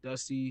with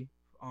Dusty,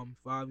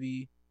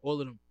 Favi, all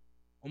of them.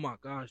 Oh my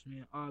gosh,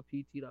 man!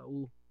 R.P.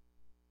 T.U.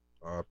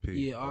 R.P.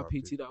 Yeah,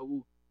 R.P.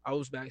 T.U. I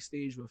was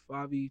backstage with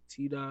Favi,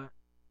 T. Dot,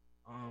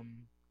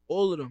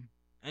 all of them.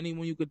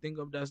 Anyone you could think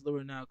of that's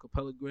living now,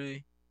 Capella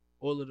Gray,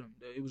 all of them.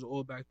 It was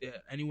all back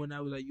there. Anyone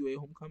that was at UA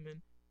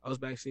homecoming, I was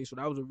backstage. So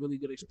that was a really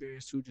good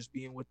experience too, just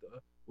being with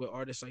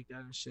artists like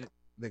that and shit.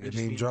 Nigga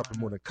name dropping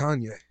more than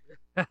Kanye.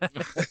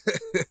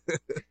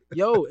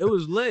 Yo, it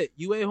was lit.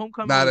 UA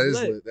homecoming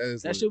was lit.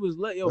 That shit was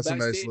lit. Yo, that's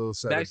backstage, a nice little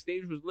setting.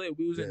 Backstage was lit.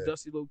 We was in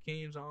Dusty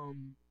Locane's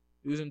room.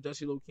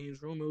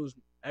 It was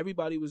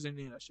everybody was in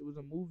there. That shit was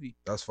a movie.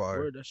 That's fire.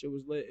 Word, that shit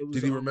was lit. It was,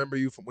 did he remember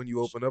you from when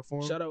you opened up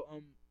for him? Shout out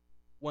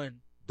when?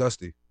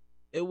 Dusty.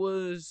 It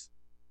was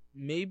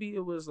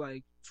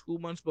like 2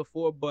 months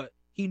before, but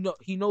he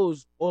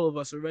knows all of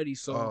us already.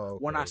 So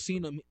when I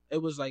seen him,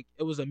 it was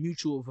a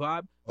mutual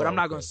vibe. But I'm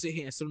not gonna sit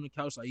here and sit on the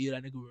couch like, yeah,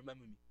 that nigga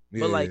remember me.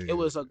 Yeah, but it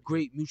was a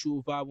great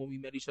mutual vibe when we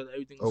met each other.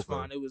 Everything was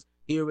fine.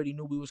 He already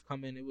knew we was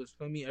coming. It was,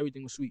 for me,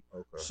 everything was sweet.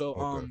 So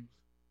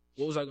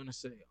what was I gonna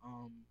say?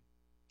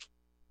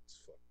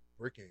 It's fucking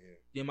breaking here.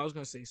 Yeah, I was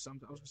gonna say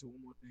something. I was gonna say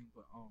one more thing,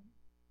 but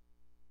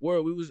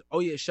where we was. Oh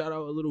yeah, shout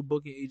out a little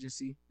booking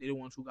agency. They the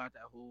ones who got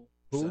that whole.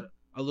 Who?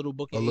 A little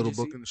booking.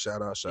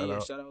 Shout out. Shout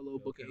out a little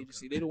booking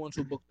agency. They the ones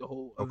who booked the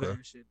whole event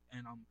and shit.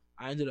 And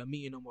I ended up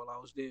meeting them while I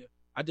was there.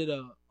 I did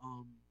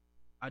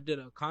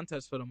a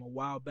contest for them a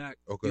while back.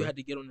 You had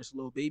to get on this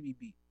little baby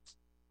beat.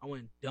 I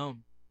went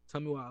dumb.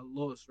 Tell me why I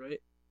lost, right?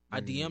 I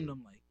DM'd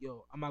them like,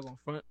 yo, I'm not gonna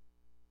front.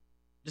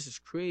 This is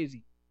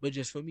crazy. But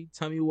just for me,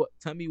 tell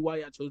me why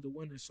I chose the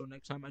winner. So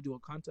next time I do a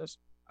contest,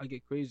 I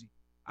get crazy.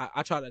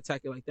 I try to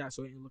attack it like that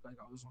so it didn't look like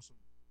I was on some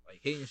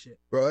hating shit.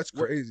 Bro, that's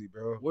crazy,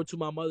 bro. Word to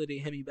my mother, they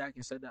hit me back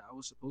and said that I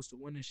was supposed to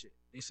win this shit.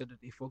 They said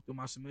that they fucked with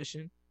my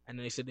submission and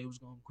then they said they was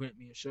gonna grant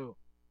me a show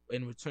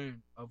in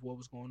return of what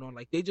was going on.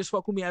 Like, they just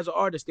fuck with me as an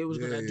artist. They was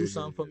gonna do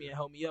something for me and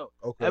help me out.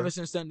 Ever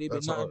since then, they've been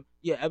nothing. Hard.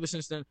 Yeah, ever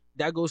since then,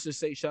 that goes to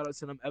say shout out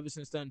to them. Ever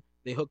since then,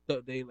 they hooked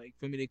up. They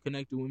they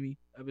connected with me.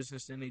 Ever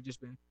since then, they just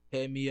been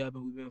hitting me up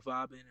and we've been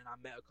vibing. And I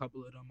met a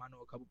couple of them. I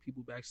know a couple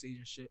people backstage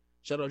and shit.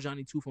 Shout out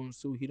Johnny Two Phones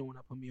too. He the one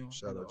that put me on.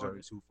 Shout out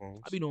Johnny Two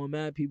Phones. I be knowing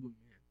mad people,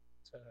 man.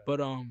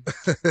 But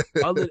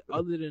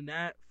other than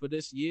that, for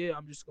this year,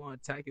 I'm just gonna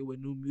attack it with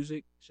new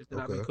music, shit that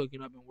I've been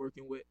cooking, I've been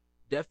working with.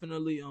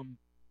 Definitely,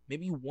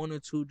 maybe 1 or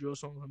 2 drill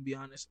songs. I'm gonna be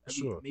honest,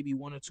 maybe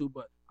 1 or 2,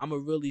 but I'm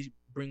gonna really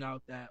bring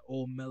out that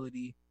old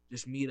melody.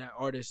 Just me, that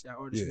artist. Yeah.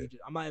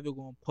 I'm not even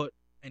gonna put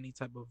any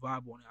type of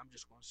vibe on it. I'm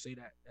just gonna say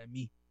that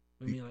me.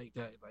 I mean, like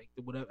that, like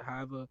whatever.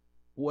 However,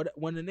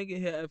 when a nigga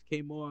hear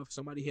Fkmarr, if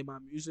somebody hear my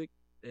music,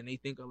 then they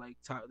think of like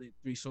top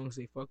 3 songs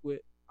they fuck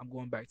with. I'm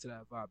going back to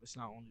that vibe. It's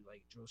not only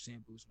like drill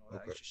samples and all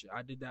that extra shit.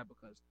 I did that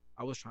because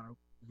I was trying to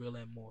reel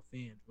in more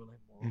fans, reel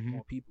in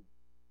more people.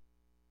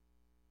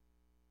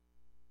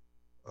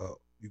 Oh,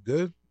 you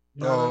good?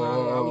 No.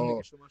 I was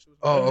making sure my shit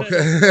was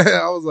okay.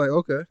 I was like,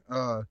 okay.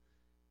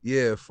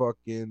 Yeah,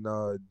 fucking.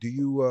 Do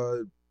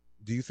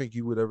you think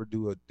you would ever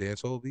do a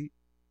dancehall beat?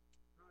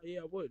 Yeah,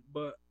 I would,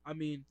 but I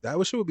mean,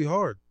 that shit would be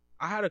hard.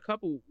 I had a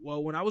couple.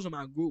 Well, when I was in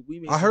my group, we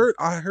made. I heard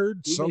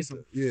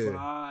something.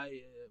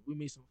 We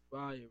made some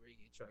fire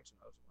reggae tracks when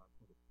I was in my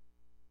group.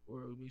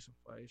 Or we made some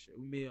fire shit.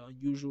 We made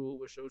Unusual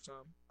with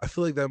Showtime. I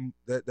feel like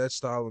that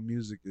style of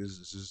music is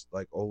just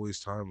like always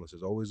timeless.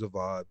 It's always a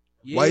vibe.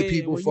 Yeah, white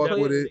people fuck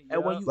with it.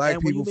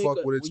 Black people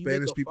fuck with it.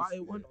 Spanish people.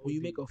 When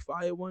you make a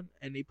fire one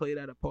and they play it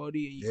at a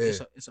party and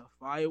it's a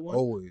fire one,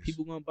 always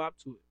people gonna bop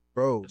to it.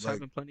 Bro, it's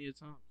happened plenty of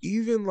times.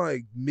 Even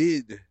like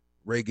mid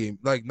reggae,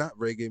 like not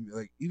reggae,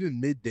 like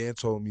even mid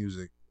dancehall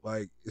music,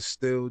 like it's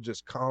still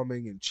just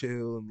calming and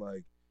chill and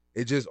like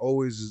it's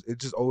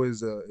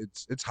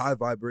high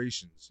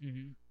vibrations.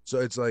 Mm-hmm. So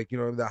it's like,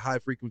 that high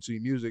frequency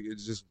music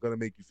is just gonna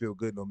make you feel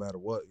good no matter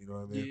what. You know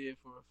what I mean? Yeah,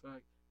 for a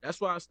fact.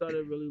 That's why I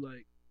started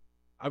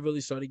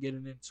really started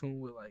getting in tune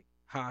with like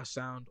how I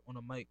sound on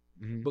a mic,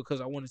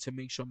 because I wanted to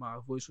make sure my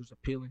voice was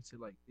appealing to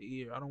like the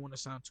ear. I don't want to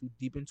sound too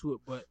deep into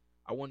it, but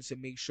I wanted to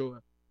make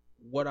sure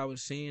what I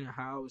was saying and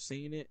how I was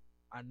saying it,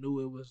 I knew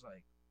it was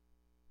like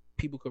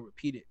people could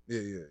repeat it.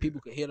 Yeah. People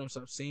could hear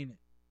themselves saying it.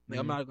 Like,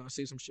 I'm not gonna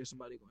say some shit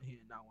somebody gonna hear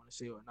and not want to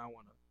say or not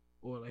want to,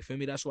 or like, for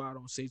me, that's why I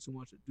don't say too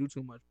much or do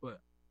too much. But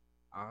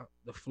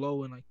the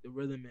flow and like the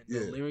rhythm and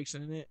Yeah. the lyrics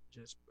in it,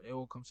 just it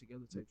all comes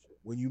together type shit.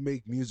 When you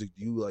make music,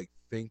 do you like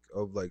think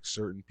of like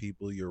certain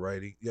people you're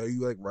writing? Yeah,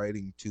 you like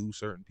writing to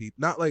certain people,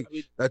 not like I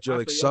mean, that you're I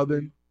like feel you, I feel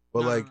subbing, you.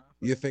 but Nah, like I feel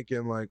you're you.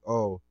 thinking like,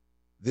 oh,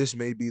 this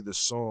may be the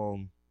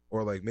song,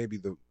 or like maybe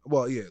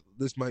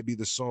this might be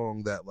the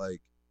song that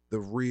like the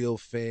real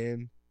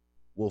fan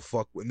will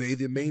fuck with. Maybe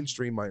the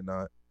mainstream might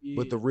not,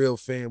 but Yeah. the real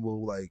fan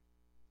will like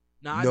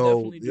Nah, I know,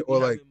 definitely do be or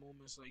like having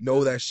moments like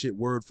know that. that shit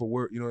word for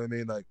word. You know what I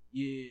mean? Like,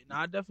 Yeah,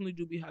 nah, I definitely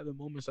do be having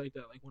moments like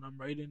that. Like when I'm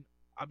writing,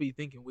 I be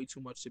thinking way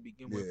too much to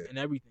begin with, Yeah. and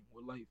everything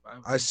with life. I I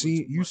think way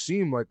see too you much.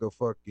 seem like a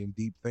fucking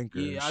deep thinker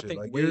and Yeah, I shit. think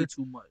Like way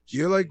too much.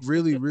 you're like Like,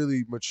 really,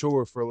 really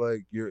mature for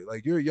like you're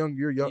young,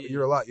 you're Yeah.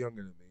 a lot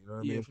younger than me. You know what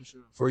I yeah, mean? for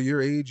sure. For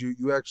your age,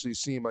 you actually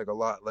seem like a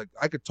lot. Like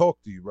I could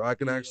talk to you, bro. I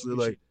can Yeah, I actually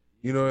appreciate like,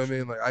 that. you Yeah, know for what I sure.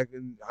 mean?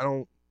 Like I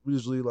don't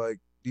usually like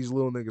these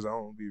little niggas. I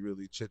don't be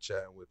really chit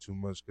chatting with too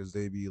much because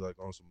they be like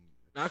on some,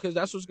 Nah, cause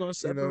that's what's gonna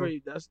you know?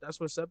 separate. That's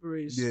what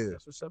separates. Yeah.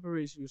 That's what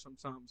separates you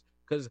sometimes.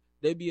 Cause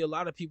there be a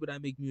lot of people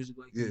that make music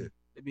like Yeah. me.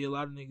 There be a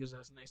lot of niggas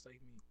that's nice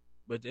like me.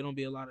 But there don't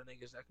be a lot of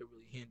niggas that could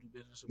really handle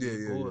business or Yeah, be a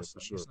yeah, yeah, boss. for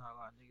Like sure. it's not a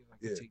lot of niggas that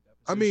Yeah. can take that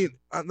I position.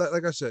 mean,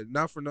 like I said,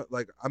 not for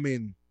like I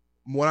mean,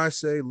 when I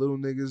say little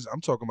niggas,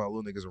 I'm talking about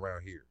little niggas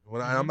around here. When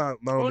I'm not,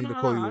 I don't Oh mean to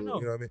no, call you, I little, you know.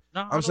 know what I mean?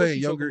 Nah, I I'm know what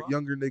saying you talking about.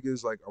 younger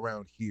niggas like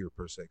around here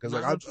per se, because Nah,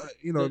 like I know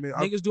you know what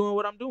I mean? niggas doing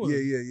what I'm doing.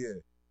 Yeah.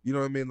 You know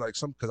what I mean? Like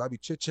because I be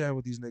chit chatting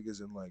with these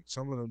niggas and like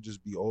some of them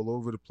just be all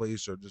over the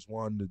place or just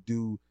wanting to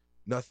do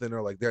nothing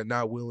or like they're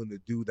not willing to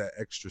do that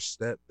extra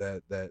step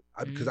that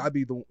because I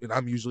be the and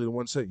I'm usually the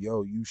one saying,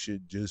 yo, you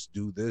should just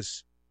do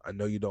this. I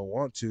know you don't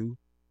want to,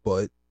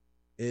 but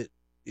it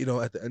you know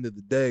at the end of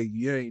the day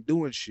you ain't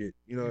doing shit.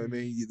 You know what I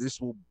mean?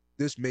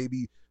 This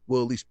maybe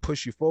will at least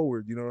push you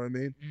forward. You know what I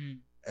mean?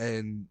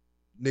 And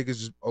niggas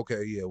just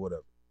okay, yeah,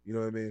 whatever. You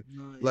know what I mean?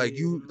 Nah, Like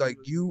yeah,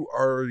 you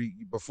already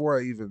before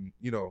I even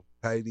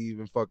had to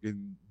even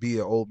fucking be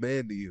an old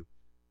man to you,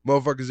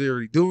 motherfuckers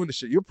already doing the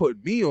shit. You're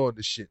putting me on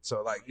the shit.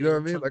 So like you know what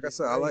I mean? Like I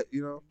said, I like not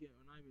even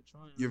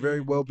trying. you're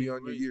very well I'm getting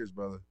beyond your right. years,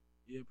 brother.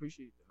 Yeah,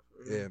 appreciate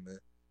that. For real. Yeah, man.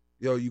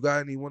 Yo, you got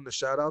anyone to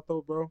shout out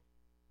though, bro?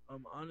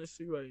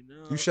 Honestly, right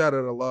now, You shouted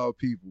a lot of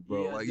people,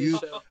 bro. yeah, I like did you,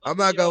 shout- I'm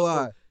not gonna Yo,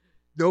 lie.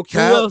 No Who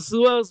cap. else?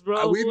 Who else,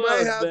 bro? We Who might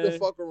else, have to man?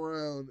 fuck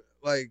around,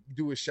 like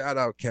do a shout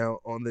out count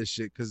on this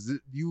shit because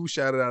you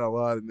shouted out a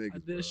lot of niggas. I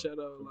did bro. shout out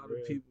a lot real.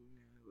 of people,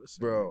 man. Listen,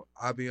 Bro,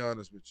 I'll be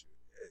honest with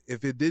you.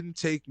 If it didn't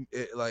take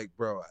it, like,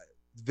 bro,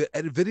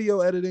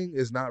 video editing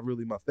is not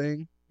really my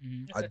thing.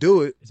 I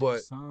do it,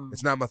 but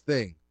it's not my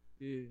thing.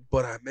 Yeah.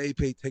 But I may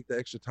take the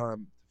extra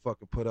time to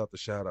fucking put out the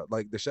shout out,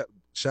 like the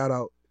shout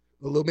out,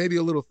 maybe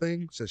a little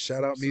thing says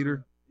shout out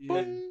meter. Yeah.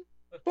 Boom,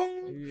 boom.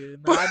 Yeah,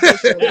 nah, I did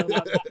shout out a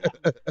lot of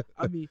people.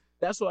 I mean,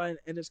 that's why,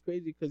 and it's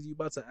crazy because you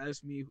about to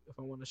ask me if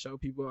I want to shout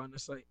people out, and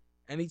it's like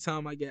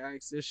anytime I get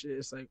asked this shit,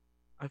 it's like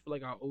I feel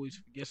like I always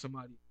forget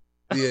somebody.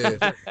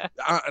 Yeah,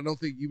 I don't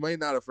think you might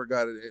not have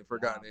forgotten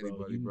Nah,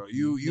 anybody, bro.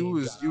 you You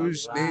was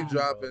name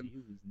dropping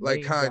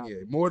like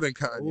Kanye, more than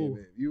Kanye, Ooh.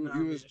 man. You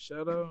Man, was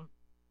shout out.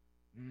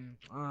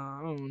 I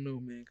don't know,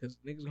 man, because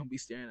niggas gonna be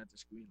staring at the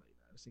screen like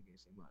that. This nigga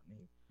ain't say my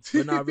name.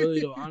 But not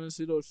really though.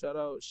 Honestly though, shout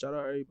out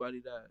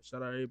everybody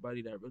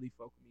that really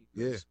fuck with me.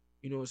 Yeah.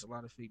 You know it's a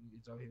lot of fake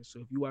niggas out here. So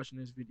if you watching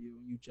this video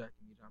and you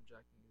jacking me, I'm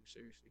jacking you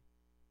seriously.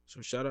 So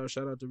shout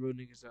out the real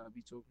niggas that I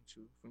be talking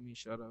to. For me,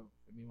 shout out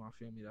for me and my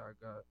family that I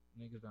got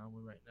niggas that I'm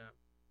with right now.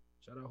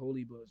 Shout out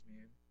Holy Buzz,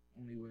 man.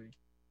 Only way.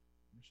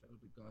 And shout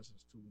out to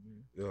Gossins too,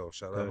 man. yo.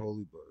 Shout out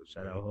Holy Buzz.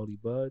 Shout man. out Holy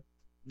Bud.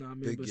 Nah, I mean,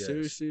 Big but yes.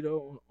 seriously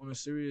though, on a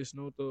serious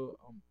note though,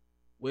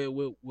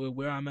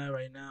 where I'm at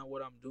right now,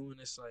 what I'm doing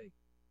is like,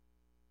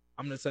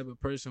 I'm the type of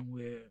person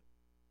where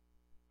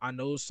I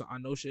know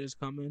shit is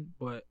coming,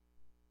 but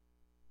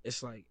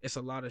it's like it's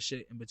a lot of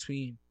shit in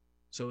between.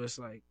 So it's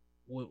like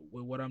with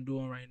what I'm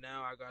doing right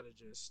now, I gotta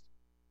just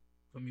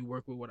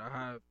work with what I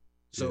have.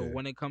 So Yeah.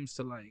 when it comes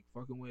to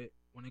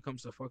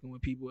fucking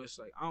with people, it's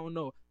like I don't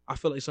know. I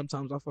feel like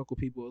sometimes I fuck with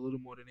people a little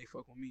more than they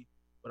fuck with me.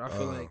 But I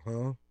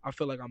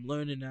feel like I'm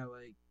learning that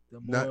like the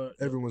more Not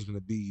everyone's gonna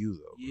be you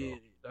though. yeah, bro.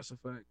 that's a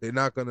fact. They're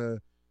not gonna.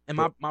 And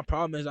my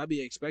problem is I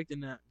be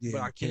expecting that, Yeah,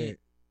 but I you can't.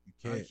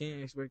 You I can't.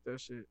 can't expect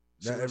that shit.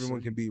 Not So everyone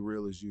it's can be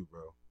real as you,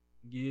 bro.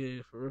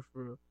 yeah, for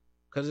real.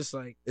 Cause it's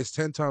like It's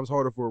 10 times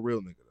harder for a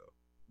real nigga though.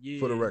 yeah,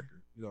 For the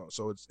record,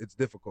 so it's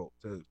difficult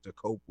to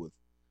cope with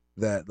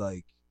that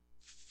like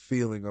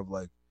feeling of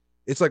like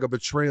it's like a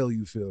betrayal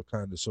you feel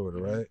kind of sort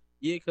of right.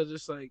 Yeah, cause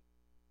it's like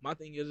my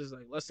thing is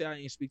like let's say I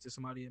ain't speak to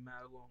somebody in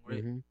mad long,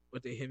 right? Mhm.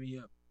 But they hit me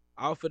up.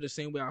 I'll feel the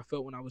same way I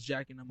felt when I was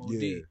jacking them OD.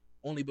 Yeah.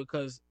 Only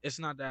because it's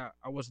not that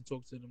I wasn't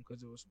talking to them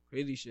because it was some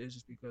crazy shit. It's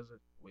just because of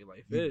the way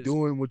life You're is.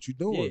 doing what you're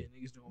Yeah, doing.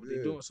 niggas doing what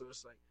they doing. So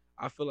it's like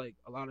I feel like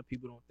a lot of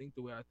people don't think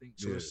the way I think.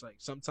 So Yeah. it's like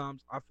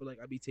sometimes I feel like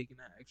I be taking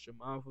that extra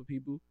mile for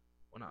people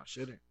when I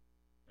shouldn't,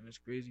 and it's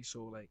crazy.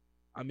 So like,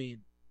 I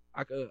mean,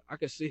 I could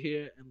sit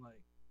here and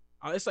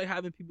like, it's like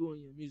having people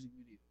in your music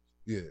videos.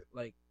 Yeah.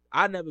 Like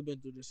I never been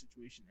through this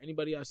situation.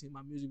 Anybody I seen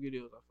my music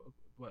videos, I fuck with.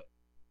 But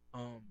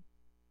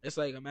it's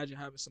like imagine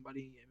having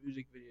somebody in your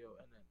music video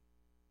and then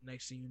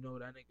next thing you know,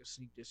 that nigga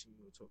sneak this and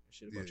you were talking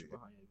shit about Yeah. you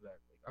behind your back.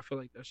 Like I feel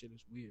like that shit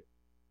is weird.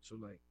 So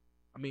like,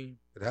 I mean,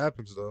 It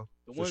happens though.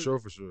 the For ones sure,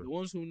 for sure. the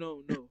ones who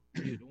know know.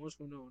 Yeah, the ones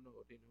who know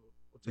they know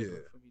what type Yeah.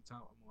 of for me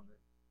time I'm on and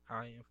how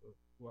I am for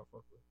who I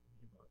fuck with.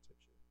 You know, type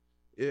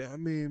shit. Yeah, I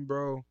mean,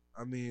 bro.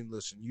 I mean,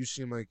 listen, you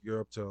seem like you're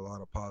up to a lot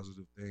of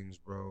positive things,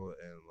 bro,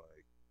 and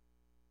like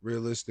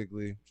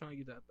realistically, I'm trying to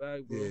get that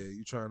bag, bro. yeah,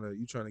 you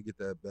trying to get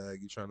that bag.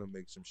 You trying to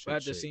make some shit. But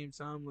at the shake. same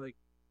time, like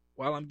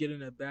while I'm getting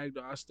that bag,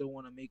 though, I still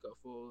want to make up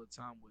for all the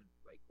time with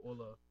like all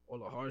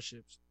the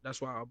hardships. That's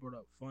why I brought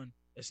up fun.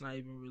 It's not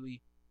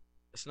really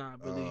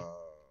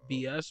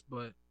BS,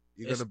 but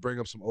You're gonna bring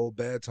up some old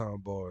bad time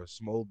bars,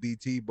 some old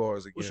BT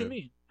bars again. what you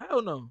mean?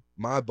 Hell no.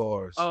 My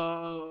bars.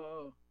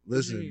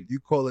 Listen, you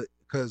call it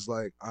because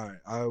like I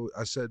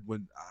said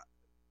when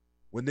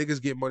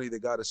niggas get money they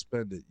gotta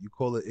spend it. You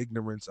call it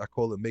ignorance. I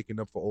call it making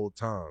up for old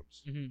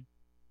times. mm-hmm.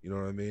 You know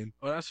what I mean?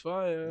 Oh, that's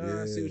fire.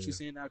 Yeah. I see what you're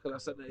saying now because I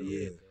said that. Yeah.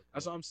 Yeah.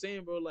 That's what I'm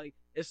saying, bro. Like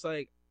it's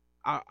like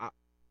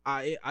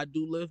I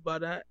do live by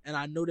that, and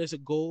I know there's a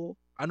goal.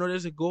 I know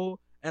there's a goal,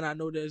 and I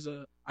know there's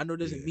a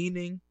Yeah.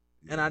 meaning,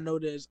 Yeah. and I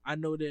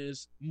know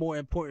there's more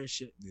important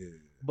shit. Yeah.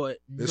 But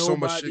There's so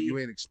much shit you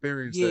ain't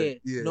experienced. Yeah.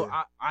 Yeah. No,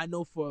 I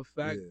know for a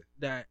fact Yeah.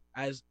 that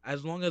as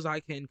long as I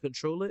can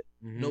control it,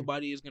 Mhm.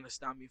 nobody is gonna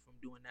stop me from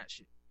doing that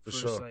shit. For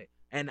First, sure. like,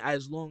 and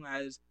as long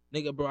as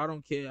nigga, bro, I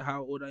don't care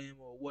how old I am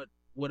or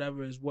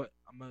whatever is what.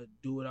 I'm gonna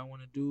do what I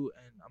want to do,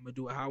 and I'm gonna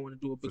do it how I want to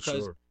do it For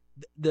because sure.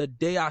 the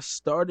day I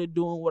started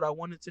doing what I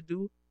wanted to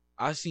do,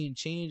 I seen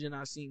change and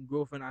I seen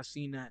growth, and I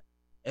seen that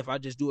if I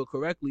just do it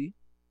correctly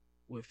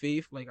with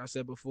faith, like I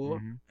said before,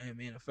 Mhm. and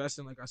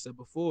manifesting, like I said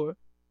before,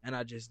 and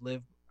I just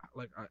live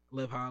like I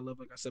live how I live,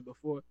 like I said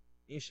before,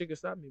 ain't shit can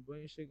stop me, bro.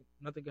 Ain't shit,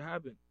 nothing can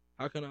happen.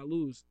 How can I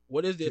lose?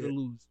 What is there to Yeah.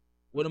 lose?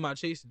 What am I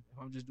chasing if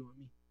I'm just doing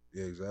me?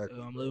 Yeah, exactly.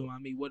 I'm living my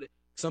me.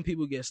 Some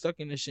people get stuck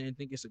in this shit and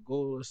think it's a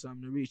goal or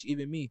something to reach.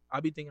 Even me, I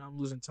be thinking I'm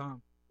losing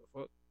time. The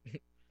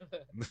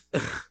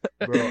fuck,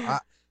 Bro,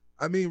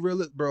 I mean,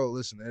 really, bro.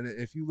 Listen, and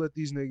if you let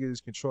these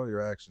niggas control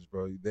your actions,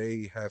 bro,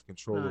 they have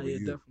control over yeah,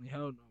 you. definitely,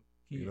 hell no.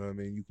 You know what I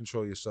mean? You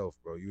control yourself,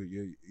 bro.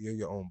 You're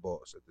your own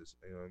boss at this.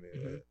 You know what I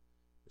mean? Mhm.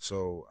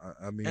 So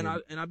I mean,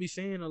 And I be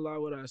saying a lot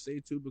what I say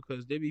too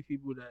because there be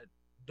people that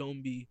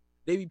don't be.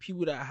 They be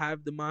people that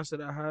have the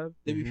mindset I have.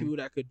 There be Mhm. people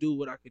that could do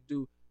what I could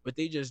do, but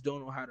they just don't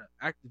know how to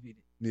activate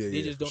it. yeah, They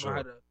yeah, just for don't know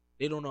how sure. to.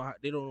 They don't know how.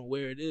 They don't know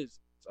where it is.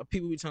 So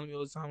people be telling me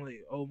all the time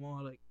like, "Oh,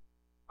 man, like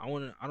I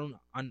want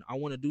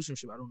to do some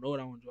shit. But I don't know what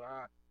I want to do.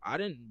 I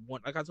didn't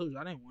want, like I told you,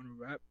 I didn't want to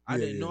rap. I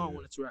Yeah, didn't know yeah, I yeah.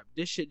 wanted to rap.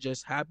 This shit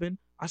just happened.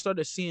 I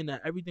started seeing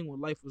that everything with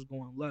life was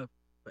going left,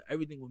 but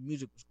everything with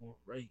music was going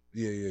right.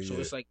 Yeah, So yeah.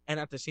 it's like, and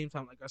at the same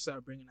time, like I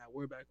said, bringing that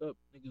word back up,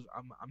 niggas,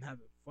 I'm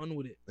having fun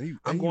with it. And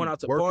I'm going you out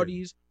to working.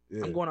 parties.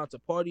 Yeah. I'm going out to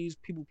parties.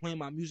 People playing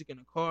my music in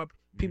the car.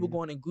 People Mhm.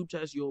 going in group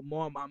chats. Yo,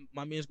 mom,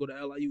 my mans go to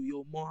LIU.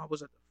 Yo, mom, I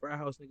was at the frat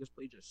house. Niggas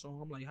played your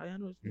song. I'm like, how y'all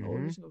know this?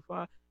 Mhm. This nigga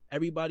fire.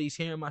 Everybody's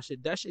hearing my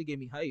shit. That shit get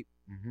me hype.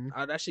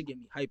 That shit get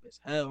me hype as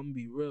hell. I'm gonna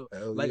be real.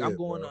 Hell Like yeah, I'm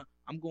going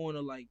bro.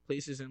 to like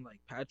places in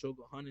like Patrick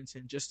or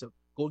Huntington just to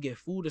go get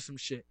food or some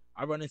shit.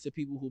 I run into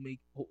people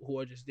who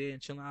are just there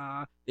and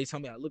chilling. They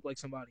tell me I look like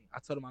somebody. I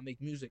tell them I make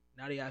music.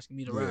 Now they asking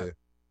me to rap.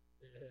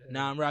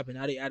 Now I'm rapping.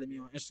 Now they added me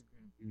on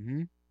Instagram.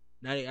 Mhm.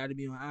 Now they added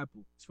me on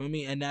Apple. It's for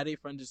me. And now they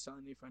friends is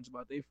telling their friends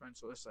about their friends.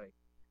 So it's like,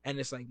 and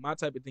it's like my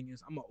type of thing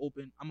is I'm an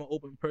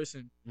open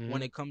person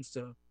when it comes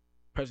to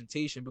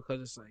presentation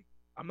because it's like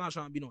I'm not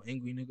trying to be no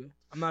angry nigga.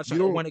 I'm not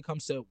trying when it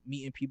comes to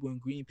meeting people and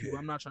greeting people. Yeah.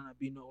 I'm not trying to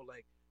be no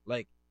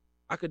like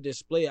I could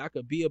display it. I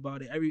could be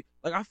about it.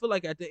 I feel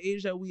like at the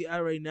age that we at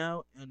right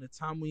now and the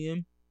time we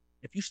in,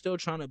 if you still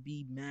trying to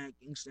be mad,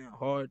 gangsta, and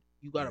hard,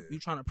 you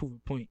trying to prove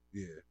a point.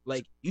 Yeah.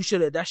 Like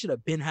that should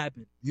have been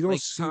happened. You don't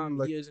like seem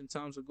like years and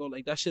times ago.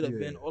 Like that should have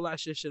been all that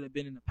shit should have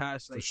been in the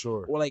past. Like for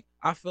sure. or like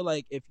I feel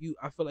like in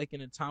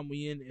the time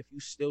we in, if you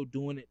still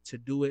doing it to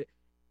do it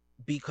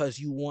because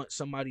you want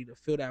somebody to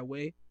feel that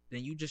way,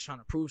 then you just trying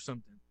to prove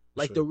something.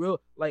 Like Sure.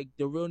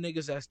 the real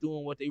niggas that's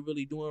doing what they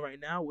really doing right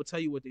now will tell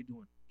you what they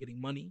doing. Getting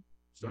money,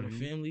 starting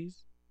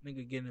families,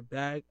 nigga getting a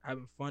bag,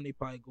 having fun. They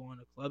probably going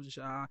to clubs and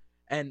shit.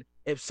 And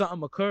if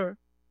something occur,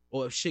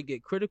 or if shit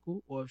get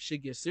critical, or if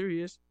shit get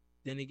serious,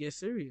 then it gets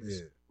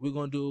serious. Yeah. We're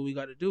gonna do what we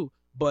gotta do.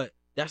 But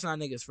that's not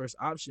niggas' first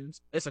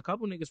options. It's a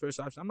couple niggas' first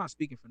options. I'm not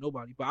speaking for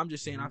nobody, but I'm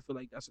just saying I feel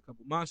like that's a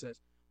couple mindsets.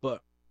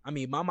 But I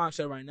mean, my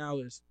mindset right now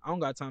is I don't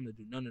got time to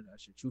do none of that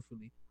shit.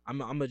 Truthfully, I'm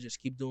gonna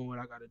just keep doing what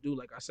I gotta do.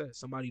 Like I said,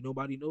 somebody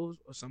nobody knows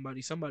or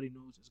somebody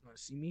knows is gonna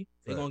see me.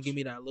 They're gonna give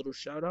me that little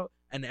shout out,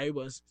 and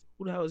everybody's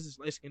who the hell is this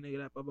light skinned nigga?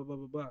 That blah blah blah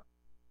blah blah.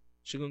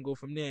 She gonna go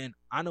from there, and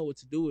I know what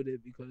to do with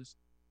it because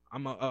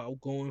I'm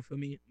going for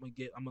me.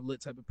 I'm a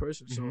lit type of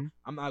person, so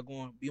I'm not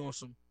going to be on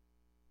some.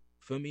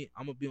 For me,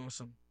 I'm gonna be on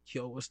some.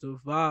 Yo, what's the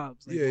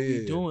vibes? Like, what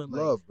we doing?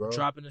 Like, love, bro.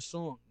 Dropping a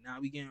song. Now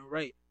we getting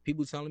right.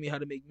 People telling me how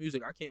to make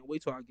music. I can't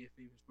wait till I get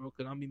famous, bro.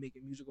 Cause I'm be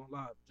making music on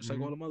live, just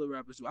like all them other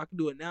rappers do. I can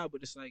do it now,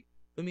 but it's like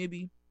for me, it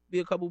be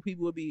a couple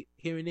people would be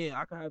here and there.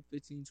 I could have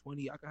 15,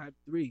 20. I could have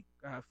 3.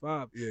 I could have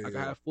 5. I could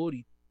have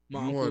 40.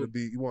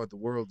 You want the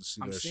world to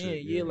see I'm that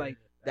saying, shit. yeah, like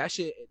that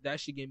shit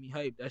get me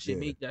hyped. That shit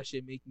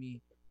make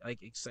me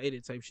like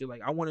excited type shit.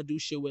 Like I want to do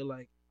shit where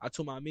like I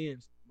told my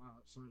mans, my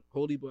son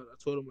Holy, but I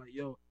told him like,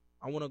 yo,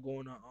 I want to go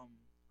on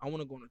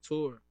a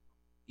tour,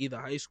 either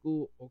high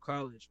school or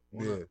college.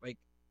 Like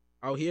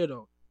out here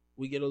though,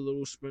 we get a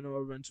little sprinter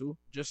or rental.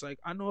 Just like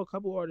I know a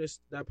couple artists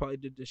that probably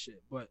did this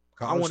shit, but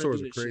I want to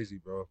do this crazy,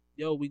 shit. Bro.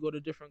 Yo, we go to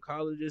different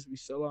colleges, we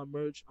sell our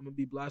merch. I'm gonna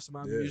be blasting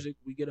my music.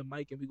 We get a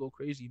mic and we go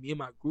crazy. Me and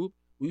my group,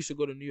 we used to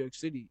go to New York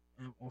City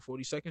and on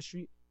 42nd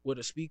Street with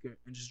a speaker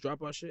and just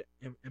drop our shit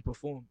and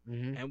perform.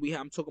 And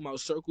I'm talking about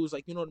circles,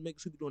 like you know the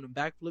niggas who be doing them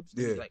backflips.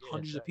 Yeah, like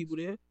hundreds of people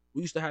there.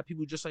 We used to have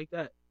people just like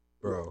that,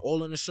 bro,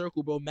 all in a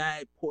circle, bro.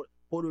 Mad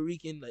Puerto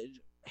Rican, like,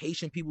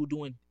 Haitian people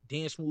doing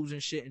dance moves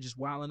and shit and just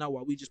wilding out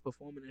while we just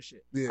performing and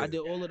shit. I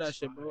did all of that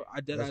shit, bro. I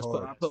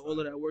put all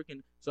of that work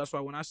in. So that's why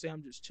when I say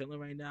I'm just chilling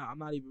right now, I'm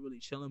not even really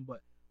chilling,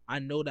 but I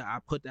know that I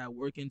put that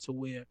work into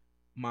where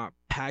my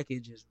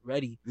package is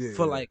ready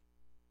for like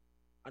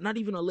not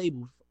even a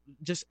label,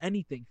 just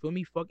anything. Feel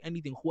me? Fuck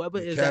anything. Whoever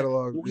is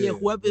catalog,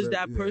 whoever is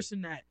that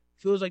person that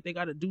feels like they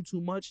gotta do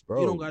too much,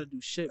 bro, you don't gotta do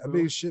shit, bro. I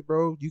mean, shit,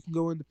 bro. You can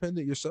go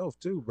independent yourself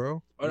too,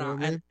 bro. You know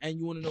what I mean? And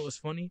you wanna know what's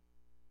funny?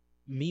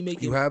 Me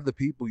making you have the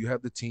people, you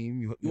have the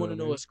team. You want to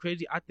know what's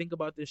crazy? I think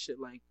about this shit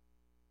like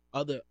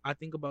I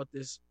think about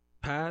this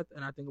path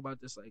and I think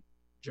about this like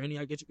journey,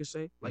 I guess you could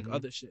say, like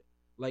other shit.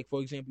 Like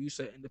for example, you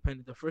said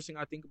independent. The first thing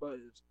I think about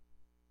is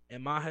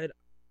in my head,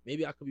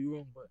 maybe I could be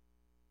wrong, but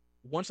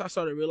once I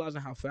started realizing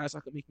how fast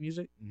I could make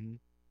music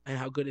and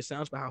how good it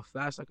sounds, but how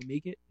fast I could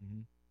make it,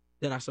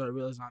 then I started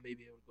realizing I may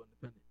be able to go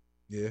independent.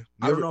 Yeah,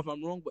 I don't know if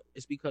I'm wrong, but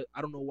it's because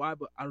I don't know why,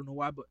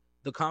 but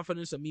the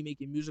confidence of me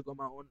making music on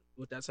my own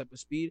with that type of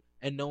speed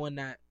and knowing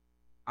that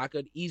I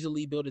could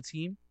easily build a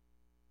team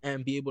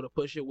and be able to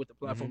push it with the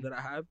platform that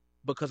I have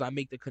because I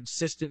make the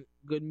consistent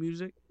good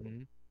music,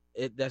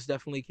 that's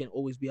definitely can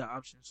always be an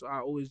option. So I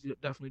always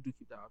definitely do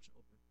keep that option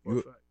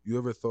open. You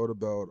ever thought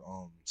about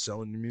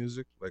selling your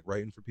music, like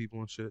writing for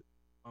people and shit?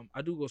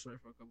 I do ghostwrite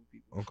for a couple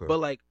people. Okay. But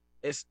like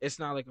it's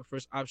not like a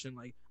first option.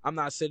 Like I'm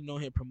not sitting on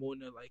here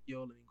promoting it like,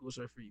 yo, let me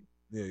ghostwrite for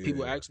you.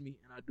 People ask me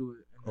and I do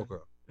it. And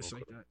it's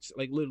like that.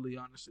 Like literally,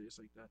 honestly, it's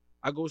like that.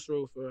 I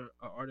ghostwrote for an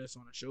artist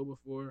on a show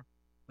before.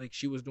 Like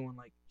she was doing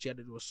like she had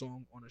to do a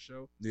song on a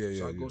show. So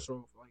I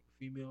ghostwrote for like a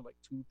female, like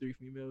 2-3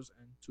 females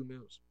and 2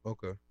 males.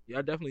 Okay. Yeah,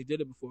 I definitely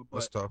did it before,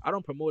 but I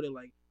don't promote it.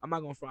 Like I'm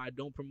not gonna fry. I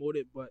don't promote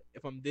it, but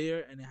if I'm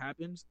there and it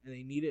happens and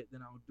they need it,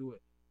 then I'll do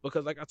it.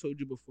 Because like I told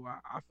you before,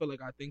 I feel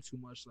like I think too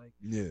much. Like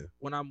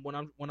when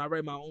I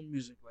write my own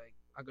music, like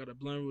I got a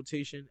blend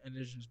rotation and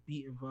it's just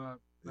beat and vibe.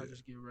 I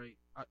just get right.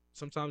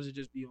 Sometimes it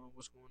just be on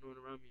what's going on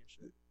around me and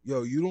shit.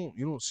 Yo, you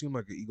don't seem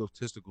like an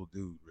egotistical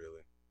dude,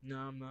 really. No,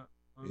 I'm not.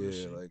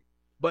 Like,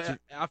 but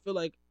I feel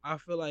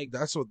like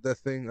that's what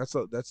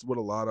that's what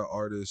a lot of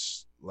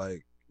artists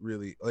like.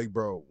 Really, like,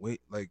 bro.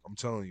 Wait, like I'm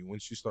telling you,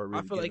 once you start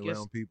really getting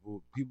around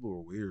people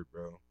are weird,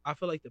 bro. I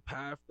feel like the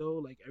path though,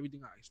 like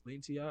everything I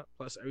explained to y'all,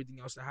 plus everything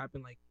else that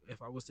happened, like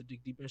if I was to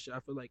dig deep in shit, I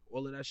feel like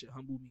all of that shit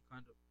humbled me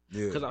kind of.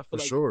 Yeah, because I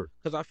feel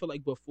because I feel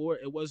like before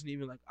it wasn't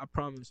even like I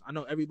promise. I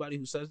know everybody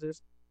who says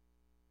this.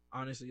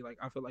 Honestly, like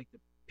I feel like the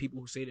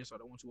people who say this are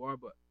the ones who are,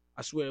 but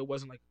I swear it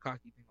wasn't like a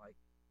cocky thing. Like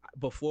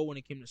before, when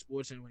it came to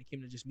sports and when it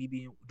came to just me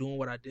doing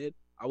what I did,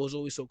 I was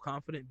always so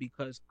confident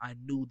because I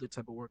knew the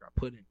type of work I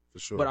put in. For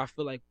sure. But I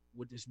feel like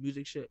with this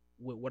music shit,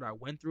 with what I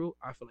went through,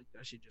 I feel like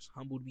that shit just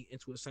humbled me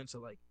into a sense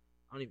of like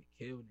I don't even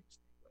care what niggas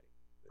think.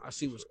 Like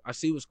I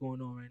see what's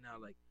going on right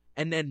now. Like,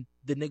 and then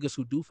the niggas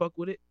who do fuck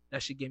with it,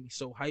 that shit get me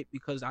so hyped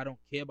because I don't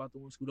care about the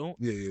ones who don't.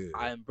 Yeah.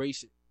 I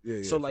embrace it.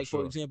 Yeah. So like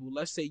for example,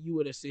 let's say you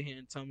were to sit here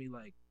and tell me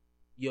like,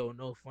 yo,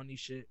 no funny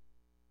shit.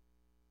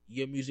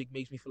 Your music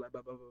makes me feel like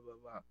blah blah blah blah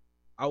blah.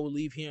 I will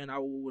leave here and I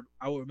will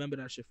remember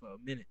that shit for a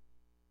minute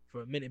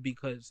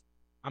because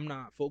I'm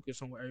not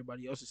focused on what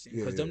everybody else is saying.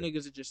 Because them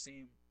niggas are just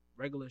saying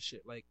regular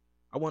shit. Like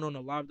I went on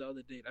a live the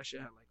other day. That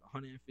shit had like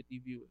 150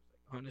 viewers,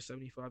 like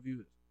 175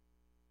 viewers,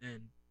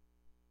 and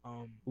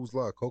who's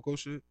live? Coco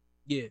shit.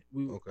 Yeah,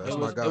 okay. That's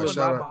my guy.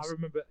 Shout out. I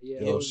remember.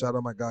 Yeah, yo, shout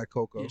out my guy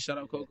Coco. Yeah, shout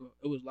out Coco.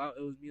 It was loud.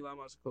 It was me, Loud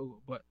Mouse, and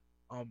Coco. But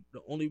the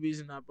only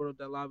reason I brought up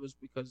that live is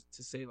because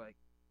to say like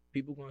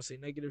people gonna say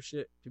negative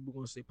shit, people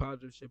gonna say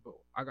positive shit, but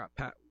I got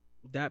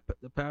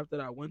the path that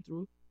I went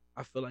through,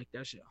 I feel like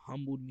that shit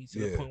humbled me to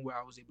the point where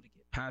I was able to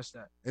get past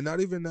that. And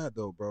not even that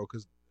though, bro,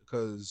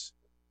 because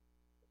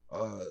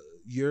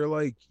you're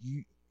like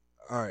you.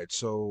 All right,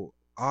 so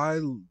I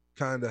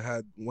kind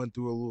of went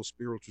through a little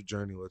spiritual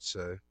journey, let's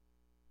say,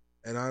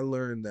 and I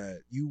learned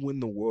that you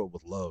win the world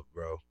with love,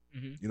 bro.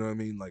 You know what I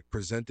mean? Like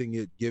presenting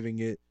it, giving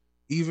it,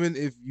 even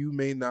if you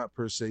may not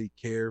per se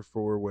care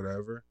for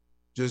whatever,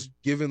 just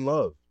giving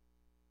love.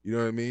 You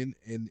know what I mean?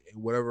 And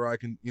whatever I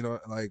can,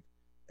 like.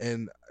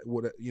 And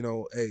what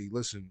hey,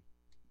 listen,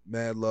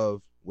 mad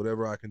love.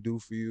 Whatever I can do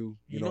for you,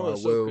 I will.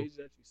 So crazy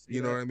that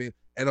you know what I mean?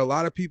 And a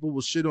lot of people will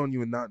shit on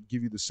you and not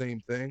give you the same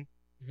thing.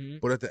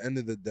 But at the end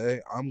of the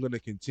day, I'm gonna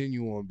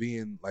continue on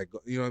being like,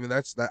 you know what I mean?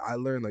 That's that I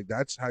learned like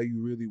that's how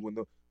you really win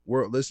the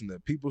world. Listen,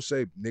 that people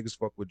say niggas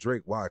fuck with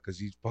Drake. Why? Because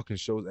he fucking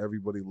shows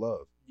everybody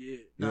love. Yeah,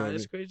 You know what I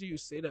it's mean? crazy you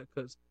say that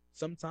because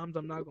sometimes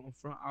I'm not gonna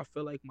front. I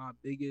feel like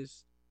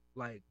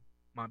like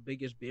my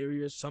biggest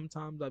barrier.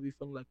 Sometimes I be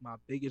feeling like my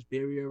biggest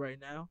barrier right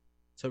now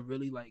to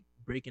really like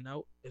breaking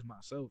out is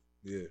myself.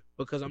 Yeah,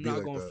 Because I'm be not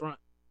like going that. front.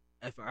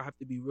 If I have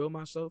to be real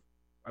myself,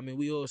 I mean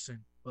we all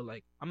sin, but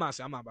like I'm not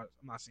saying like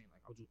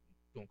I'm just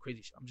doing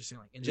crazy shit. I'm just saying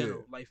like in Yeah,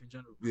 general, life in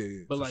general.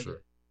 yeah, But for like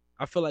sure.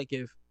 I feel like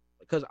if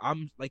because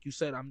I'm like you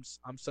said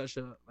I'm such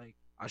a like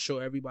I show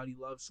everybody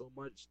love so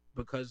much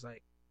because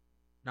like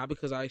not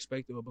because I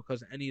expect it or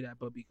because of any of that,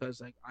 but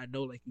because like I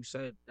know like you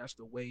said that's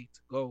the way to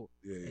go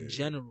Yeah, in yeah,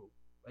 general.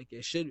 Like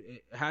it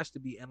has to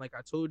be, and like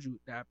I told you,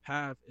 that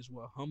path is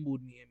what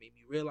humbled me and made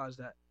me realize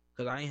that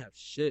because I ain't have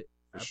shit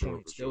for at sure, for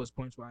points. There sure. was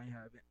points where I ain't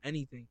have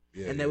anything,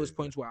 Yeah, and yeah, there was yeah.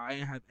 points where I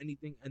ain't have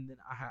anything, and then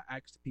I had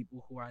asked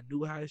people who I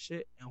knew had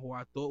shit and who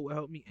I thought would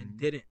help me and Mhm.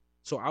 didn't.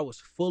 So I was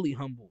fully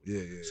humbled.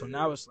 Yeah, yeah, So yeah,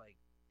 now yeah. it's like,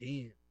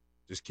 damn.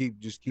 Just keep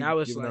Now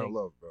it's giving out like,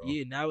 love, bro.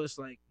 yeah. Now it's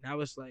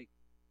like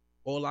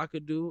all I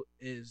could do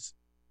is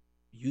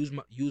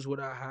use what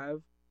I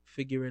have,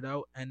 figure it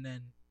out, and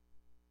then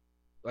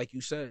like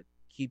you said,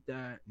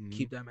 Mhm.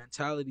 keep that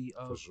mentality For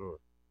of sure.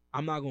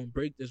 I'm not gonna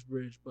break this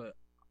bridge, but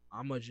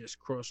I'm gonna just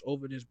cross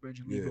over this bridge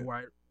and leave it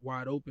Yeah,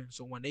 wide open.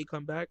 So when they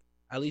come back,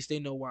 at least they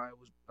know why it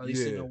was. At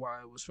least they yeah. know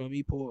why it was for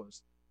me.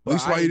 Pause. At But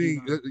least I why you ain't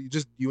do didn't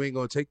nothing. you ain't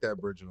gonna take that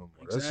bridge no more.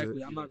 That's it.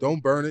 Exactly. I'm not gonna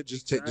Don't burn it.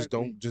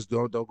 exactly. Just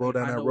don't go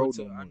down I that know what road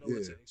to no more. I know what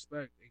Yeah. to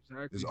expect.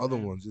 There's Exactly. other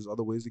ones. There's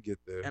other ways to get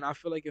there. And I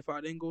feel like if I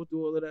didn't go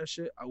through all of that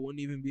shit, I wouldn't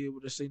even be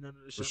able to say none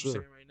of the For shit I'm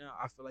saying sure. right now.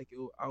 I feel like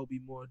I would be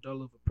more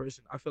dull of a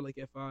person. I feel like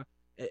if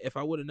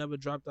I would have never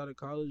dropped out of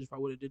college, if I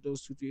would have did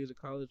those 2 3 years of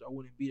college, I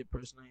wouldn't be the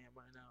person I am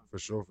right now. For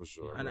sure, for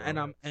sure, And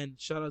bro.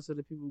 and shout out to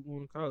the people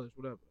going to college,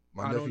 whatever.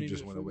 My I don't nephew even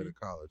just went feel away me. to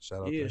college.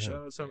 Shout out to Yeah, him. shout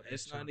out to them.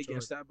 It's shout not out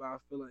against that, but I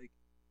feel like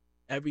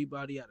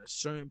everybody at a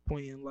certain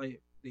point in life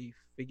they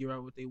figure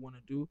out what they want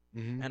to do,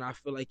 Mm-hmm. and I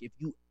feel like if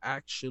you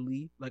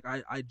actually like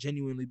I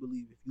genuinely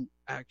believe if you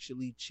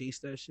actually chase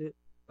that shit,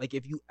 like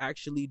if you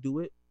actually do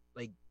it,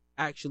 like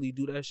actually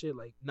do that shit,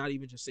 like not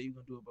even just say you're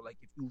gonna do it, but like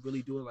if you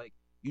really do it, like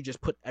you just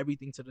put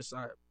everything to the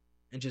side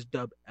and just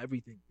dub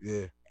everything.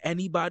 Yeah.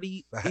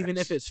 Anybody, even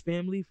if Facts. it's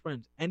family,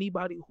 friends,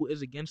 anybody who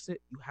is against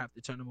it, you have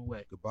to turn them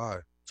away. Goodbye.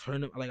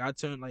 Turn them like I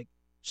turn like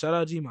shout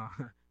out Gma.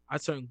 I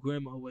turned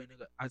grandma away,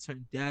 nigga. I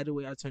turned dad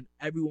away. I turned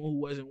everyone who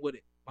wasn't with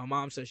it. My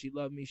mom said she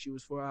loved me. She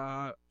was for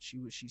her.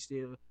 She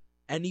still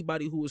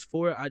anybody who was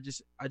for it. I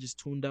just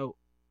tuned out.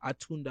 I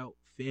tuned out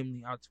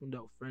family. I tuned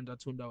out friends. I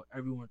tuned out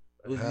everyone.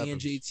 It It was me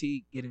and happens.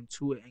 JT getting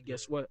to it. And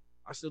guess what?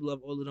 I still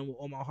love all of them with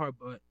all my heart.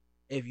 But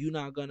if you're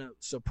not gonna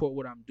support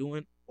what I'm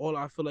doing, all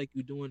I feel like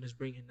you're doing is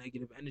bringing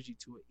negative energy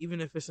to it. Even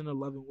if it's in a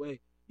loving way,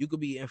 you could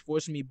be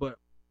enforcing me, but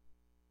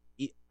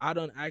I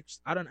don't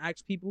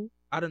ask people.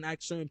 I don't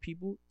ask certain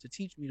people to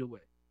teach me the way.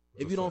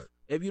 That's a fact.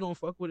 If you don't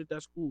fuck with it,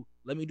 that's cool.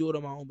 Let me do it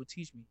on my own, but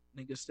teach me.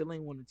 Niggas still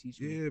ain't want to teach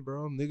me. Yeah,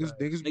 bro. Niggas, Right.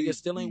 niggas, Niggas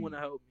still ain't be, want to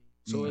help me.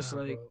 So be- it's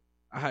like bro.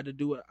 I had to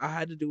do what I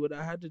had to do what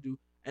I had to do,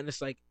 and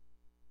it's like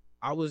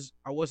I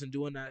wasn't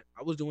doing that.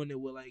 I was doing it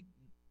with like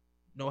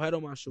no head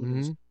on my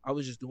shoulders. Mhm. I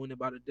was just doing it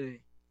by the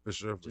day, For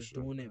sure, for just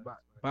sure. doing it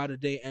by the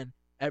day. And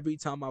every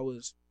time I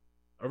was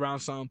around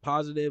something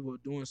positive or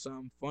doing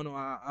something fun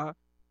or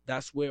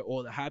that's where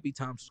all the happy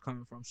times was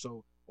coming from.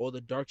 So all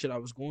the dark shit I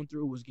was going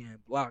through was getting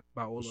blocked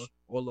by all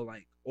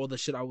the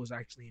shit I was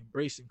actually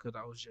embracing because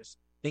I was just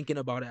thinking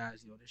about it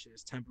as this shit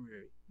is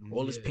temporary.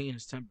 All this Yeah. pain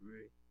is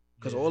temporary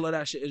because Yeah. all of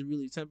that shit is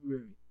really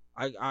temporary.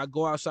 I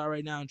go outside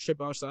right now and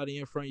trip outside in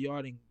your front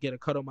yard and get a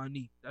cut on my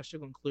knee. That shit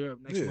gonna clear up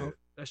next Yeah. month.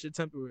 That shit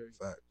temporary.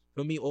 Facts.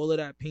 For me, all of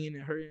that pain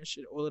and hurt and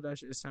shit, all of that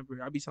shit is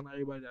temporary. I be telling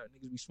everybody that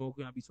niggas be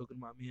smoking. I be talking to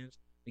my mans.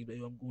 Niggas be like,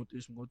 yo, I'm going through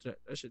this, I'm going through that.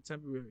 That shit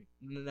temporary.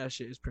 None of that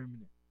shit is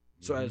permanent.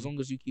 So as Mhm. long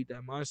as you keep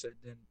that mindset,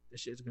 then the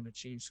shit's gonna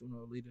change sooner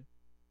or later.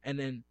 And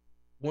then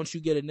once you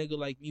get a nigga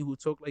like me who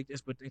talk like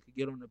this, but then could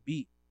get on the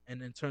beat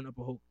and then turn up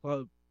a whole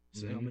club,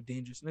 say I'm a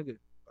dangerous nigga.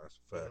 That's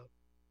a fact.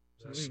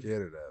 Yeah. I'm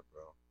scared of that,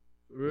 bro.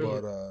 For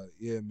real. But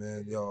yeah,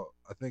 man, yo,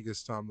 I think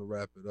it's time to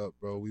wrap it up,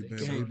 bro. We've Think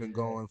so, been yeah.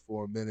 going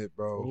for a minute,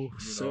 bro. Oh, You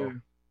sir.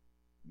 know,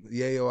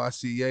 Yayo, I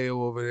see Yayo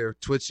over there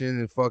twitching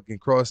and fucking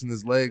crossing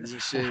his legs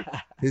and shit.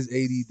 His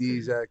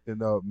ADD's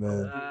acting up,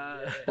 man.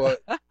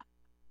 But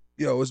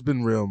yo, it's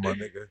been real, my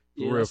nigga.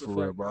 Yeah, that's a For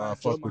real, fact. bro. I I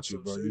enjoy fuck with you,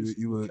 myself, bro.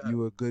 seriously, no cap.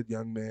 You a good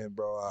young man,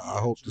 bro. Yeah, I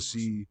hope enjoy to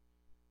see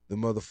the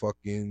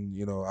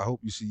motherfucking, I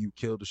hope you see you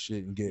kill the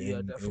shit and get Yeah,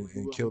 and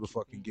definitely will. kill I'ma the keep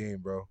fucking going. game,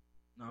 bro.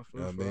 Nah, You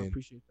know what I I mean?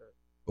 appreciate that.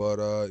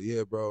 But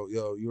yeah, bro,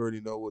 yo, you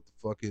already know what the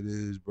fuck it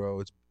is,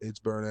 bro. It's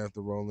Burn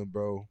After Rolling,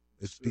 bro.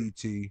 It's Sure.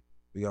 DT.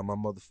 We got my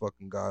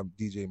motherfucking guy,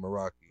 DJ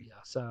Meraki. Yeah,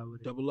 outside with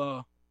it. Double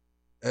R.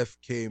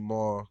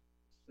 Fkmarr.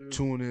 Sir.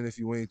 Tune in if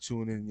you ain't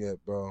tuned in yet,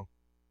 bro.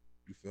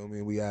 You feel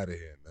me? We out of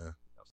here, man.